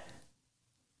dead.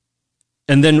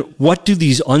 And then what do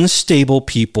these unstable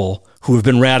people who have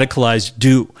been radicalized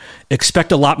do?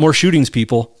 Expect a lot more shootings,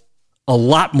 people. A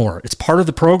lot more. It's part of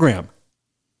the program.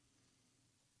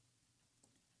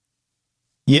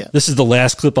 Yeah. This is the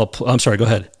last clip. I'm sorry, go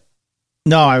ahead.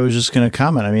 No, I was just going to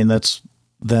comment. I mean, that's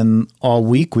then all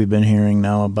week we've been hearing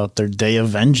now about their day of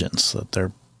vengeance that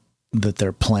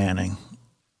they're planning.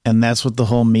 And that's what the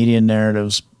whole media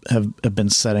narratives have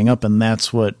been setting up. And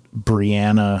that's what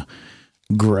Brianna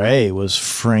Gray was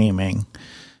framing.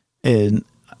 And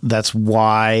that's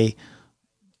why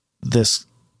this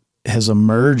has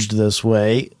emerged this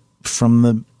way from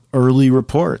the early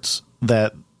reports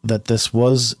that this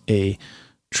was a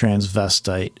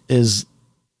transvestite, is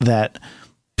that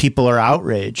people are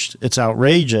outraged. It's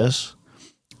outrageous.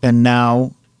 And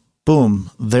now, boom,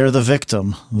 they're the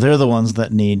victim. They're the ones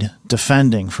that need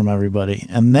defending from everybody.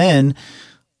 And then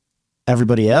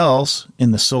everybody else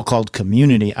in the so-called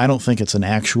community, I don't think it's an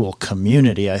actual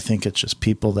community. I think it's just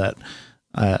people that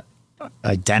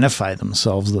identify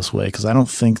themselves this way, because I don't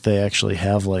think they actually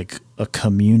have like a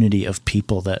community of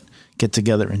people that get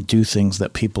together and do things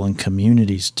that people in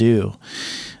communities do.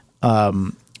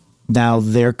 Now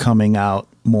they're coming out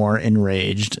more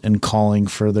enraged and calling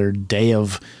for their day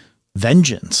of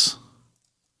vengeance,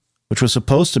 which was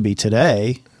supposed to be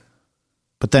today,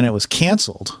 but then it was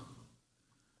canceled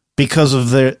because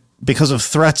of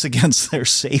threats against their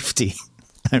safety.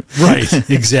 Right,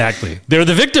 exactly. They're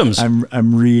the victims.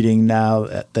 I'm reading now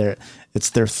that it's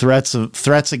their threats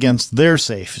against their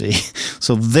safety.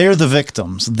 So they're the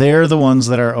victims. They're the ones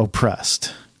that are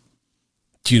oppressed.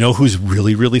 Do you know who's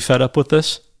really, really fed up with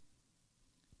this?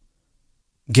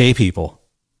 Gay people.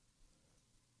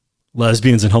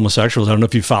 Lesbians and homosexuals. I don't know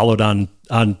if you followed on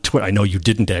Twitter. I know you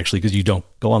didn't actually, because you don't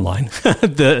go online.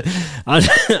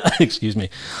 Excuse me.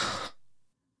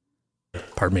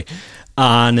 Pardon me.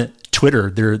 On Twitter,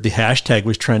 the hashtag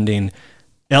was trending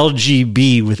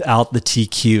LGB without the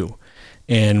TQ.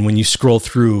 And when you scroll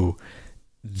through,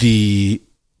 the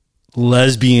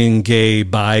lesbian, gay,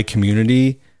 bi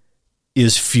community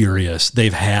is furious.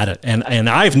 They've had it. And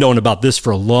I've known about this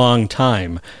for a long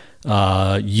time.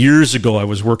 Years ago, I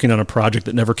was working on a project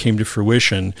that never came to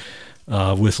fruition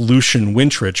with Lucian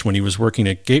Wintrich when he was working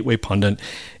at Gateway Pundit.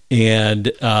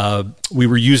 And we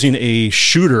were using a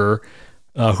shooter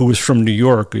who was from New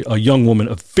York, a young woman,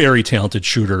 a very talented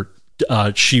shooter.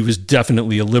 She was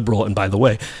definitely a liberal. And by the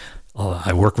way,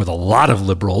 I work with a lot of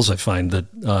liberals. I find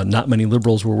that not many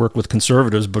liberals will work with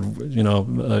conservatives, but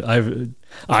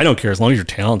I don't care as long as you're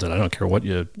talented. I don't care what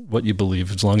you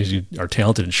believe, as long as you are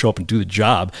talented and show up and do the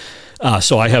job.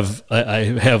 So I have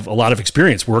a lot of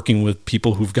experience working with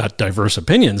people who've got diverse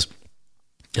opinions,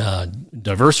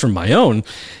 diverse from my own.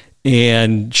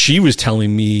 And she was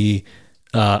telling me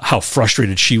how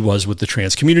frustrated she was with the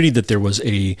trans community, that there was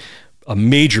a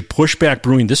major pushback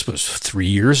brewing. This was 4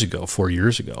 years ago.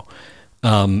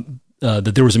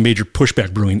 That there was a major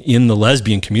pushback brewing in the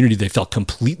lesbian community. They felt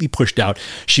completely pushed out.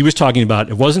 She was talking about,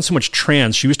 it wasn't so much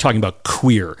trans, she was talking about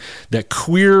queer, that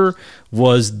queer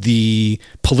was the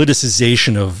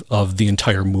politicization of the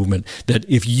entire movement, that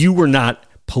if you were not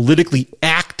politically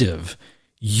active,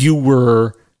 you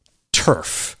were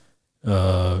TERF,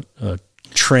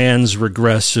 trans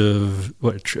regressive,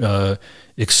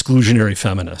 exclusionary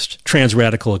feminist, trans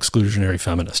radical exclusionary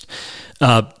feminist.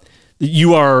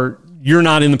 You're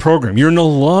not in the program. You're no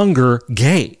longer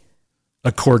gay,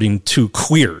 according to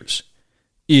queers,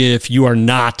 if you are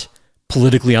not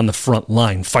politically on the front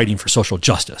line fighting for social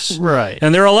justice. Right.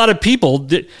 And there are a lot of people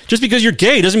that just because you're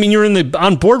gay doesn't mean you're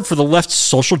on board for the left's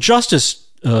social justice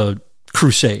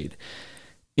crusade.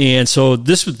 And so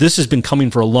this has been coming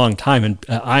for a long time, and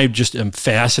I just am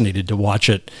fascinated to watch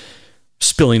it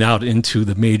spilling out into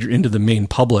the main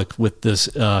public with this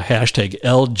hashtag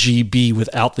LGB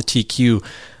without the TQ.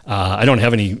 I don't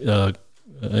have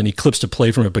any clips to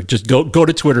play from it, but just go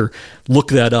to Twitter, look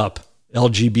that up,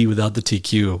 LGB without the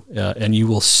TQ, and you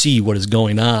will see what is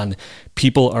going on.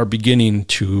 People are beginning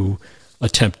to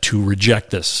attempt to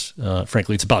reject this.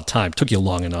 Frankly, it's about time. It took you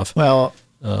long enough. Well,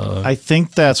 I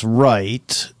think that's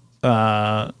right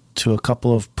to a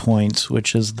couple of points,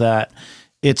 which is that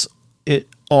it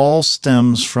all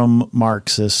stems from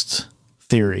Marxist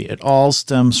theory. It all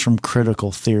stems from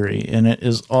critical theory, and it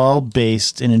is all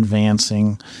based in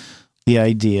advancing the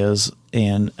ideas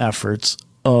and efforts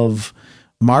of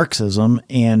Marxism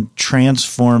and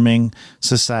transforming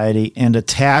society and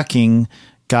attacking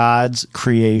God's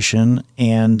creation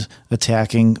and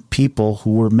attacking people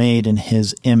who were made in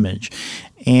his image.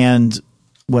 And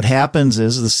what happens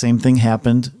is the same thing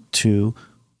happened to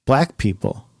black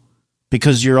people,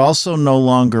 because you're also no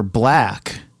longer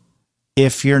black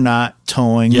if you're not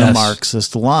towing the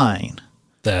Marxist line.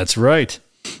 That's right.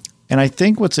 And I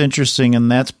think what's interesting, and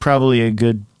that's probably a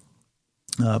good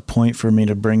point for me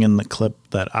to bring in the clip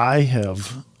that I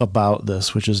have about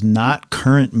this, which is not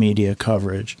current media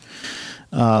coverage,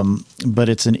 but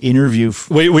it's an interview.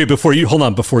 Wait, before you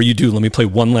do, let me play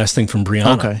one last thing from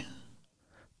Brianna.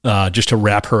 Okay. Just to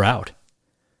wrap her out.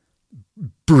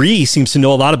 Bree seems to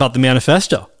know a lot about the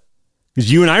manifesto. Because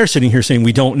you and I are sitting here saying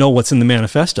we don't know what's in the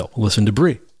manifesto. Listen to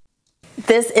Bree.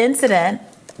 This incident,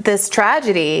 this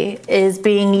tragedy, is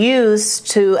being used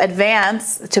to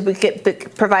advance, to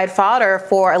provide fodder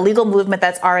for a legal movement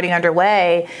that's already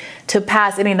underway to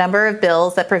pass any number of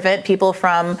bills that prevent people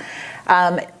from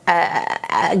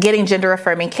getting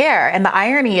gender-affirming care. And the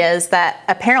irony is that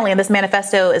apparently, and this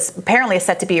manifesto is apparently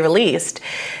set to be released,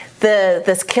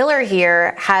 this killer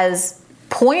here has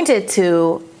pointed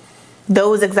to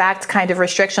those exact kind of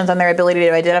restrictions on their ability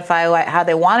to identify how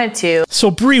they wanted to. So,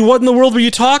 Bree, what in the world were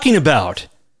you talking about?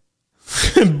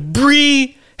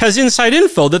 Bree has inside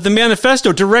info that the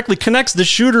manifesto directly connects the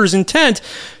shooter's intent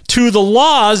to the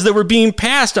laws that were being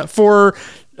passed for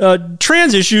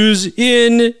trans issues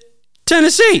in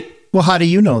Tennessee. Well, how do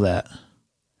you know that?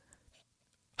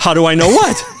 How do I know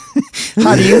what?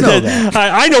 How do you know that?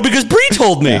 I know because Bree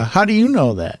told me. Yeah, how do you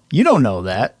know that? You don't know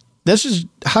that. This is,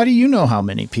 how do you know how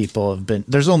many people have been?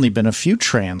 There's only been a few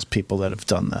trans people that have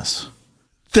done this.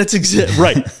 That's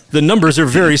right. The numbers are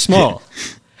very small.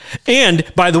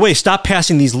 And by the way, stop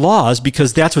passing these laws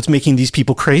because that's what's making these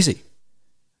people crazy.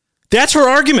 That's her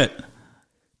argument,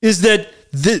 is that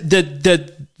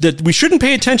we shouldn't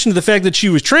pay attention to the fact that she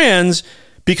was trans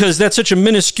because that's such a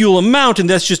minuscule amount and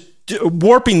that's just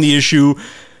warping the issue.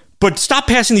 But stop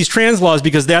passing these trans laws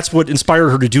because that's what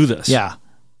inspired her to do this. Yeah.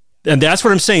 And that's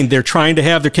what I'm saying. They're trying to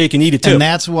have their cake and eat it too. And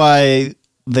that's why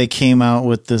they came out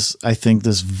with this, I think,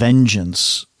 this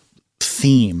vengeance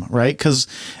theme, right? Because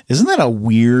isn't that a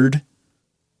weird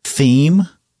theme?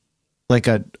 Like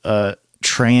a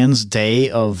trans day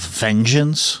of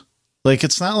vengeance? Like,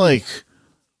 it's not like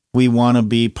we want to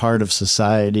be part of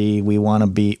society. We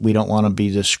don't want to be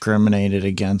discriminated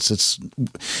against.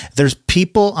 There's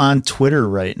people on Twitter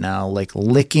right now, like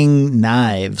licking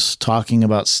knives, talking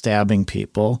about stabbing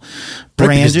people,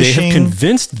 brandishing. Because they have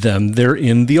convinced them they're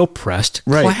in the oppressed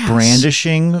class.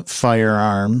 Brandishing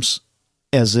firearms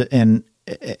as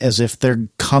if they're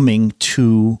coming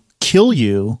to kill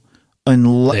you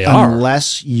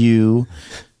unless you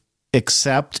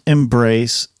accept,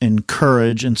 embrace,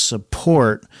 encourage, and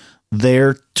support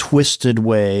their twisted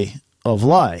way of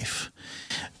life.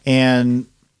 And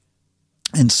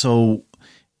so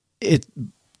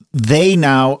they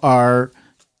now are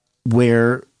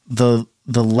where the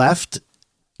left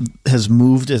has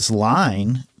moved its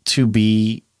line to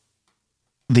be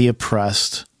the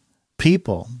oppressed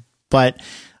people. But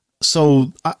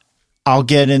so I'll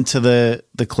get into the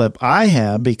clip I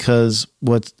have, because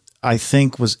what I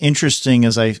think was interesting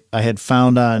is I had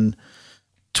found on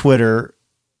Twitter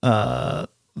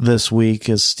this week,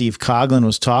 as Steve Coughlin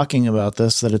was talking about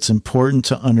this, that it's important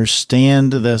to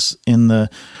understand this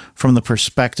from the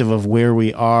perspective of where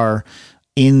we are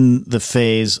in the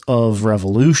phase of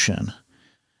revolution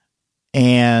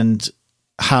and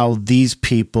how these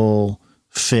people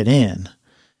fit in.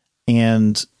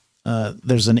 And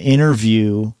there's an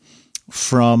interview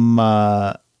from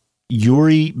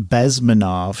Yuri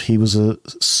Bezmenov. He was a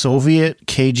Soviet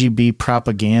KGB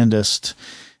propagandist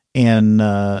and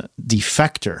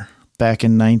defector back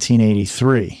in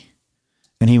 1983.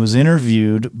 And he was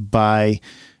interviewed by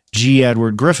G.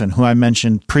 Edward Griffin, who I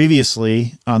mentioned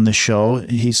previously on the show.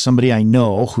 He's somebody I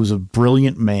know who's a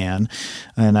brilliant man,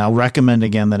 and I'll recommend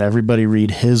again that everybody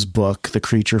read his book, The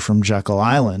Creature from Jekyll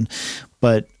Island.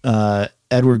 But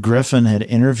Edward Griffin had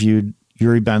interviewed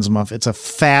Yuri Bezmenov. It's a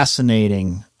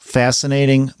fascinating,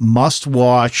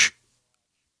 must-watch,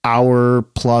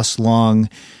 hour-plus long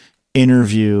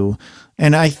interview.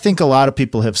 And I think a lot of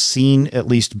people have seen at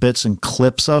least bits and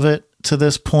clips of it to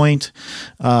this point.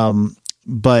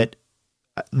 But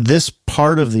this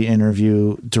part of the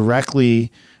interview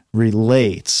directly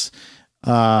relates.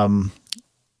 And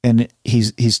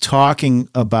he's talking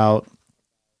about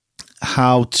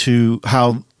how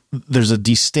there's a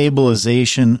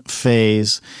destabilization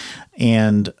phase.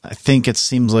 And I think it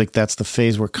seems like that's the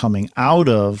phase we're coming out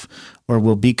of, or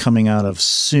will be coming out of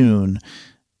soon.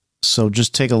 So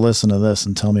just take a listen to this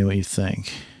and tell me what you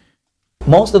think.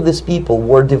 Most of these people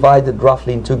were divided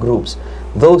roughly in two groups.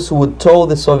 Those who would toe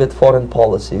the Soviet foreign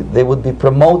policy, they would be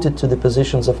promoted to the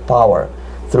positions of power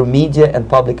through media and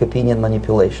public opinion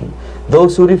manipulation.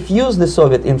 Those who refused the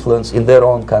Soviet influence in their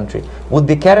own country would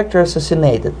be character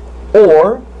assassinated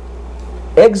or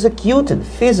executed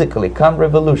physically come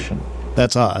revolution.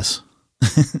 That's us.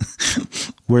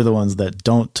 We're the ones that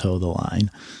don't toe the line.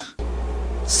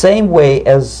 Same way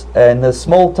as in the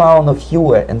small town of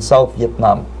Hue in South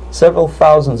Vietnam, several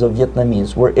thousands of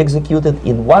Vietnamese were executed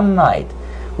in one night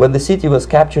when the city was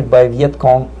captured by Viet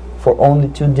Cong for only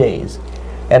 2 days.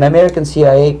 And American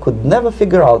CIA could never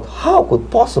figure out how could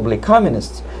possibly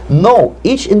communists know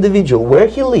each individual, where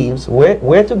he lives,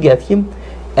 where to get him,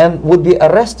 and would be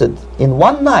arrested in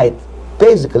one night,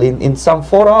 basically in some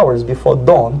 4 hours before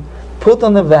dawn, put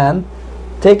on a van,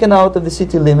 taken out of the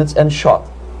city limits and shot.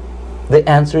 The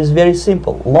answer is very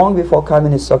simple. Long before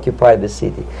communists occupied the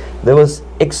city, there was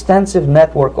extensive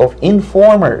network of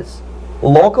informers,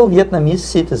 local Vietnamese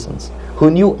citizens,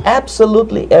 who knew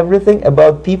absolutely everything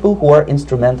about people who are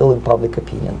instrumental in public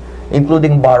opinion,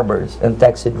 including barbers and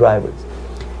taxi drivers.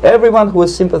 Everyone who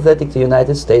was sympathetic to the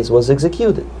United States was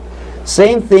executed.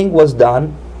 Same thing was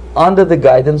done under the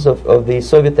guidance of the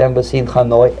Soviet embassy in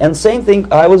Hanoi, and same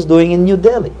thing I was doing in New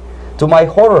Delhi. To my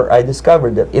horror, I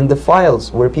discovered that in the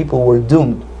files where people were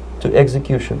doomed to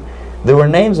execution, there were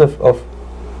names of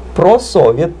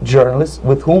pro-Soviet journalists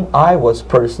with whom I was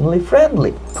personally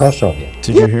friendly. Pro-Soviet.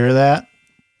 Did you hear that?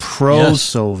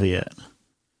 Pro-Soviet. Yes.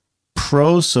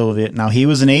 Pro-Soviet. Now, he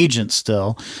was an agent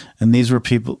still, and these were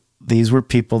people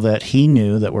that he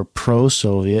knew that were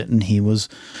pro-Soviet, and he was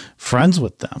friends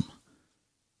with them.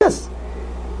 Yes.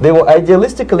 They were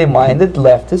idealistically minded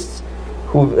leftists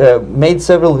who made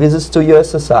several visits to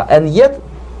USSR, and yet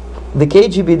the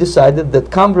KGB decided that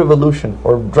come revolution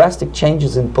or drastic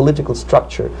changes in political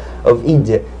structure of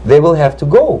India, they will have to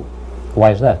go.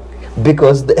 Why is that?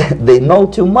 Because they know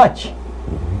too much.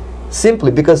 Mm-hmm.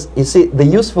 Simply because, you see, the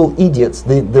useful idiots,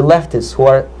 the leftists who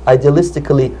are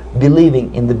idealistically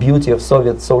believing in the beauty of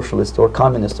Soviet socialist or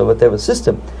communist or whatever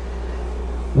system,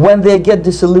 when they get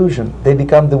disillusioned, they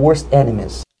become the worst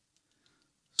enemies.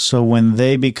 So when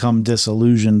they become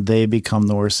disillusioned, they become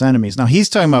the worst enemies. Now, he's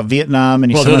talking about Vietnam,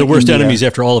 and he's they're the worst enemies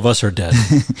after all of us are dead.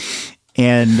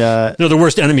 And they're the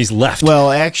worst enemies left. Well,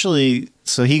 actually,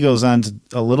 so he goes on to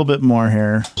a little bit more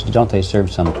here. Don't they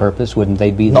serve some purpose? Wouldn't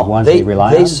they be the ones they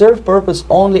rely on? They serve purpose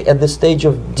only at the stage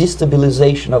of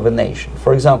destabilization of a nation.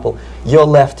 For example, your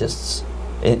leftists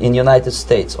in United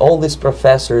States, all these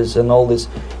professors and all these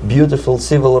beautiful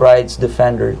civil rights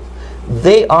defenders,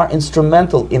 they are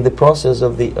instrumental in the process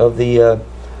of the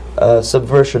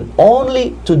subversion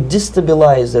only to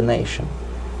destabilize the nation.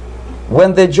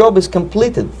 When their job is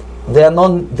completed, they are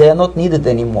not needed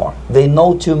anymore. They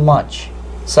know too much.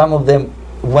 Some of them,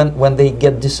 when they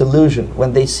get disillusioned,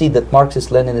 when they see that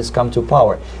Marxist-Leninists come to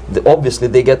power, obviously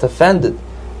they get offended.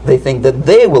 They think that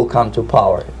they will come to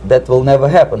power. That will never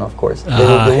happen, of course. They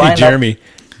will be hey, Jeremy.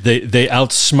 They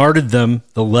outsmarted them.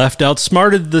 The left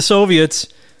outsmarted the Soviets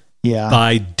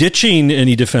by ditching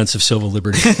any defense of civil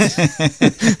liberties.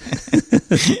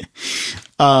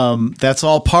 That's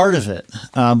all part of it.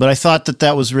 But I thought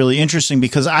that was really interesting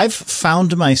because I've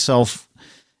found myself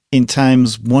in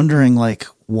times wondering, like,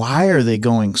 why are they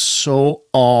going so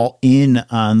all in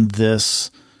on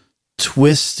this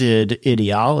twisted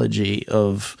ideology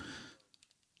of,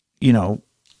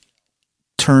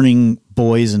 turning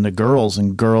boys into girls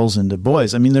and girls into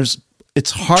boys? I mean,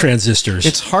 it's hard. Transistors.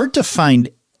 It's hard to find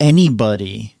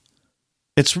anybody.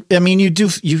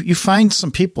 You find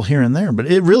some people here and there,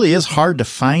 but it really is hard to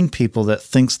find people that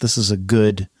thinks this is a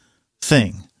good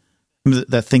thing.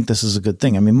 That think this is a good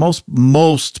thing. I mean,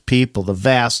 most people, the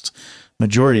vast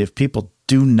majority of people,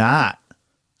 do not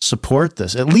support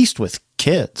this, at least with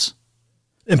kids.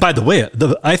 And by the way,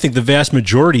 I think the vast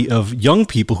majority of young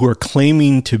people who are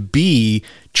claiming to be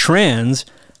trans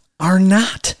are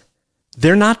not.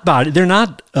 They're not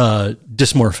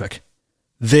dysmorphic.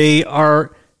 They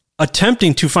are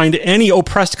attempting to find any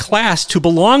oppressed class to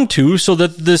belong to so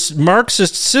that this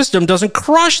Marxist system doesn't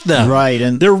crush them. Right.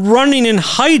 And they're running and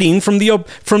hiding from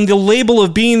the label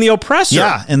of being the oppressor.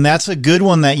 Yeah. And that's a good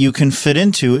one that you can fit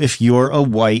into if you're a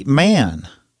white man,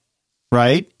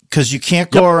 right? Because you can't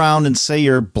go around and say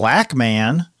you're a black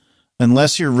man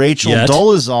unless you're Rachel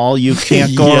Dolezal. You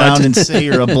can't go around and say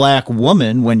you're a black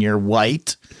woman when you're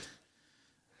white.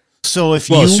 So as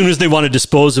soon as they want to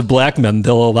dispose of black men,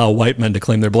 they'll allow white men to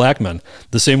claim they're black men.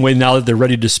 The same way now that they're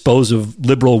ready to dispose of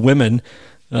liberal women,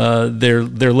 they're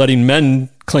letting men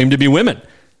claim to be women.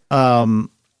 But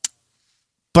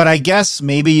I guess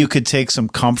maybe you could take some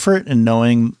comfort in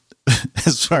knowing,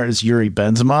 as far as Yuri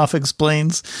Benzimov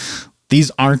explains,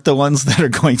 these aren't the ones that are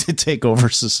going to take over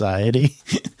society.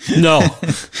 No,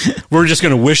 we're just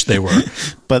going to wish they were.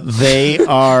 But they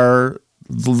are.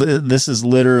 This is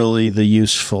literally the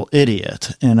useful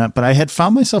idiot. But I had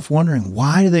found myself wondering,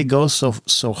 why do they go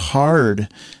so hard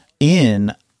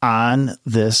in on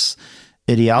this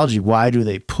ideology? Why do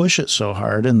they push it so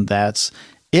hard? And that's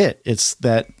it. It's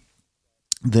that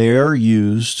they're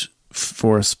used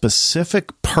for a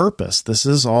specific purpose. This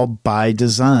is all by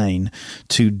design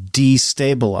to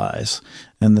destabilize.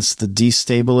 And it's the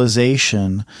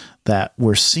destabilization that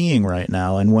we're seeing right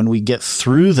now. And when we get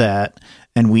through that,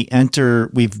 and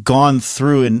we've gone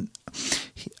through, and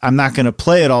I'm not going to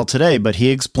play it all today, but he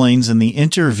explains in the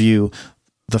interview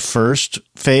the first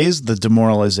phase, the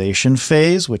demoralization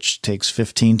phase, which takes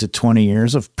 15 to 20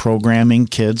 years of programming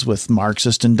kids with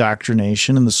Marxist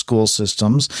indoctrination in the school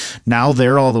systems. Now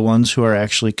they're all the ones who are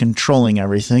actually controlling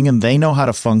everything, and they know how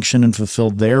to function and fulfill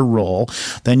their role.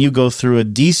 Then you go through a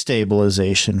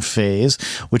destabilization phase,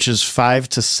 which is 5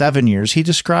 to 7 years. He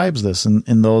describes this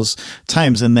in those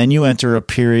times. And then you enter a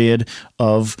period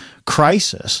of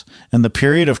crisis. And the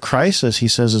period of crisis, he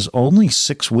says, is only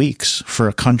 6 weeks for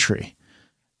a country.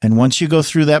 And once you go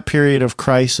through that period of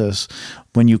crisis,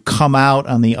 when you come out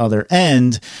on the other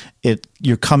end,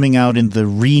 you're coming out in the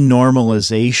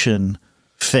renormalization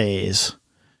phase,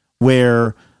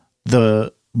 where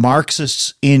the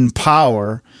Marxists in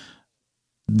power,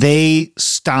 they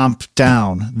stomp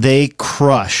down, they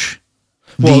crush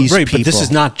these people. But this is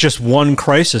not just one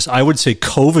crisis. I would say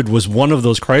COVID was one of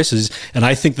those crises, and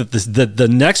I think that the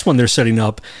next one they're setting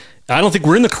up, I don't think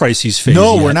we're in the crises phase.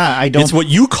 No, yet. We're not. It's what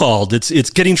you called. It's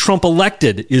getting Trump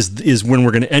elected is when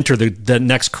we're going to enter the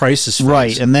next crisis phase.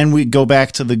 Right, and then we go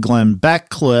back to the Glenn Beck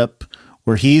clip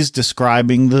where he's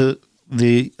describing the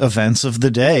events of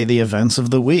the day, the events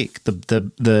of the week,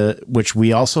 the which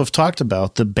we also have talked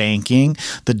about, the banking,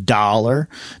 the dollar,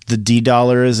 the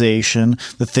de-dollarization,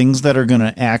 the things that are going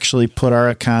to actually put our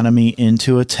economy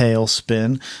into a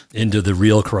tailspin, into the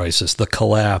real crisis, the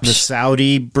collapse, the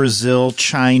Saudi, Brazil,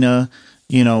 China,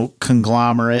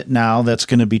 conglomerate now that's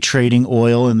going to be trading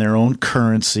oil in their own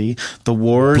currency, the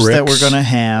wars that we're going to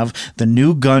have, the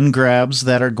new gun grabs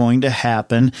that are going to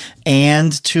happen,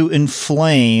 and to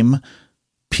inflame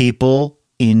people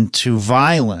into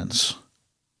violence.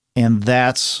 And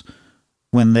that's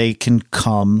when they can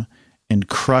come and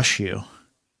crush you.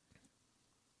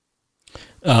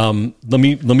 Let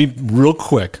me real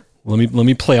quick. Let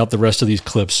me play out the rest of these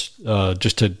clips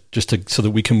just to so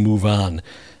that we can move on.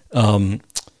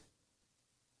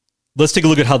 Let's take a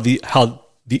look at how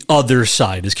the other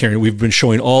side is carrying it. We've been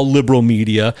showing all liberal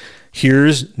media.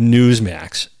 Here's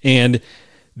Newsmax, and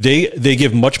they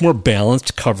give much more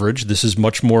balanced coverage. This is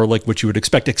much more like what you would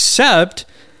expect, except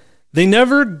they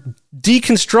never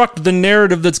deconstruct the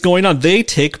narrative that's going on. They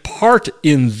take part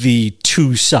in the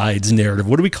two sides narrative.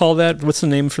 What do we call that? What's the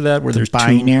name for that? Where there's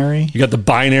binary. You got the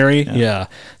binary. Yeah.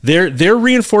 They're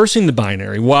reinforcing the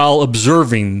binary while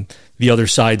observing the other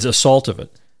side's assault of it.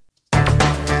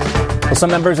 Well, some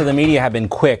members of the media have been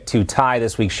quick to tie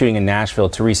this week's shooting in Nashville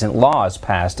to recent laws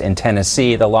passed in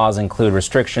Tennessee. The laws include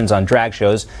restrictions on drag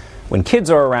shows when kids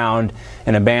are around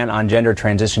and a ban on gender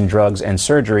transition drugs and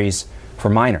surgeries for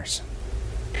minors.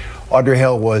 Audrey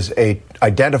Hill was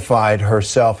identified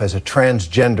herself as a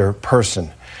transgender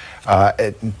person.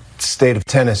 The state of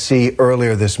Tennessee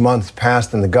earlier this month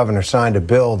passed and the governor signed a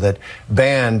bill that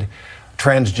banned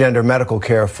transgender medical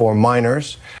care for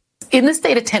minors. In the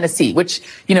state of Tennessee, which,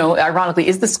 ironically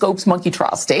is the Scopes monkey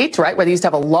trial state, right, where they used to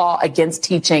have a law against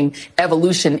teaching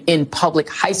evolution in public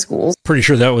high schools. Pretty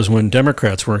sure that was when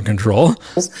Democrats were in control.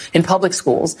 In public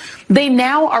schools. They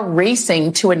now are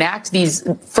racing to enact these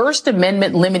First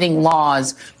Amendment limiting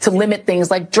laws to limit things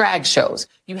like drag shows.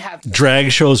 You have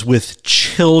drag shows with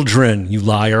children, you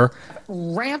liar.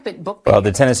 Rampant book. Well,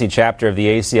 the Tennessee chapter of the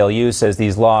ACLU says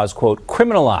these laws, quote,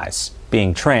 criminalize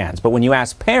being trans. But when you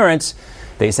ask parents,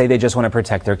 they say they just want to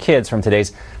protect their kids from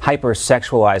today's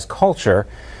hyper-sexualized culture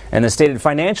and the stated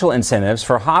financial incentives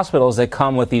for hospitals that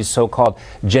come with these so-called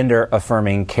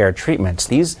gender-affirming care treatments.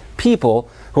 These people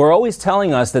who are always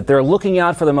telling us that they're looking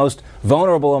out for the most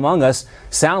vulnerable among us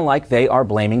sound like they are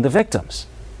blaming the victims.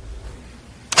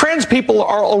 Trans people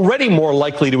are already more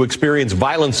likely to experience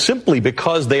violence simply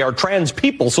because they are trans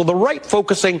people, so the right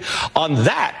focusing on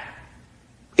that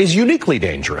is uniquely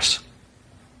dangerous.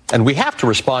 And we have to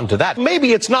respond to that.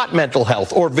 Maybe it's not mental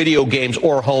health or video games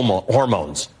or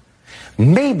hormones.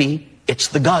 Maybe it's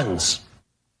the guns.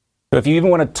 But if you even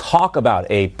want to talk about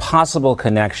a possible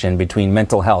connection between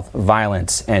mental health,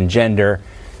 violence, and gender,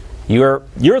 you're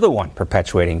the one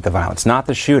perpetuating the violence, not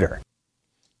the shooter.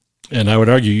 And I would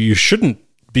argue you shouldn't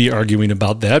be arguing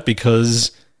about that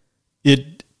because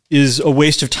it is a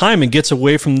waste of time and gets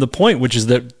away from the point, which is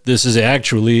that this is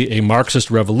actually a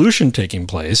Marxist revolution taking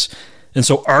place. And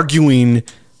so arguing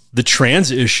the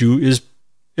trans issue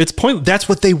it's pointless. That's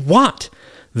what they want.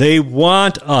 They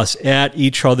want us at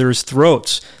each other's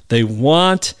throats. They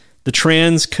want the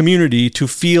trans community to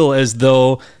feel as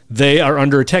though they are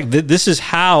under attack. This is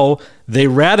how they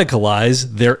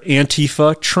radicalize their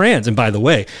Antifa trans. And by the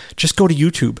way, just go to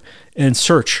YouTube and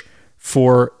search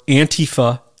for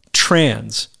Antifa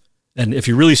trans. And if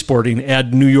you're really sporting,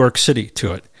 add New York City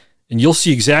to it. And you'll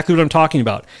see exactly what I'm talking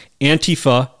about.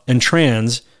 Antifa and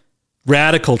trans,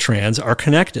 radical trans, are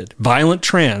connected. Violent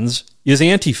trans is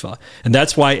Antifa. And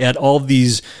that's why at all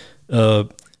these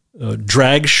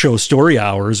drag show story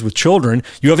hours with children,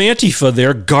 you have Antifa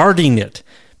there guarding it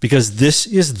because this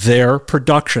is their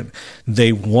production.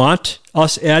 They want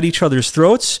us at each other's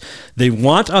throats. They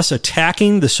want us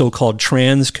attacking the so-called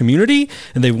trans community,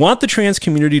 and they want the trans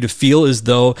community to feel as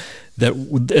though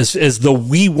as though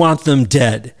we want them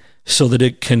dead, so that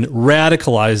it can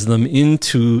radicalize them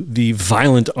into the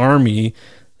violent army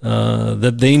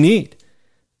that they need.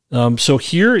 So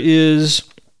here is...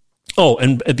 Oh,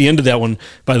 and at the end of that one,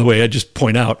 by the way, I just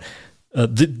point out,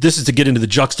 this is to get into the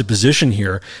juxtaposition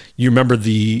here. You remember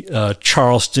the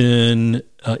Charleston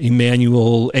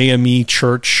Emmanuel AME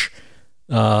Church,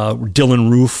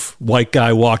 Dylan Roof, white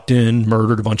guy walked in,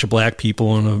 murdered a bunch of black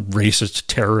people in a racist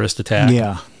terrorist attack?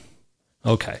 Yeah.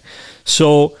 Okay.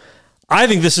 So I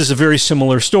think this is a very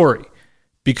similar story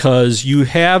because you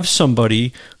have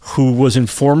somebody who was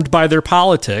informed by their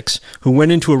politics, who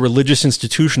went into a religious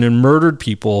institution and murdered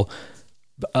people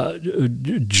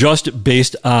just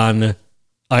based on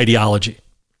ideology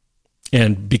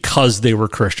and because they were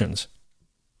Christians.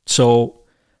 So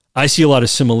I see a lot of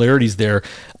similarities there.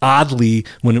 Oddly,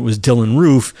 when it was Dylan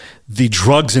Roof, the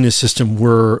drugs in his system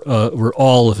were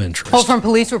all of interest. Well, from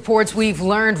police reports, we've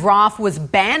learned Roth was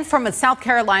banned from a South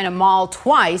Carolina mall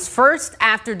twice. First,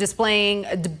 after displaying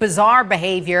bizarre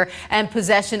behavior and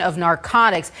possession of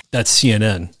narcotics. That's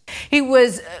CNN. He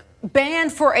was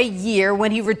banned for a year.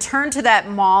 When he returned to that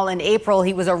mall in April,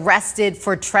 he was arrested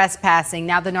for trespassing.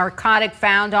 Now, the narcotic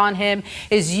found on him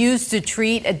is used to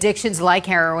treat addictions like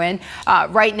heroin.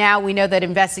 Right now, we know that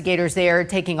investigators there are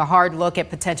taking a hard look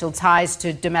at potential ties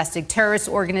to domestic terrorist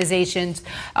organizations,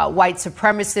 white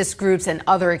supremacist groups, and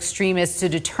other extremists to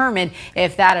determine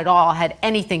if that at all had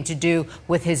anything to do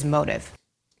with his motive.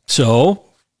 So,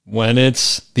 when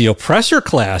it's the oppressor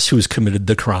class who's committed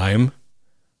the crime,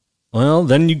 well,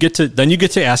 then you get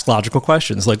to ask logical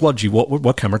questions like, well, gee,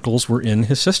 what chemicals were in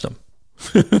his system?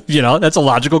 That's a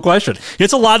logical question.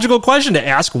 It's a logical question to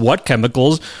ask what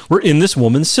chemicals were in this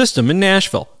woman's system in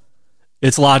Nashville.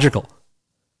 It's logical.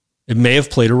 It may have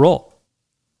played a role.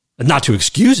 Not to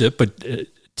excuse it, but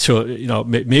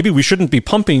maybe we shouldn't be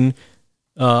pumping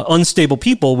unstable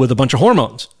people with a bunch of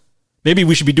hormones. Maybe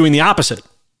we should be doing the opposite.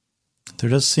 There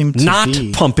does seem to not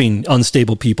be pumping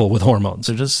unstable people with hormones.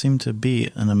 There does seem to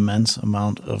be an immense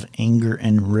amount of anger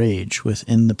and rage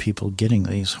within the people getting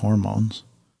these hormones.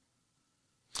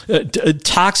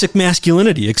 Toxic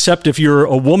masculinity, except if you're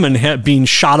a woman being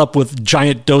shot up with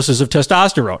giant doses of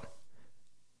testosterone.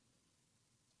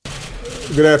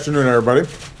 Good afternoon, everybody.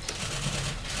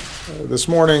 This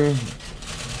morning,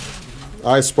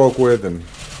 I spoke with, and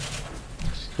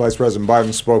Vice President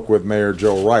Biden spoke with Mayor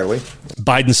Joe Riley.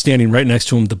 Biden's standing right next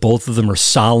to him. The both of them are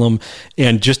solemn.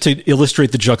 And just to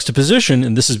illustrate the juxtaposition,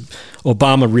 and this is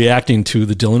Obama reacting to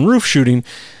the Dylann Roof shooting,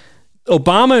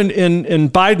 Obama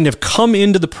and Biden have come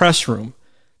into the press room.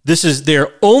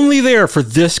 They're only there for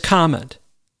this comment.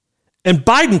 And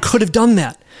Biden could have done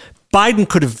that. Biden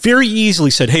could have very easily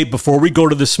said, "Hey, before we go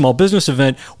to this small business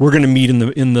event, we're going to meet in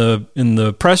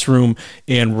the press room,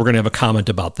 and we're going to have a comment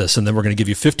about this, and then we're going to give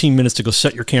you 15 minutes to go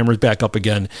set your cameras back up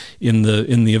again in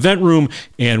the event room,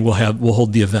 and we'll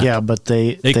hold the event." Yeah, but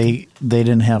they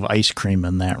didn't have ice cream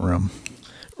in that room,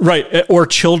 right? Or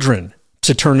children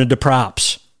to turn into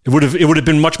props. It would have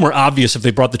been much more obvious if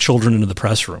they brought the children into the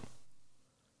press room.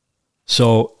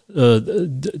 So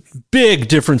big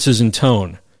differences in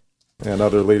tone. And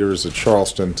other leaders at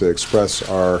Charleston to express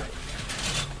our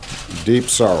deep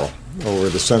sorrow over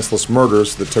the senseless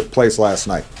murders that took place last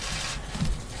night.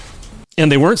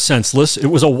 And they weren't senseless. It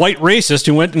was a white racist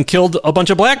who went and killed a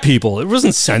bunch of black people. It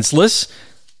wasn't senseless.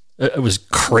 It was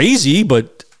crazy,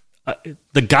 but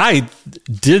the guy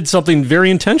did something very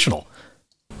intentional.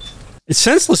 It's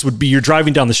senseless would be you're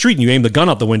driving down the street and you aim the gun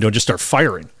out the window and just start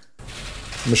firing.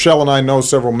 Michelle and I know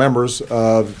several members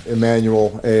of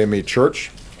Emmanuel AME Church.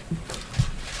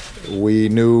 We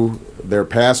knew their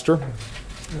pastor,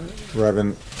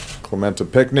 Reverend Clementa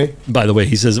Pickney. By the way,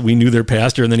 he says we knew their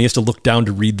pastor, and then he has to look down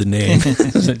to read the name.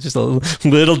 Just a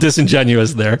little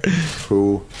disingenuous there.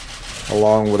 Who,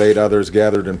 along with 8 others,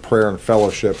 gathered in prayer and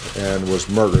fellowship and was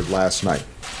murdered last night.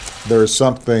 There is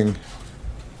something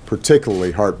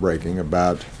particularly heartbreaking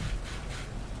about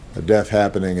a death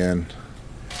happening in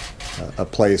a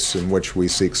place in which we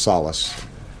seek solace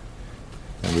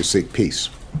and we seek peace.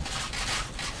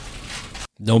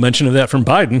 No mention of that from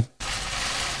Biden.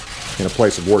 In a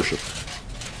place of worship.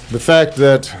 The fact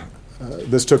that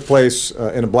this took place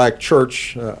in a black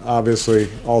church obviously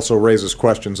also raises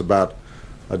questions about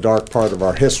a dark part of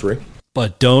our history.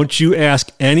 But don't you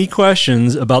ask any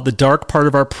questions about the dark part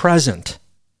of our present.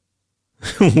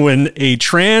 When a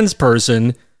trans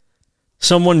person,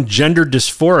 someone gender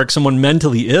dysphoric, someone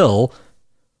mentally ill,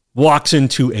 walks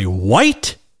into a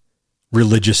white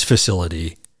religious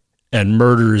facility and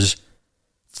murders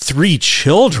 3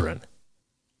 children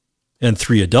and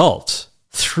 3 adults,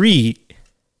 3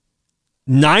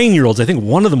 9-year-olds. I think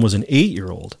one of them was an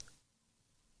 8-year-old.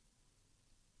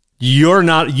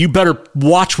 You better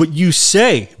watch what you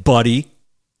say, buddy.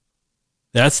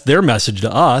 That's their message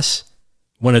to us.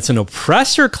 When it's an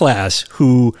oppressor class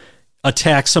who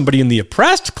attacks somebody in the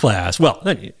oppressed class, well,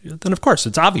 then of course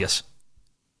it's obvious.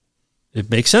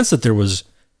 It makes sense that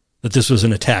this was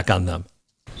an attack on them.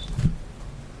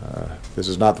 This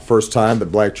is not the first time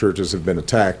that black churches have been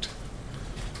attacked.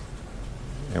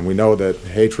 And we know that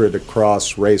hatred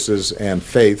across races and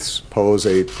faiths pose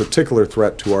a particular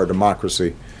threat to our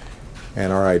democracy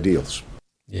and our ideals.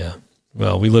 Yeah.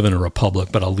 Well, we live in a republic,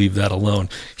 but I'll leave that alone.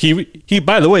 He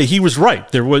by the way, he was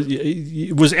right.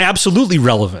 It was absolutely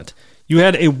relevant. You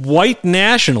had a white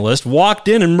nationalist walked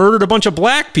in and murdered a bunch of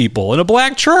black people in a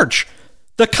black church.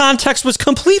 The context was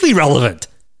completely relevant.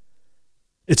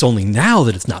 It's only now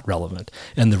that it's not relevant.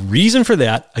 And the reason for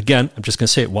that, again, I'm just going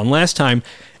to say it one last time,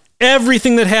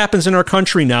 everything that happens in our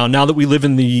country now that we live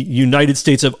in the United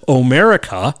States of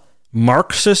America,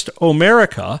 Marxist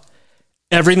America,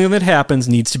 everything that happens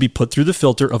needs to be put through the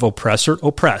filter of oppressor,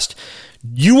 oppressed.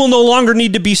 You will no longer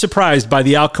need to be surprised by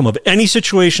the outcome of any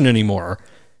situation anymore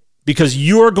because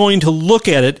you are going to look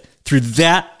at it through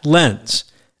that lens.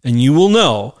 And you will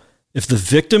know if the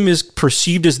victim is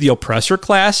perceived as the oppressor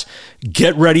class,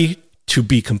 get ready to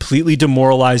be completely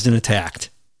demoralized and attacked.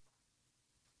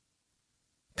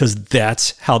 Because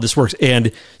that's how this works.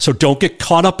 And so don't get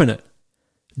caught up in it.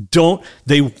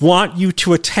 They want you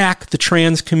to attack the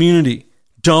trans community.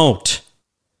 Don't.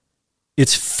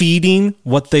 It's feeding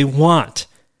what they want.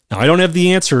 Now, I don't have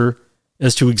the answer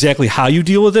as to exactly how you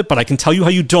deal with it, but I can tell you how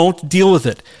you don't deal with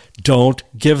it. Don't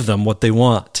give them what they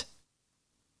want.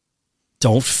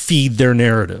 Don't feed their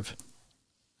narrative.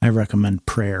 I recommend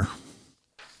prayer.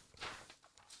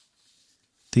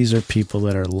 These are people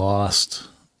that are lost.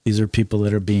 These are people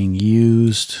that are being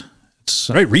used.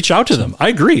 Right, reach out to them. I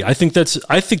agree. I think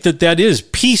that is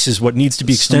peace is what needs to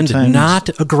be extended, not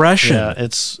aggression.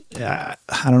 Yeah,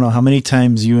 I don't know how many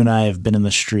times you and I have been in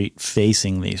the street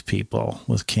facing these people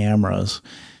with cameras,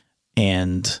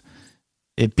 and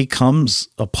it becomes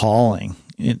appalling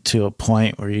to a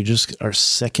point where you just are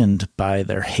sickened by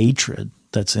their hatred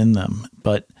that's in them.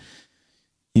 But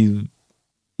you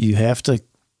have to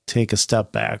take a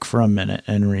step back for a minute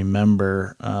and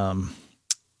remember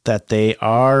that they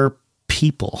are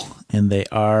people, and they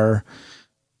are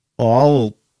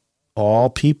all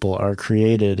people are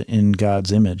created in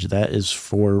God's image. That is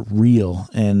for real.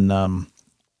 And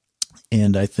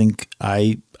I think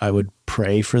I would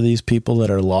pray for these people that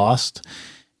are lost,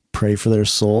 pray for their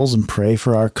souls, and pray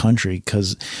for our country,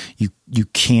 because you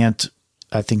can't,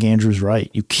 I think Andrew's right.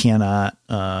 You cannot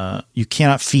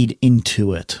feed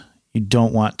into it. You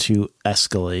don't want to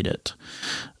escalate it.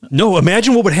 No,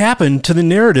 imagine what would happen to the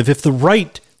narrative if the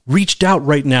right reached out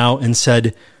right now and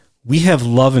said, we have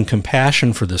love and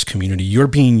compassion for this community. You're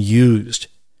being used.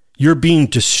 You're being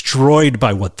destroyed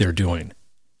by what they're doing.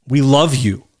 We love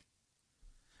you.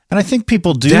 And I think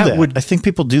people do that. I think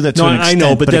people do that to an extent. I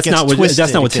know, but that's not what's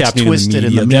happening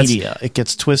in the media. It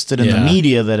gets twisted in the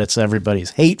media that it's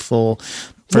everybody's hateful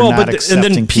for not accepting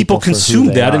and then people consume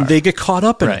that and they get caught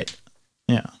up in it.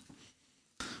 Yeah.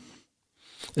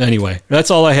 Anyway,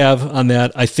 that's all I have on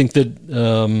that. I think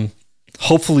that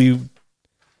hopefully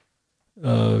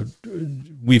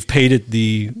we've paid it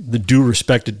the due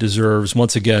respect it deserves.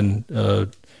 Once again,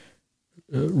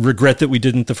 regret that we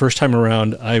didn't the first time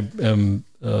around. I am.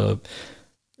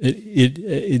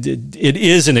 It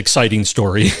is an exciting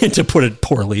story, to put it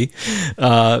poorly,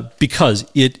 because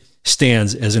it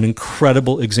stands as an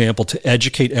incredible example to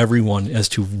educate everyone as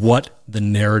to what the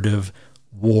narrative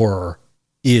war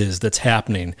is that's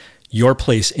happening, your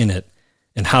place in it,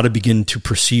 and how to begin to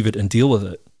perceive it and deal with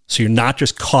it. So you're not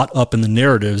just caught up in the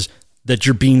narratives that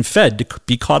you're being fed to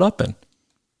be caught up in.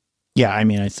 Yeah, I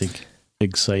mean, I think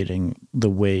exciting the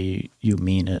way you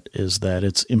mean it is that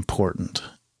it's important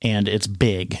and it's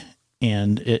big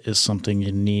and it is something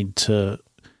you need to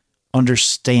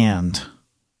understand.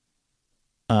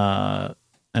 And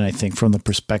I think from the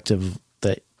perspective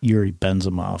that Yuri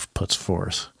Benzimov puts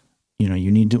forth,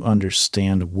 you need to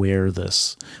understand where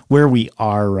we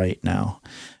are right now.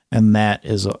 And that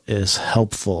is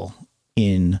helpful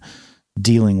in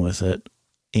dealing with it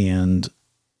and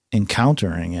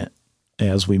encountering it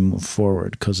as we move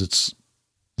forward, because it's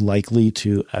likely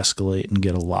to escalate and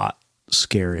get a lot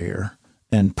scarier,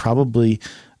 and probably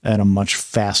at a much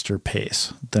faster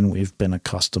pace than we've been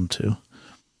accustomed to.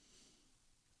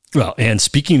 Well, and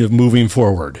speaking of moving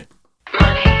forward,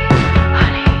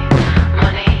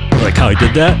 like how I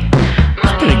did that?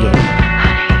 It's pretty good.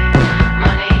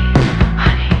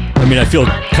 I mean, I feel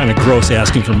kind of gross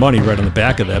asking for money right on the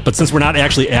back of that, but since we're not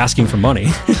actually asking for money,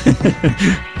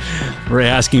 we're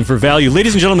asking for value.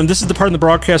 Ladies and gentlemen, this is the part of the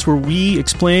broadcast where we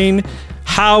explain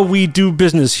how we do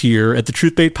business here at the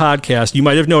Truth Bait Podcast. You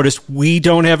might have noticed we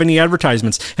don't have any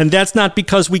advertisements, and that's not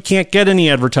because we can't get any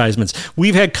advertisements.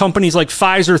 We've had companies like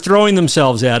Pfizer throwing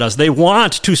themselves at us. They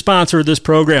want to sponsor this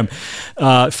program.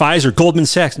 Pfizer, Goldman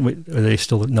Sachs, wait, are they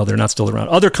still? No, they're not still around.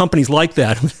 Other companies like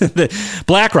that,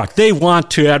 BlackRock, they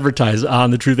want to advertise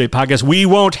on the Truth Bait Podcast. We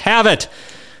won't have it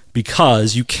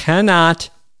because you cannot.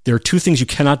 There are two things you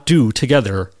cannot do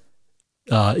together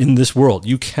in this world.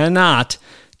 You cannot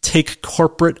take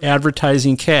corporate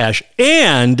advertising cash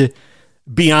and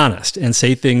be honest and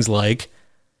say things like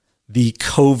the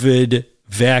COVID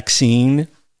vaccine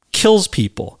kills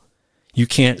people. You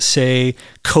can't say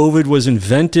COVID was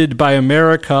invented by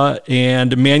America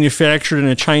and manufactured in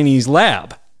a Chinese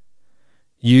lab.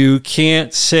 You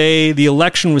can't say the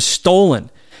election was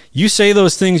stolen. You say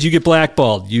those things, you get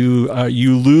blackballed. You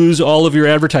lose all of your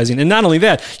advertising. And not only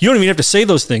that, you don't even have to say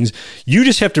those things. You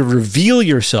just have to reveal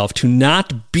yourself to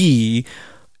not be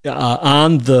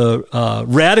on the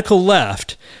radical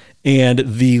left. And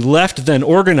the left then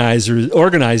organizes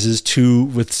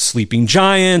with Sleeping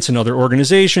Giants and other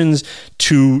organizations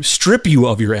to strip you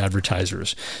of your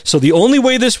advertisers. So the only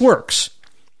way this works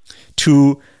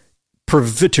to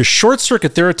short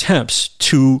circuit their attempts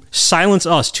to silence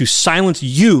us, to silence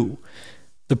you,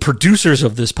 the producers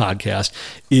of this podcast,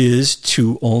 is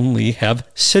to only have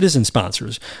citizen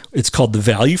sponsors. It's called the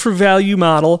value for value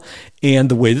model. And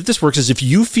the way that this works is if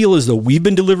you feel as though we've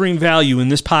been delivering value in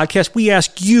this podcast, we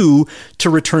ask you to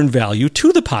return value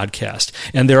to the podcast.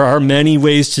 And there are many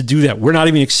ways to do that. We're not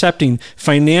even accepting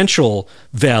financial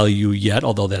value yet,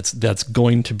 although that's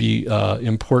going to be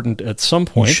important at some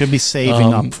point. You should be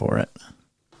saving up for it.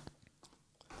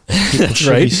 That's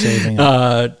right.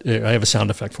 I have a sound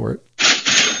effect for it.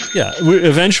 Yeah,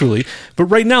 eventually. But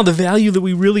right now, the value that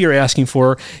we really are asking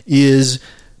for is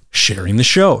sharing the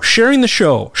show.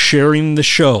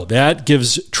 That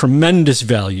gives tremendous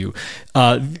value.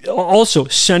 Also,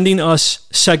 sending us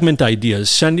segment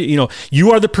ideas.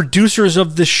 You are the producers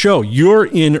of this show. You're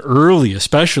in early,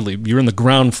 especially. You're in the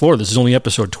ground floor. This is only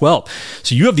episode 12.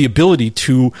 So you have the ability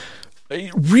to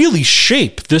really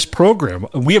shape this program.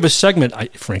 We have a segment.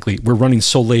 Frankly, we're running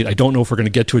so late. I don't know if we're going to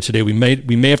get to it today. We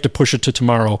may have to push it to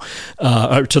tomorrow.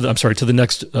 To the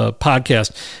next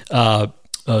podcast.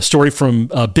 Story from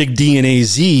Big D and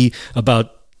AZ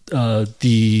about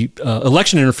the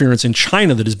election interference in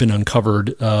China that has been uncovered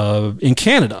in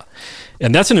Canada.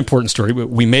 And that's an important story.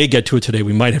 We may get to it today.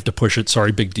 We might have to push it.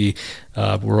 Sorry, Big D.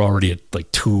 We're already at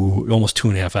like almost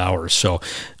 2.5 hours. So,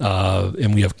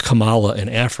 and we have Kamala in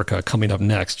Africa coming up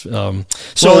next. So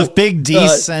if Big D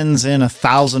sends in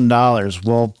 $1,000,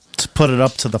 we'll put it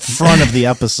up to the front of the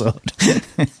episode.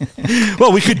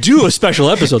 Well, we could do a special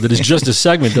episode that is just a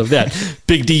segment of that.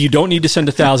 Big D, you don't need to send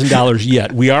 $1,000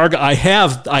 yet. I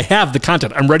have the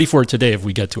content. I'm ready for it today if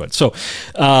we get to it. So,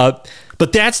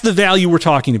 but that's the value we're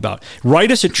talking about. Write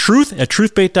us at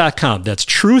truth@truthbait.com. That's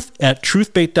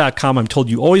truth@truthbait.com. I'm told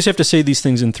you always have to say these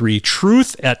things in 3.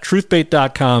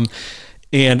 Truth@truthbait.com.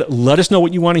 And let us know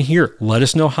what you want to hear. Let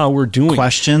us know how we're doing.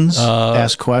 Questions,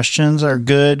 ask questions are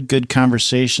good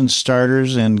conversation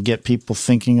starters and get people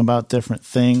thinking about different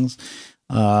things.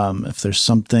 If there's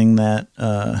something that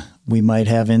we might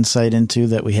have insight into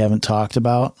that we haven't talked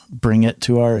about, bring it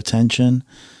to our attention.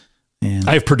 And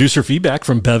I have producer feedback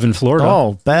from Bev in Florida.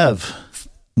 Oh, Bev,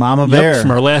 Mama Bear.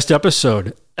 From our last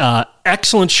episode.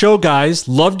 Excellent show, guys.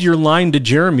 Loved your line to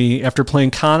Jeremy after playing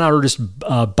con artist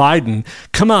Biden.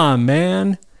 Come on,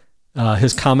 man.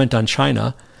 His comment on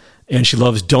China. And she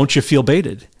loves Don't You Feel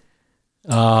Baited.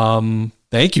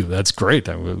 Thank you. That's great.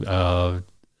 I'm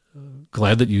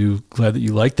glad that you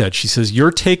like that. She says, your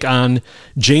take on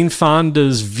Jane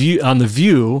Fonda's view on The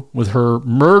View with her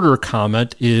murder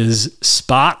comment is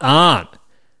spot on.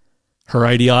 Her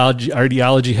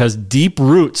ideology has deep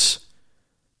roots.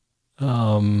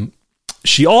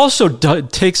 She also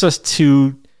takes us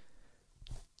to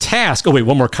task. Oh, wait,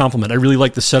 one more compliment. I really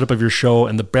like the setup of your show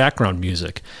and the background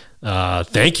music.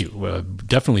 Thank you.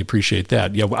 Definitely appreciate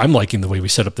that. Yeah, I'm liking the way we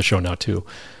set up the show now too.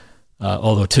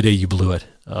 Although today you blew it.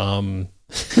 I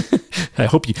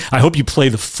hope you play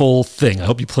the full thing. I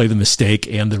hope you play the mistake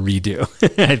and the redo.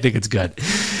 I think it's good.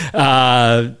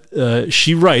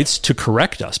 She writes to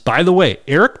correct us. By the way,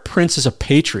 Eric Prince is a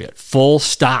patriot. Full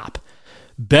stop.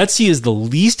 Betsy is the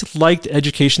least liked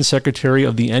education secretary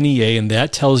of the NEA, and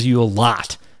that tells you a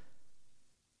lot.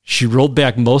 She rolled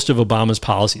back most of Obama's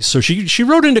policies. So she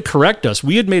wrote in to correct us.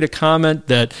 We had made a comment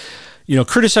that,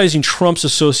 criticizing Trump's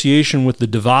association with the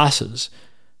DeVosses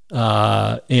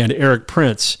and Eric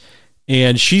Prince.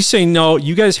 And she's saying, no,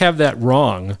 you guys have that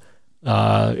wrong.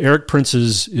 Eric Prince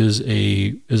is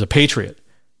a patriot,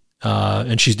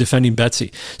 and she's defending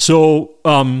Betsy. So,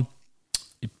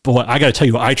 boy, I got to tell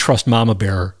you, I trust Mama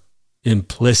Bear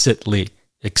implicitly,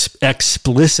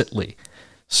 explicitly.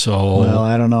 So, well,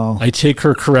 I don't know. I take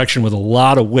her correction with a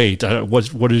lot of weight.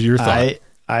 What is your thought?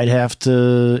 I'd have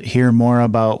to hear more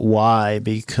about why,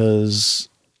 because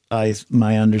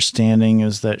my understanding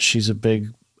is that she's a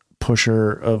big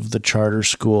pusher of the charter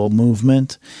school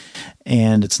movement.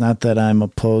 And it's not that I'm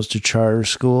opposed to charter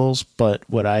schools, but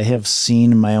what I have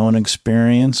seen in my own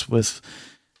experience with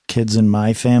kids in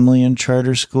my family in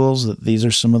charter schools, that these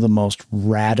are some of the most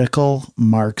radical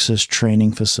Marxist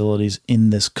training facilities in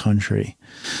this country.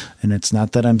 And it's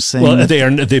not that I'm saying... Well,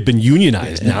 they've been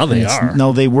unionized. Now they are.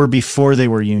 No, they were before they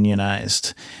were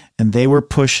unionized. And they were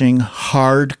pushing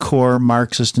hardcore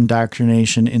Marxist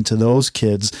indoctrination into those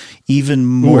kids even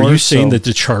more. Were you saying that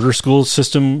the charter school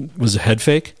system was a head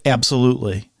fake?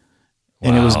 Absolutely. Wow.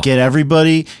 And it was get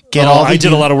everybody, I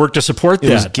did a lot of work to support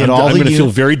that. I'm going to feel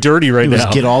very dirty right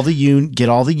now. Get all the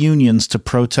unions to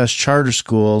protest charter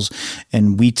schools,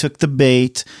 and we took the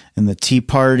bait, and the Tea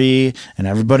Party and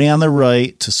everybody on the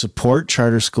right to support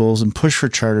charter schools and push for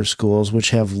charter schools, which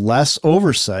have less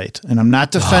oversight. And I'm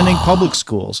not defending public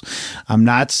schools. I'm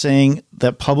not saying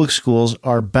that public schools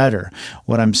are better.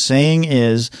 What I'm saying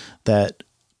is that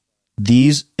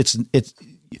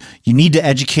you need to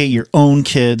educate your own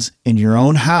kids in your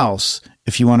own house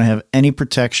if you want to have any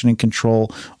protection and control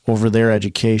over their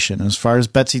education. As far as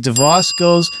Betsy DeVos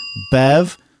goes,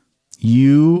 Bev,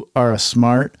 you are a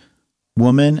smart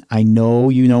woman. I know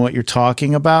you know what you're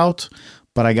talking about,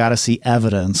 but I got to see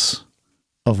evidence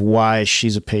of why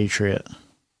she's a patriot.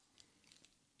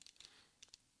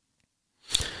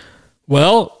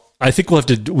 Well, I think we'll have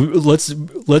to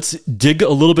let's dig a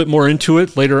little bit more into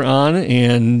it later on.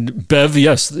 And Bev,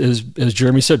 yes, as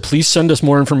Jeremy said, please send us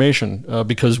more information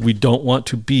because we don't want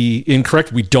to be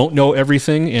incorrect. We don't know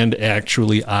everything, and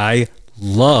actually, I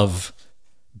love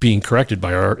being corrected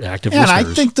by our active listeners. And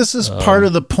I think this is part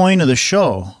of the point of the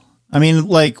show. I mean,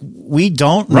 like, we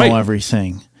don't know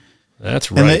everything.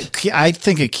 That's right. And I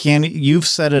think it can. You've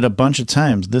said it a bunch of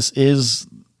times. This is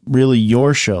really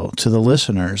your show to the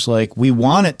listeners. Like, we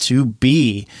want it to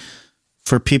be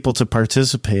for people to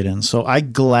participate in. So I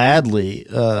gladly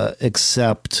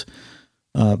accept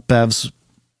Bev's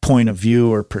point of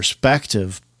view or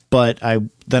perspective, but I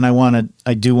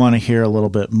do want to hear a little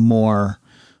bit more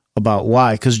about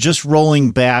why. Because just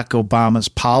rolling back Obama's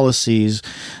policies,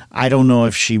 I don't know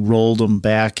if she rolled them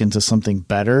back into something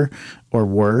better or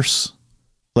worse.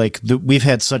 Like, we've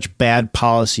had such bad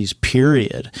policies,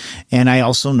 period. And I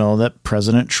also know that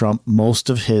President Trump, most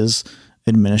of his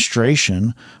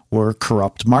administration were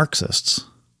corrupt Marxists.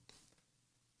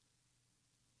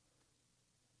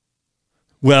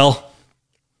 Well,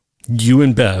 you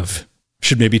and Bev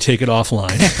should maybe take it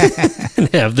offline and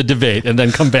have the debate and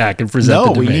then come back and present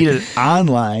the debate. No, we need it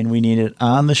online. We need it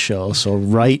on the show. So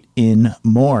write in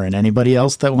more. And anybody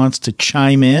else that wants to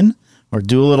chime in or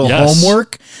do a little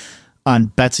homework on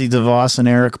Betsy DeVos and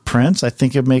Eric Prince, I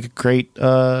think it'd make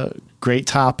a great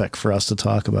topic for us to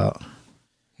talk about.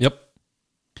 Yep.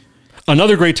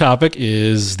 Another great topic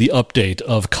is the update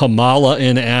of Kamala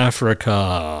in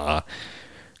Africa.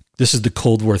 This is the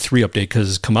Cold War III update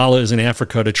because Kamala is in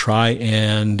Africa to try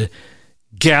and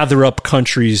gather up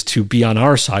countries to be on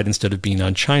our side instead of being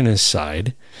on China's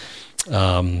side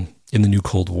in the new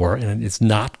Cold War, and it's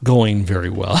not going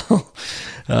very well.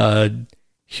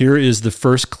 Here is the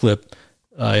first clip.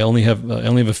 I only have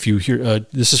a few here.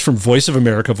 This is from Voice of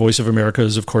America. Voice of America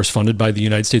is, of course, funded by the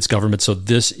United States government, so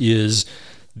this is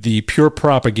the pure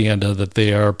propaganda that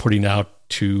they are putting out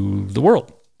to the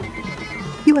world.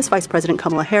 U.S. Vice President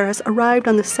Kamala Harris arrived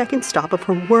on the second stop of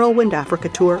her Whirlwind Africa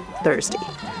tour Thursday,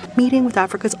 meeting with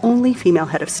Africa's only female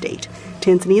head of state,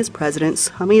 Tanzania's President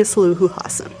Samia Suluhu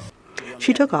Hassan.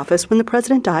 She took office when the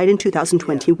president died in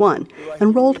 2021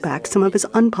 and rolled back some of his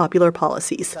unpopular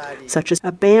policies, such as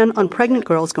a ban on pregnant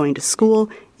girls going to school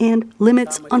and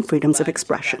limits on freedoms of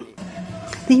expression.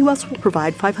 The U.S. will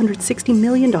provide $560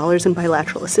 million in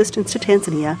bilateral assistance to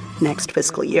Tanzania next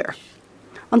fiscal year.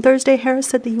 On Thursday, Harris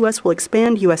said the U.S. will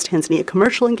expand U.S.-Tanzania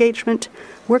commercial engagement,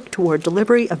 work toward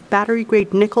delivery of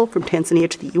battery-grade nickel from Tanzania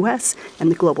to the U.S.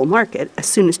 and the global market as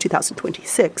soon as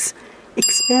 2026,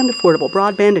 expand affordable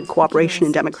broadband and cooperation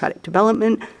in democratic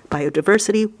development,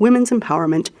 biodiversity, women's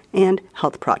empowerment, and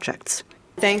health projects.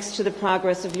 Thanks to the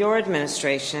progress of your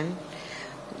administration,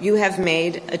 you have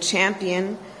been a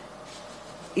champion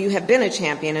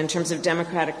in terms of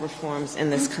democratic reforms in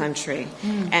this country,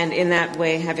 and in that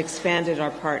way have expanded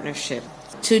our partnership.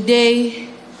 Today,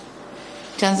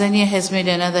 Tanzania has made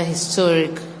another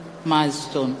historic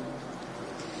milestone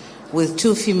with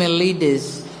two female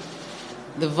leaders,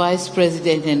 the Vice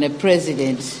President and the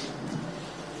President,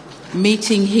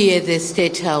 meeting here at the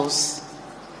State House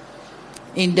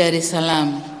in Dar es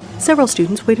Salaam. Several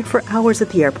students waited for hours at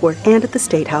the airport and at the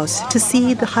State House to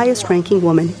see the highest-ranking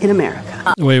woman in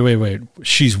America. Wait.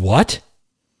 She's what?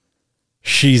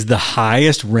 She's the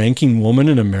highest-ranking woman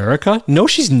in America? No,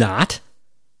 she's not.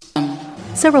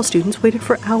 Several students waited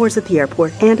for hours at the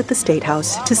airport and at the State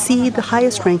House to see the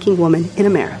highest-ranking woman in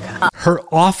America. Her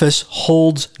office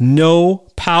holds no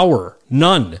power.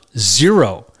 None.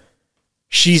 Zero.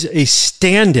 She's a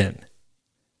stand-in.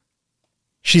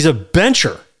 She's a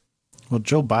bencher. Well,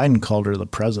 Joe Biden called her the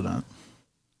president.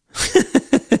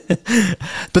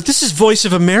 But this is Voice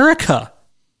of America.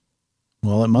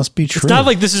 Well, it must be true. It's not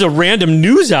like this is a random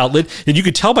news outlet, and you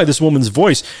could tell by this woman's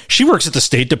voice. She works at the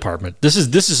State Department. This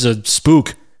is a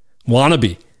spook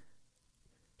wannabe.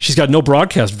 She's got no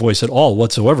broadcast voice at all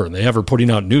whatsoever, and they have her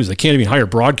putting out news. They can't even hire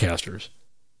broadcasters.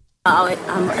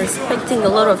 I'm expecting a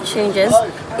lot of changes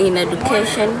in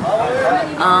education,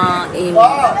 in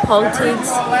politics,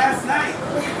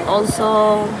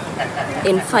 also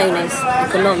in finance,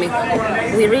 economic.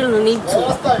 We really need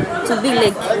to be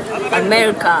like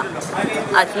America,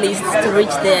 at least to reach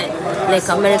like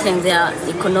America in their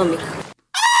economic.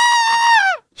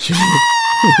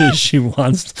 She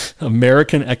wants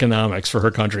American economics for her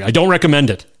country. I don't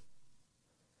recommend it.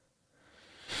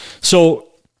 So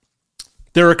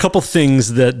there are a couple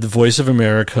things that the Voice of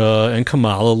America and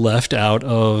Kamala left out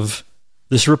of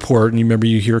this report. And you remember,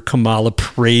 you hear Kamala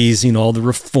praising all the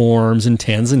reforms in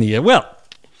Tanzania. Well,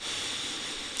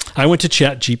 I went to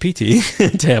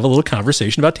ChatGPT to have a little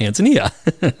conversation about Tanzania.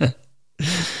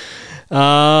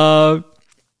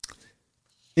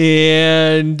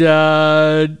 And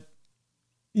so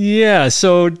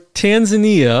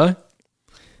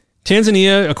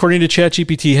Tanzania, according to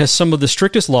ChatGPT, has some of the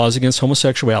strictest laws against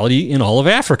homosexuality in all of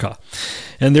Africa.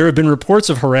 And there have been reports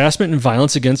of harassment and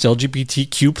violence against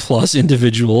LGBTQ plus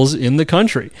individuals in the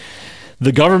country.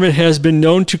 The government has been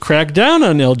known to crack down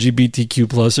on LGBTQ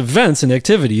plus events and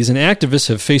activities, and activists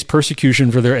have faced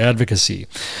persecution for their advocacy.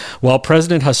 While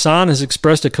President Hassan has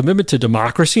expressed a commitment to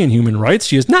democracy and human rights,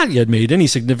 she has not yet made any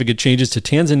significant changes to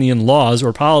Tanzanian laws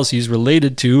or policies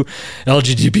related to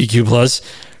LGBTQ plus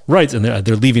rights. And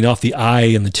they're leaving off the I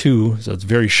and the two, so it's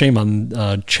very shame on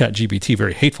ChatGPT,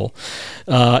 very hateful.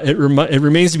 It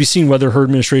remains to be seen whether her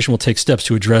administration will take steps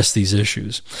to address these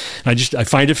issues. I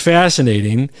find it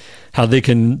fascinating how they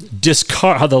can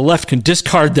how the left can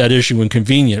discard that issue when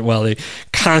convenient, while they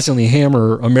constantly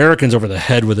hammer Americans over the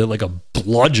head with it like a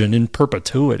bludgeon in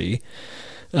perpetuity.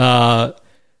 And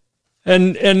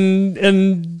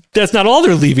that's not all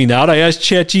they're leaving out. I asked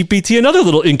ChatGPT another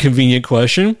little inconvenient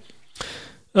question.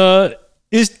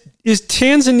 Is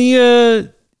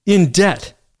Tanzania in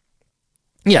debt?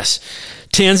 Yes.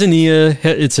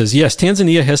 It says, yes,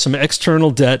 Tanzania has some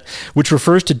external debt, which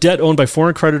refers to debt owned by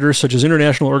foreign creditors such as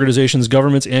international organizations,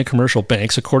 governments, and commercial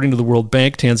banks. According to the World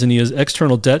Bank, Tanzania's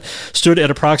external debt stood at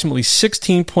approximately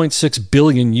 $16.6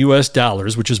 billion US,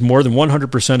 which is more than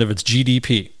 100% of its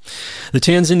GDP. The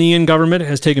Tanzanian government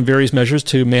has taken various measures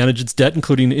to manage its debt,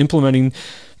 including implementing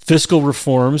fiscal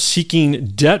reforms, seeking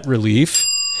debt relief,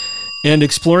 and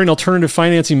exploring alternative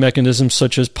financing mechanisms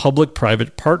such as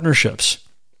public-private partnerships.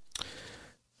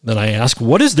 Then I ask,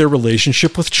 what is their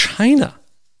relationship with China?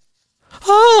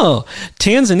 Oh,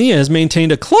 Tanzania has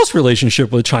maintained a close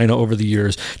relationship with China over the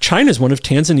years. China is one of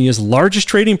Tanzania's largest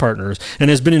trading partners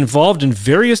and has been involved in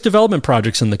various development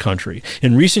projects in the country.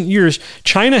 In recent years,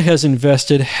 China has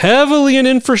invested heavily in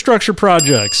infrastructure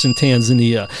projects in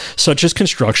Tanzania, such as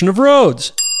construction of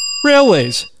roads,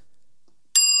 railways,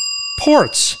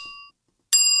 ports.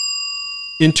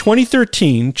 In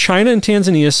 2013, China and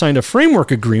Tanzania signed a framework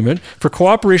agreement for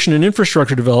cooperation in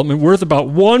infrastructure development worth about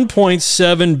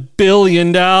 $1.7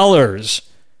 billion.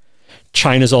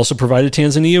 China has also provided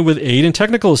Tanzania with aid and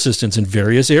technical assistance in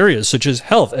various areas, such as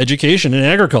health, education, and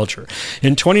agriculture.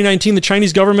 In 2019, the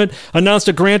Chinese government announced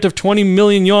a grant of 20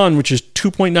 million yuan, which is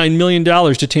 $2.9 million, to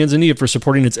Tanzania for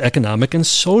supporting its economic and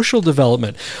social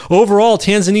development. Overall,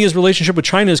 Tanzania's relationship with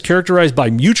China is characterized by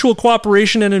mutual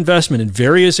cooperation and investment in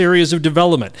various areas of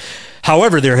development.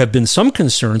 However, there have been some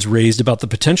concerns raised about the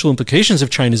potential implications of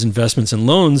China's investments and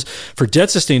loans for debt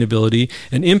sustainability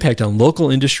and impact on local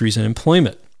industries and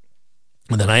employment.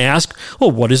 And then I ask,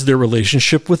 what is their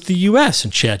relationship with the U.S.?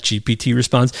 And ChatGPT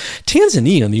responds,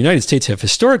 Tanzania and the United States have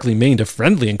historically maintained a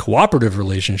friendly and cooperative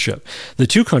relationship. The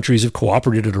two countries have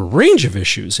cooperated on a range of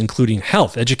issues, including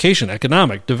health, education,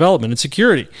 economic development, and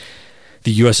security.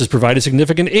 The U.S. has provided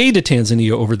significant aid to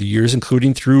Tanzania over the years,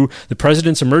 including through the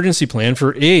President's Emergency Plan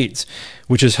for AIDS,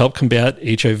 which has helped combat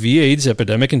HIV/AIDS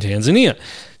epidemic in Tanzania.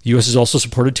 The U.S. has also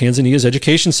supported Tanzania's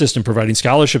education system, providing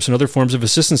scholarships and other forms of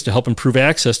assistance to help improve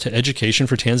access to education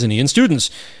for Tanzanian students.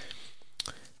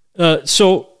 And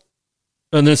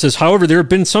then it says, however, there have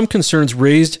been some concerns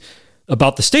raised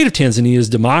about the state of Tanzania's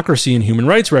democracy and human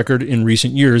rights record in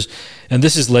recent years, and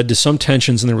this has led to some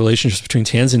tensions in the relationships between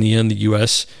Tanzania and the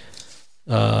U.S.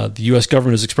 The U.S.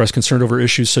 government has expressed concern over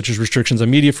issues such as restrictions on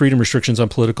media freedom, restrictions on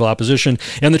political opposition,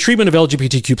 and the treatment of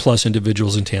LGBTQ plus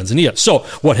individuals in Tanzania. So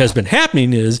what has been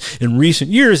happening is, in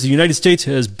recent years, the United States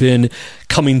has been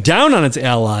coming down on its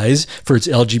allies for its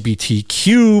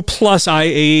LGBTQ plus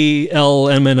IALMNOP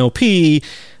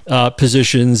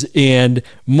positions and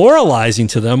moralizing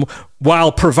to them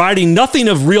while providing nothing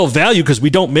of real value because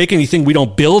we don't make anything, we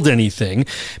don't build anything.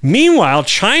 Meanwhile,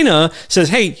 China says,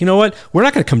 hey, you know what? We're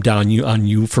not going to come down on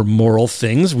you for moral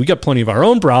things. We got plenty of our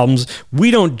own problems. We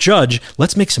don't judge.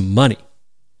 Let's make some money.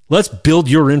 Let's build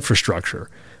your infrastructure.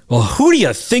 Well, who do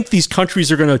you think these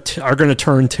countries are going to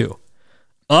turn to?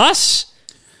 Us?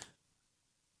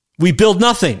 We build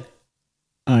nothing.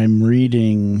 I'm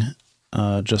reading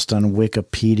just on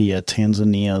Wikipedia,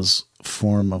 Tanzania's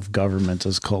form of government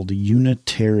is called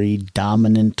Unitary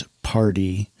Dominant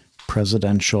Party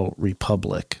Presidential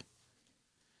Republic.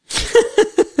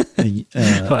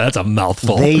 That's a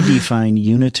mouthful. They define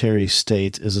unitary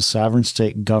state as a sovereign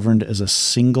state governed as a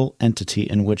single entity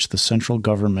in which the central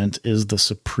government is the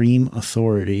supreme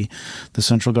authority. The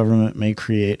central government may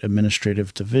create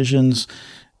administrative divisions,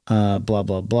 blah,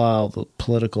 blah, blah, the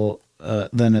political.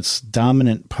 Then its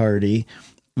dominant party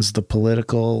is the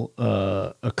political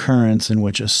occurrence in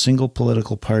which a single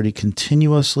political party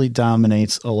continuously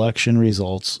dominates election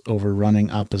results, overrunning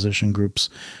opposition groups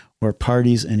where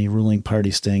parties, any ruling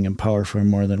party staying in power for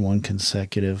more than one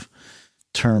consecutive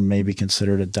term may be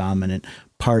considered a dominant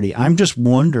party. I'm just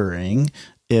wondering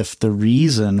if the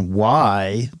reason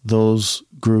why those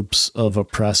groups of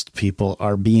oppressed people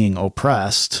are being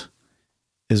oppressed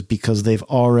is because they've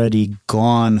already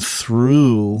gone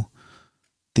through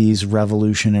these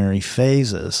revolutionary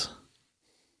phases.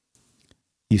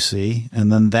 You see?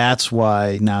 And then that's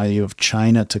why now you have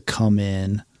China to come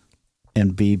in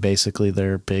and be basically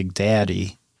their big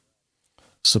daddy,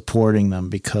 supporting them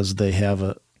because they have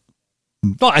a...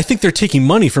 Well, I think they're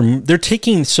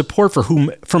taking support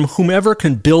from whomever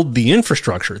can build the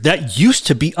infrastructure. That used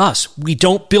to be us. We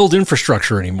don't build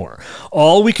infrastructure anymore.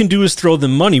 All we can do is throw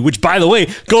them money, which, by the way,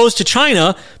 goes to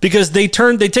China because they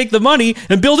take the money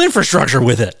and build infrastructure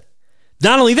with it.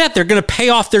 Not only that, they're going to pay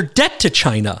off their debt to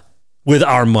China with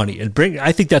our money and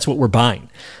I think that's what we're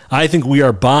buying. I think we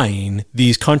are buying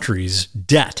these countries'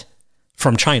 debt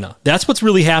from China. That's what's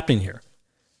really happening here.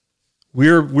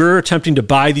 We're attempting to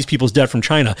buy these people's debt from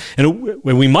China, and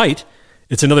when we might,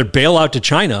 it's another bailout to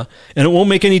China, and it won't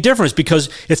make any difference because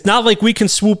it's not like we can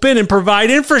swoop in and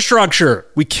provide infrastructure.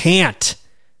 We can't.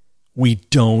 We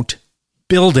don't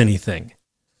build anything.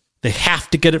 They have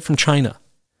to get it from China.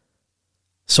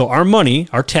 So our money,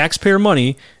 our taxpayer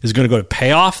money, is going to go to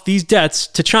pay off these debts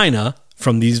to China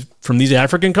from these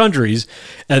African countries,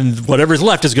 and whatever's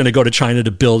left is going to go to China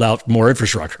to build out more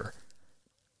infrastructure.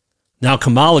 Now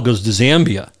Kamala goes to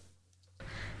Zambia.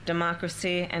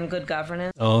 Democracy and good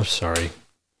governance. Oh, sorry.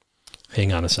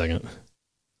 Hang on a second.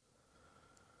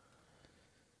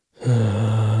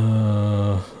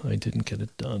 I didn't get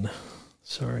it done.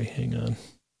 Sorry, hang on.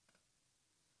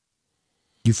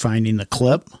 You finding the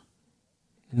clip?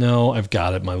 No, I've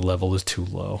got it. My level is too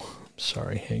low.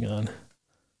 Sorry, hang on.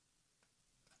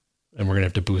 And we're going to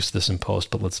have to boost this in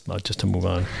post, but let's just to move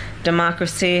on.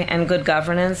 Democracy and good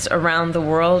governance around the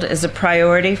world is a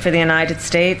priority for the United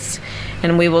States,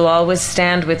 and we will always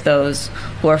stand with those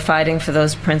who are fighting for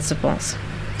those principles.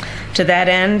 To that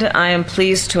end, I am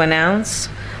pleased to announce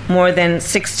more than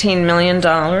 $16 million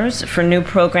for new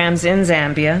programs in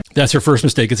Zambia. That's her first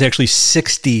mistake. It's actually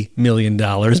 $60 million,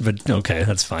 but okay,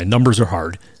 that's fine. Numbers are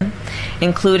hard.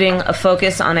 Including a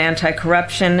focus on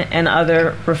anti-corruption and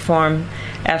other reform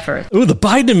efforts. Ooh, the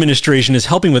Biden administration is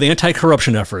helping with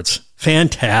anti-corruption efforts.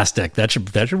 Fantastic. That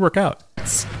should work out.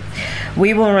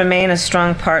 We will remain a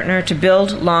strong partner to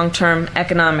build long-term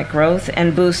economic growth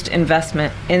and boost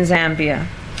investment in Zambia.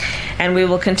 And we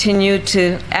will continue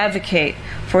to advocate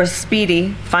for a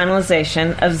speedy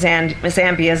finalization of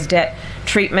Zambia's debt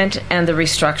treatment and the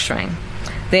restructuring.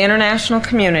 The international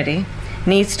community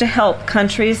needs to help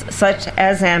countries such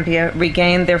as Zambia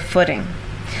regain their footing.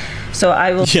 So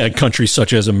I will... Yeah, countries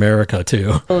such as America,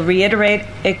 too. Will reiterate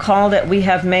a call that we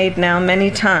have made now many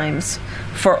times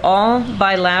for all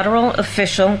bilateral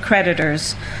official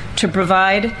creditors to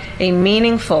provide a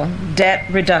meaningful debt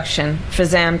reduction for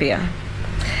Zambia.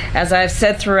 As I've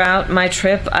said throughout my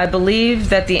trip, I believe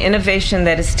that the innovation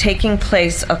that is taking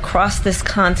place across this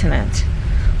continent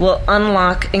will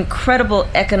unlock incredible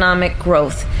economic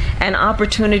growth and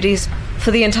opportunities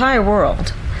for the entire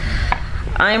world.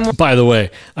 By the way,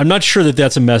 I'm not sure that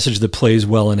that's a message that plays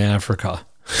well in Africa.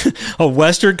 A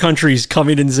Western countries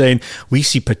coming and saying, we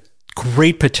see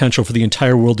great potential for the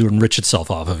entire world to enrich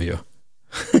itself off of you.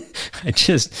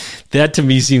 That to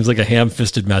me seems like a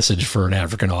ham-fisted message for an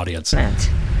African audience.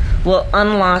 Will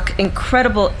unlock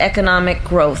incredible economic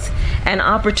growth and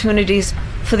opportunities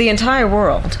for the entire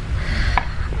world.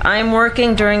 I am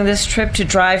working during this trip to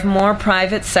drive more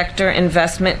private sector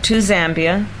investment to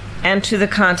Zambia and to the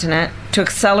continent to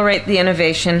accelerate the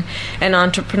innovation and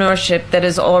entrepreneurship that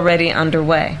is already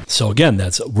underway. So again,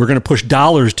 we're going to push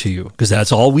dollars to you because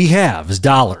that's all we have is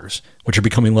dollars, which are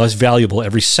becoming less valuable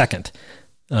every second.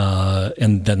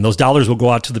 And then those dollars will go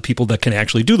out to the people that can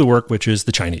actually do the work, which is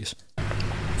the Chinese.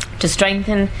 To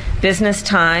strengthen business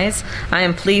ties, I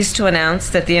am pleased to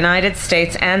announce that the United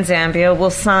States and Zambia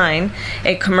will sign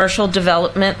a commercial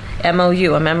development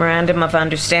MOU, a Memorandum of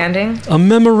Understanding. A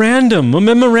memorandum.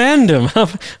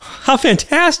 How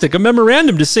fantastic. A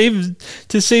memorandum to save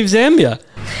Zambia.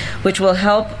 Which will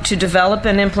help to develop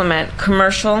and implement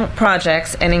commercial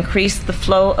projects and increase the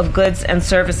flow of goods and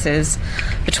services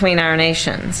between our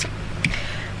nations.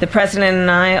 The President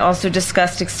and I also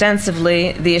discussed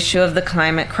extensively the issue of the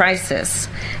climate crisis,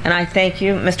 and I thank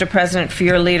you, Mr. President, for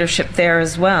your leadership there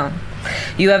as well.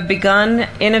 You have begun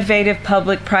innovative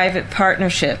public-private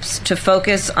partnerships to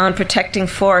focus on protecting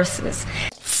forests.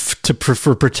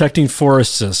 For protecting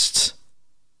forests.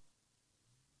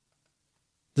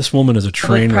 This woman is a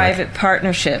train wreck. Private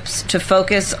partnerships to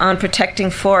focus on protecting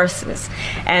forests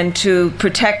and to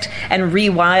protect and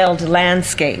rewild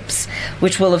landscapes,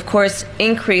 which will, of course,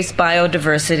 increase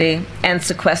biodiversity and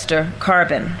sequester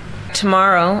carbon.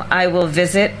 Tomorrow, I will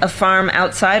visit a farm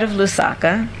outside of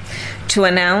Lusaka to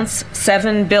announce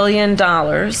 $7 billion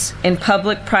in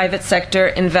public-private sector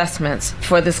investments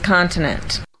for this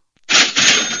continent.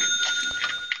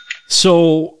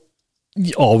 So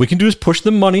all we can do is push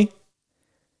them money,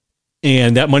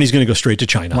 and that money's going to go straight to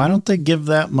China. Why don't they give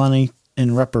that money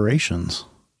in reparations?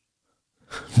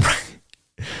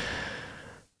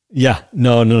 Yeah,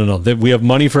 no. We have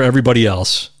money for everybody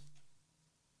else.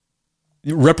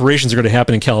 Reparations are going to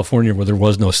happen in California where there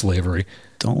was no slavery.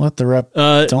 Don't let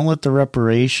the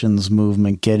reparations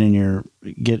movement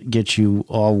get you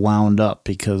all wound up,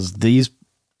 because these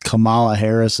Kamala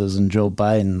Harris's and Joe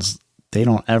Biden's, they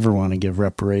don't ever want to give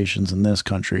reparations in this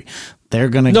country. They're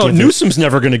going to Newsom's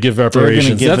never going to give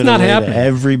reparations. That's not happening. To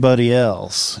everybody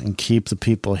else and keep the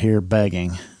people here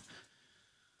begging.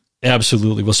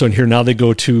 Absolutely. Well, so in here now they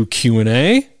go to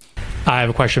Q&A. I have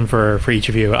a question for each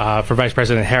of you. For Vice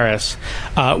President Harris,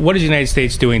 what is the United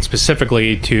States doing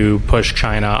specifically to push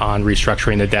China on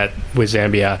restructuring the debt with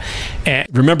Zambia? And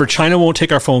remember, China won't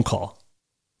take our phone call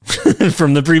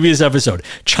from the previous episode.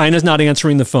 China's not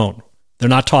answering the phone. They're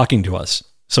not talking to us.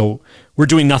 So we're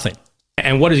doing nothing.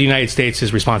 And what is the United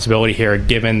States' responsibility here,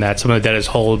 given that some of the debt is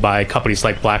held by companies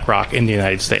like BlackRock in the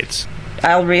United States?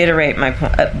 I'll reiterate my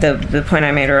the point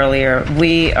I made earlier.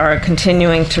 We are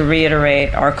continuing to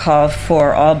reiterate our call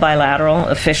for all bilateral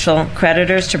official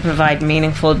creditors to provide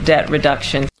meaningful debt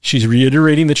reduction. She's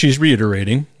reiterating that she's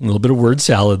reiterating. A little bit of word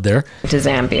salad there. To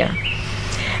Zambia.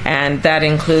 And that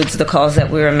includes the calls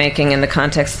that we were making in the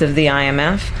context of the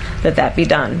IMF, that be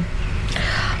done.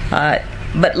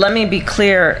 But let me be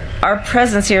clear, our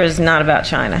presence here is not about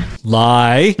China.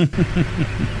 Lie.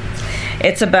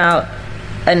 It's about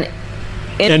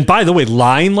and by the way,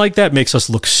 lying like that makes us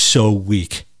look so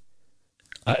weak.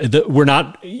 We're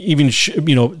not even,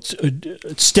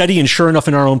 steady and sure enough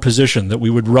in our own position that we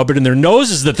would rub it in their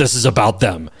noses that this is about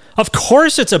them. Of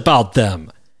course it's about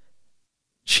them.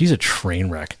 She's a train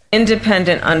wreck.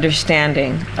 Independent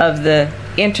understanding of the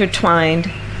intertwined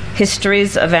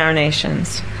histories of our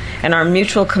nations and our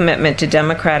mutual commitment to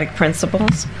democratic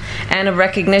principles, and a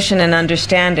recognition and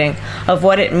understanding of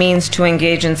what it means to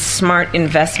engage in smart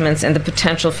investments and the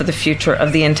potential for the future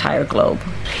of the entire globe.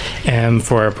 And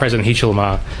for President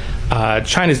Hichilema,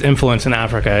 China's influence in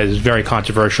Africa is very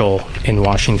controversial in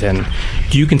Washington.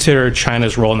 Do you consider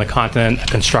China's role in the continent a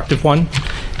constructive one?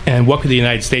 And what could the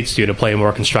United States do to play a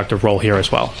more constructive role here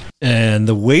as well? And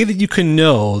the way that you can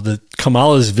know that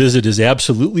Kamala's visit is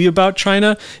absolutely about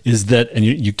China is that, and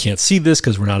you can't see this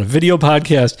because we're not a video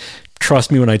podcast,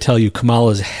 trust me when I tell you,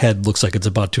 Kamala's head looks like it's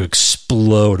about to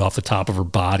explode off the top of her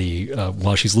body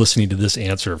while she's listening to this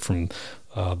answer from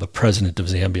the president of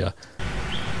Zambia.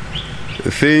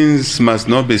 Things must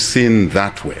not be seen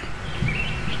that way.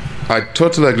 I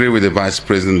totally agree with the Vice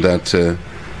President that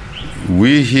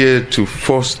we're here to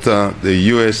foster the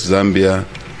U.S.-Zambia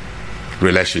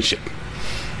relationship.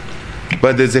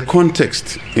 But there's a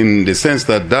context in the sense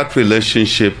that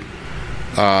relationship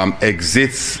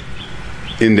exists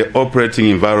in the operating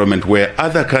environment where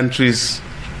other countries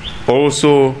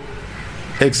also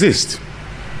exist.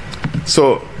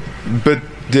 So, but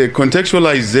the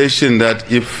contextualization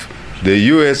that if the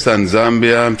U.S. and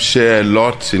Zambia share a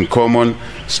lot in common,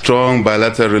 strong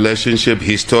bilateral relationship,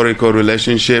 historical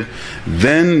relationship,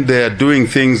 then they are doing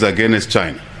things against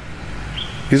China.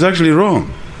 It's actually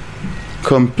wrong,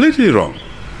 completely wrong.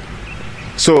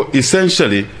 So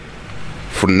essentially,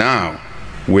 for now,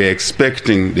 we're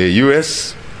expecting the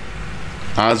U.S.,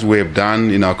 as we have done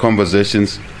in our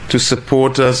conversations, to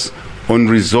support us on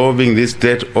resolving this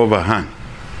debt overhang,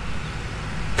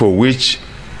 for which,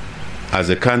 as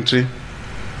a country,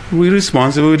 we're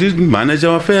responsible. We didn't manage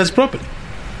our affairs properly.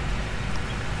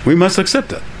 We must accept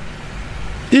that.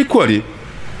 Equally,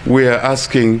 we are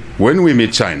asking, when we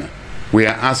meet China, we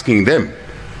are asking them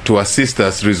to assist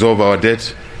us resolve our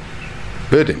debt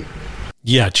burden.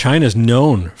 Yeah, China's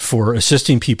known for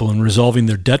assisting people in resolving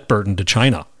their debt burden to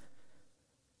China.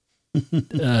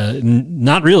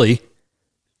 Not really.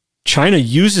 China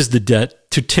uses the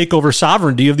debt to take over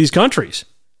sovereignty of these countries.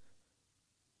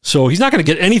 So he's not going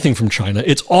to get anything from China.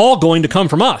 It's all going to come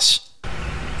from us.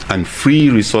 And free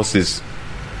resources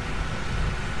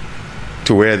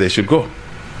to where they should go.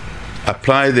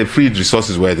 Apply the freed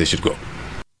resources where they should go.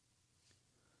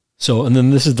 So, and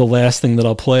then this is the last thing that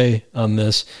I'll play on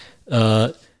this.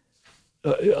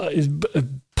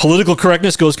 Political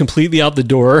correctness goes completely out the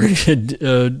door.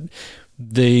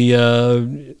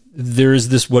 there's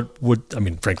this I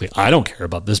mean, frankly, I don't care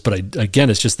about this, but again,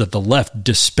 it's just that the left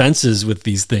dispenses with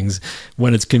these things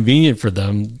when it's convenient for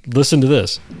them. Listen to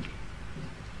this.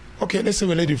 Okay, let's have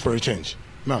a lady for a change,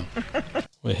 ma'am.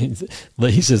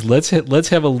 He says, let's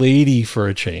have a lady for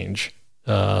a change.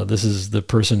 This is the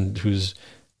person who's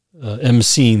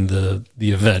emceeing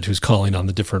the event, who's calling on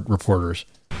the different reporters.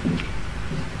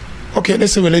 Okay,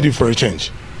 let's have a lady for a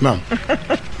change, ma'am.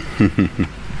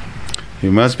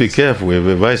 You must be careful. We have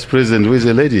a vice president who is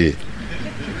a lady.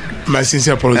 My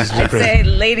sincere apologies, Mr. I President.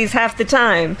 say ladies half the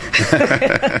time.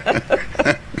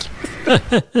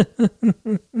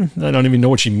 I don't even know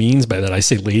what she means by that. I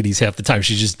say ladies half the time.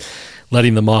 She's just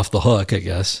letting them off the hook, I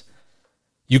guess.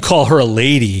 You call her a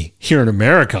lady here in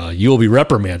America, you will be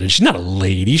reprimanded. She's not a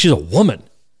lady. She's a woman.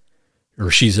 Or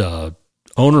she's a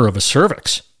owner of a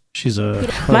cervix. She's a...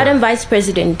 Madam Vice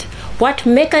President, what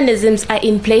mechanisms are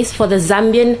in place for the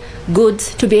Zambian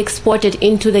goods to be exported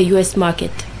into the U.S.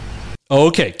 market?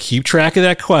 Okay, keep track of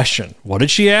that question. What did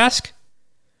she ask?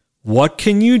 What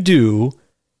can you do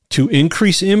to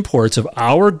increase imports of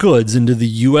our goods into the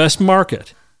U.S.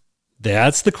 market?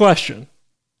 That's the question.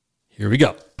 Here we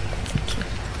go.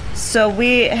 So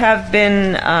we have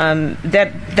been,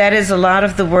 that is a lot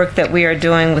of the work that we are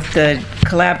doing with the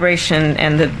collaboration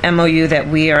and the MOU that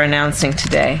we are announcing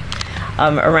today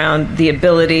around the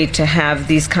ability to have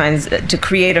these kinds, to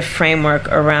create a framework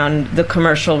around the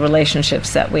commercial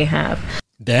relationships that we have.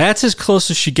 That's as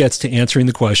close as she gets to answering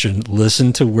the question.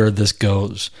 Listen to where this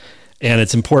goes. And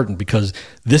it's important because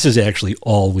this is actually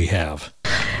all we have.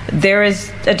 There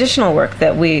is additional work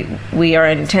that we are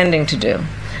intending to do,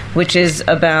 which is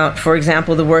about, for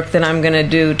example, the work that I'm going to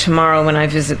do tomorrow when I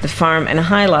visit the farm and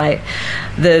highlight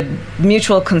the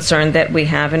mutual concern that we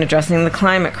have in addressing the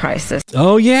climate crisis.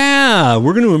 Oh, yeah.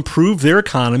 We're going to improve their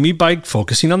economy by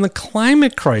focusing on the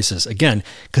climate crisis. Again,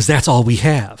 because that's all we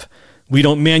have. We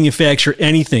don't manufacture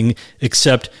anything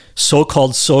except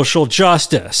so-called social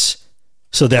justice.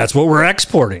 So that's what we're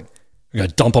exporting. We're going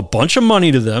to dump a bunch of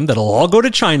money to them that'll all go to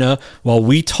China while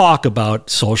we talk about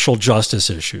social justice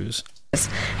issues.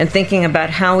 And thinking about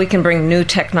how we can bring new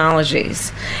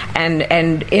technologies and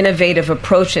innovative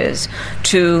approaches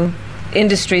to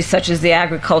industries such as the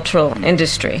agricultural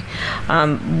industry.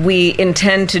 We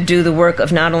intend to do the work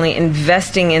of not only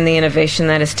investing in the innovation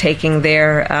that is taking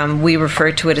there, we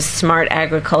refer to it as smart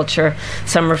agriculture,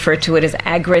 some refer to it as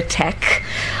agri-tech.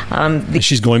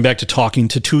 She's going back to talking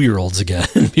to 2-year-olds again.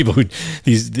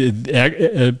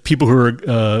 people who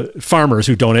are farmers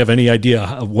who don't have any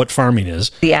idea what farming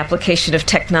is. The application of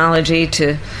technology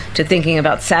to thinking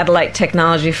about satellite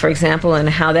technology, for example, and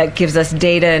how that gives us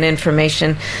data and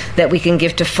information that we can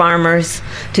give to farmers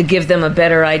to give them a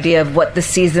better idea of what the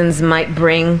seasons might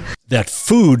bring. That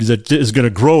food that is going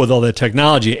to grow with all that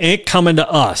technology ain't coming to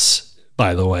us,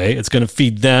 by the way. It's going to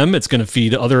feed them. It's going to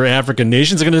feed other African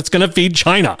nations. It's going to feed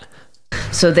China.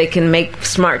 So they can make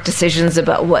smart decisions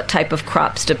about what type of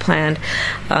crops to plant.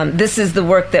 This is the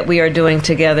work that we are doing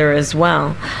together as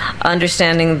well,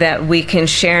 understanding that we can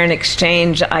share and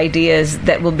exchange ideas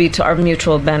that will be to our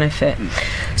mutual benefit.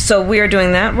 So we are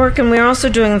doing that work, and we are also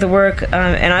doing the work,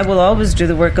 and I will always do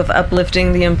the work of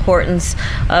uplifting the importance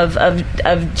of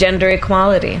gender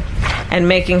equality and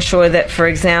making sure that, for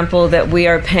example, that we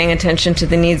are paying attention to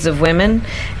the needs of women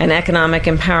and economic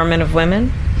empowerment of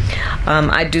women.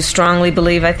 I do strongly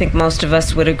believe, I think most of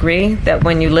us would agree, that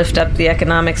when you lift up the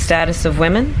economic status of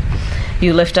women,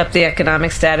 you lift up the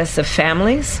economic status of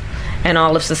families, and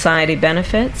all of society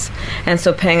benefits. And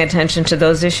so paying attention to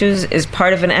those issues is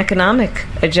part of an economic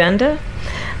agenda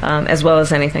as well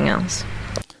as anything else.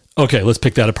 Okay, let's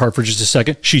pick that apart for just a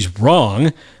second. She's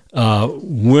wrong.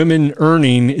 Women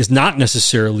earning is not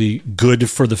necessarily good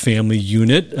for the family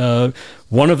unit.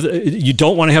 You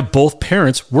don't want to have both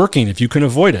parents working if you can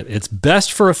avoid it. It's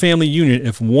best for a family unit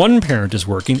if one parent is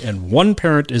working and one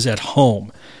parent is at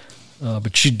home.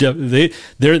 But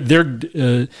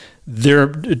they're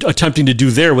attempting to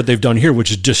do there what they've done here,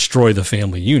 which is destroy the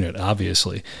family unit,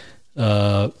 obviously,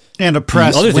 and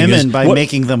oppress women by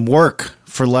making them work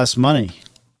for less money.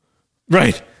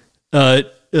 Right. Taking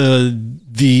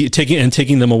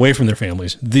them away from their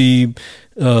families. The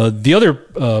other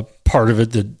part of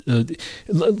it that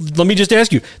let me just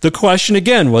ask you. The question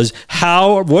again was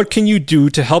what can you do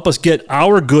to help us get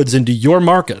our goods into your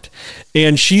market?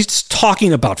 And she's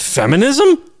talking about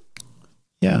feminism.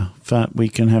 Yeah, we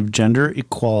can have gender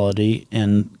equality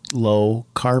and low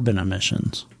carbon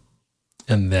emissions.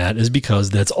 And that is because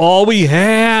that's all we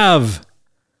have.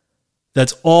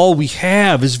 That's all we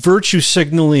have is virtue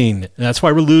signaling. And that's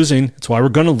why we're losing. That's why we're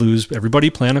going to lose. Everybody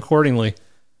plan accordingly.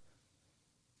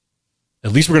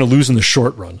 At least we're going to lose in the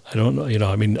short run. I don't know.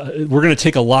 We're going to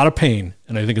take a lot of pain,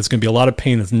 and I think it's going to be a lot of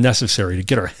pain that's necessary to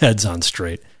get our heads on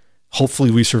straight. Hopefully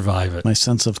we survive it. My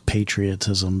sense of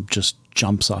patriotism just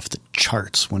jumps off the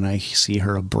charts when I see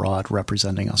her abroad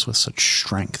representing us with such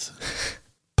strength,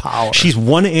 power. She's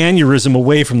one aneurysm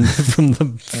away from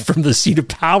the seat of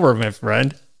power, my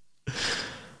friend.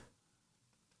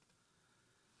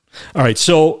 All right,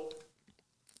 so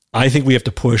I think we have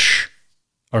to push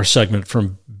our segment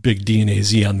from Big D and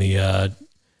AZ on the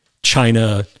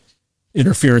China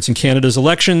interference in Canada's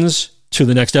elections to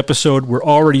the next episode.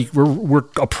 We're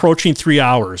approaching 3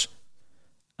 hours.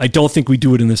 I don't think we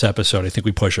do it in this episode. I think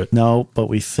we push it. No, but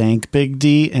we thank Big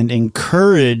D and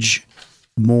encourage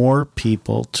more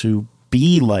people to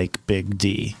be like Big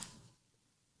D.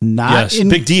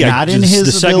 Big D.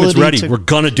 The segment's ready. We're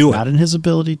going to do it. Not in his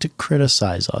ability to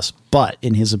criticize us, but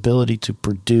in his ability to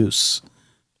produce,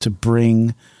 to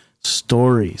bring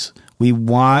stories. We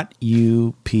want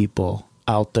you people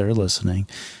out there listening.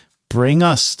 Bring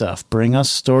us stuff. Bring us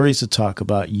stories to talk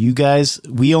about. You guys,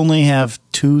 we only have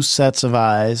 2 sets of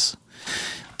eyes.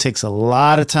 It takes a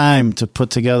lot of time to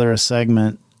put together a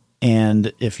segment.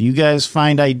 And if you guys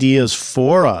find ideas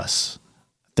for us,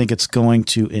 I think it's going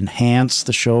to enhance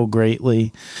the show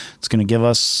greatly. It's going to give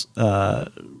us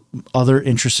other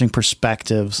interesting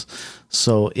perspectives.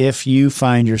 So if you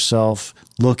find yourself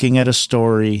looking at a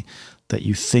story that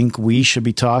you think we should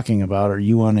be talking about, or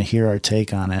you want to hear our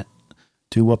take on it,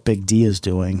 do what Big D is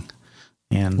doing.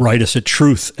 And write us at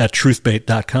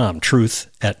truth@truthbait.com.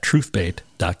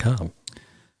 Truth@truthbait.com.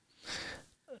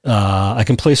 I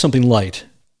can play something light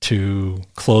to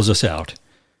close us out.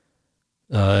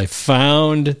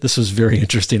 This was very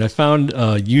interesting. I found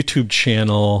a YouTube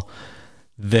channel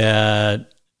that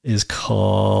is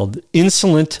called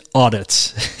Insolent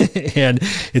Audits. And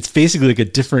it's basically like a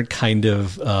different kind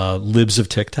of libs of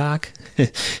TikTok.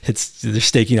 They're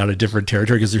staking out a different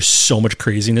territory because there's so much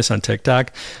craziness on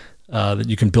TikTok that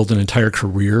you can build an entire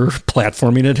career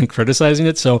platforming it and criticizing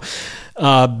it. So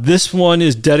this one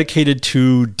is dedicated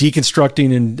to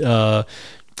deconstructing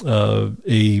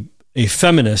a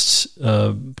feminist's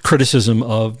criticism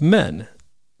of men.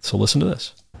 So listen to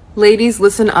this. Ladies,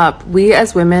 listen up. We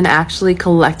as women actually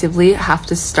collectively have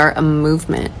to start a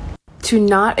movement to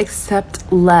not accept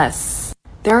less.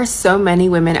 There are so many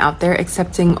women out there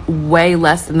accepting way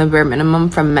less than the bare minimum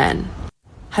from men.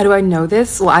 How do I know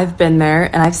this? Well, I've been there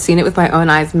and I've seen it with my own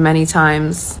eyes many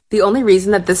times. The only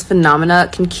reason that this phenomena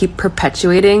can keep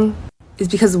perpetuating is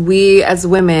because we as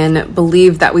women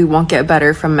believe that we won't get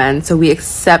better from men, so we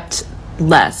accept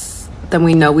less than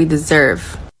we know we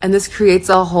deserve. And this creates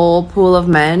a whole pool of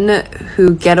men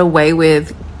who get away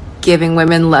with giving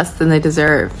women less than they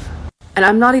deserve. And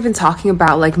I'm not even talking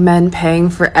about like men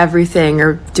paying for everything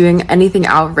or doing anything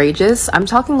outrageous. I'm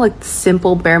talking like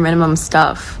simple bare minimum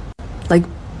stuff, like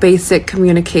basic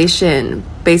communication,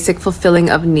 basic fulfilling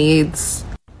of needs,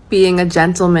 being a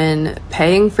gentleman,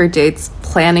 paying for dates,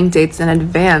 planning dates in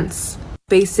advance,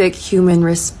 basic human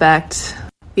respect,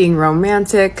 being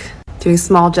romantic, doing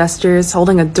small gestures,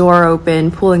 holding a door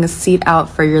open, pulling a seat out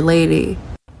for your lady.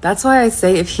 That's why I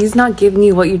say if he's not giving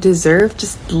you what you deserve,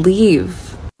 just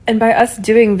leave. And by us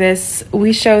doing this,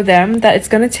 we show them that it's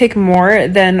going to take more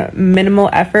than minimal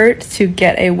effort to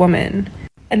get a woman.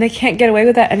 And they can't get away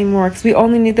with that anymore because we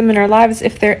only need them in our lives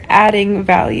if they're adding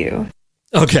value.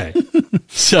 Okay.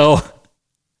 So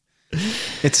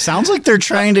it sounds like they're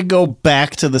trying to go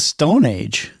back to the Stone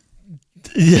Age.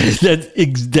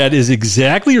 That is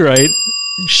exactly right.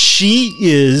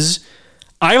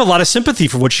 I have a lot of sympathy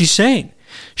for what she's saying.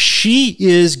 She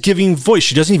is giving voice.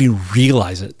 She doesn't even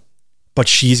realize it, but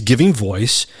she's giving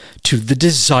voice to the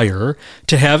desire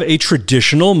to have a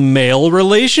traditional male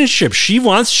relationship. She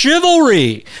wants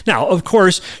chivalry. Now, of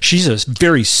course, she's a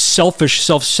very selfish,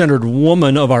 self-centered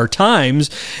woman of our times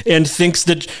and thinks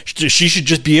that she should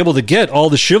just be able to get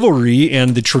all the chivalry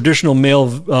and the traditional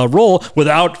male role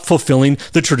without fulfilling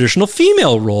the traditional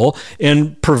female role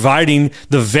and providing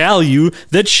the value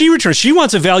that she returns. She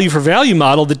wants a value for value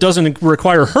model that doesn't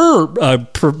require her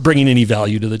bringing any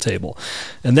value to the table.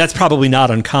 And that's probably not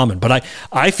uncommon, but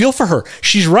I feel for her.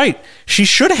 She's right. She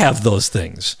should have those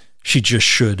things. She just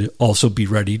should also be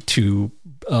ready to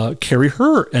carry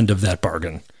her end of that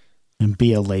bargain. And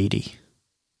be a lady.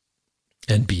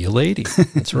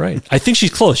 That's right. I think she's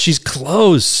close.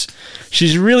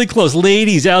 She's really close.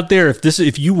 Ladies out there,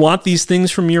 if you want these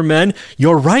things from your men,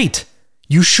 you're right.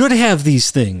 You should have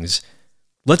these things.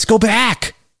 Let's go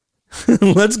back.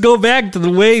 Let's go back to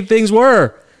the way things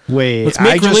were. Wait, let's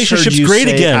make relationships great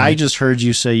again. I just heard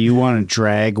you say you want to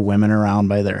drag women around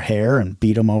by their hair and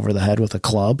beat them over the head with a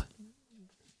club.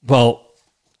 Well,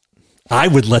 I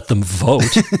would let them vote.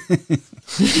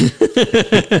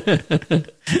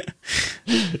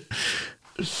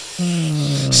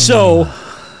 So,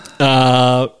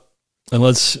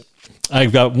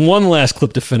 I've got one last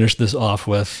clip to finish this off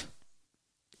with.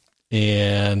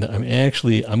 And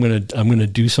I'm gonna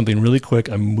do something really quick.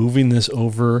 I'm moving this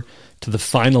over to the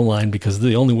final line because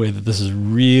the only way that this is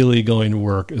really going to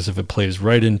work is if it plays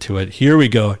right into it. Here we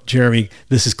go. Jeremy,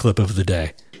 this is clip of the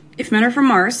day. If men are from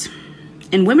Mars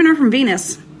and women are from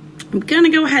Venus, I'm going to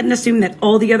go ahead and assume that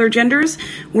all the other genders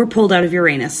were pulled out of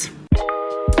Uranus.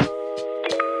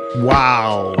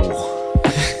 Wow.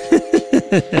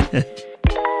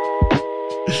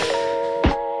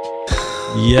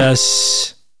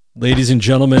 Yes. Ladies and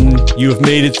gentlemen, you have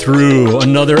made it through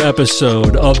another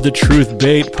episode of the Truth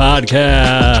Bait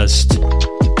Podcast.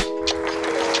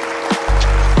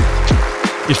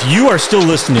 If you are still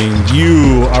listening,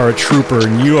 you are a trooper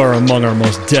and you are among our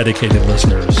most dedicated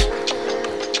listeners.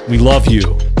 We love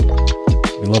you.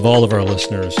 We love all of our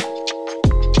listeners.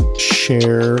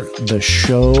 Share the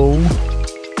show,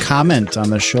 comment on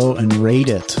the show, and rate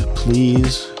it,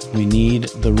 please. We need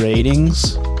the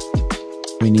ratings.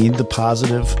 We need the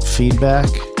positive feedback.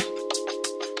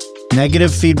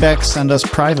 Negative feedback, send us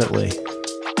privately.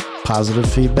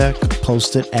 Positive feedback,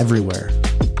 post it everywhere.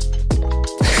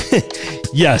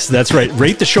 Yes, that's right.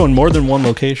 Rate the show in more than one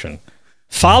location.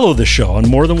 Follow the show on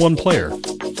more than one player.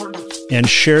 And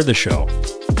share the show.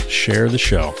 Share the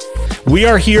show. We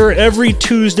are here every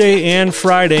Tuesday and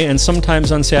Friday and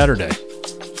sometimes on Saturday.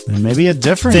 And maybe a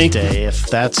different day if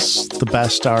that's the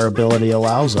best our ability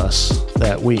allows us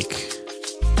that week.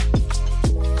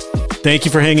 Thank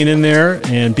you for hanging in there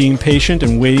and being patient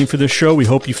and waiting for the show. We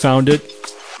hope you found it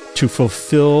to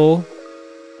fulfill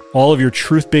all of your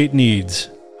truth bait needs.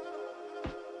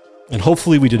 And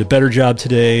hopefully we did a better job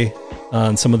today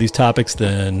on some of these topics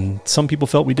than some people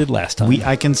felt we did last time.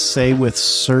 I can say with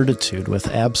certitude, with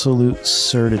absolute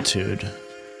certitude,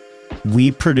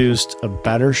 we produced a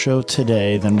better show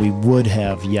today than we would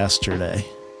have yesterday.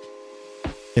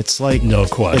 It's like no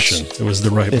question. It was the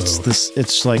right move.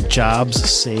 It's like jobs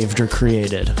saved or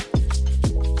created.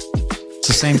 It's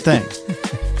the same thing.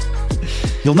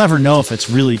 You'll never know if it's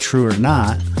really true or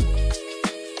not,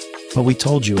 but we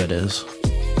told you it is.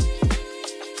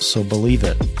 So believe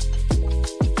it.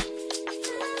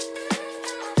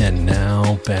 And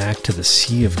now back to the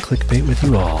sea of clickbait with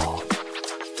you all.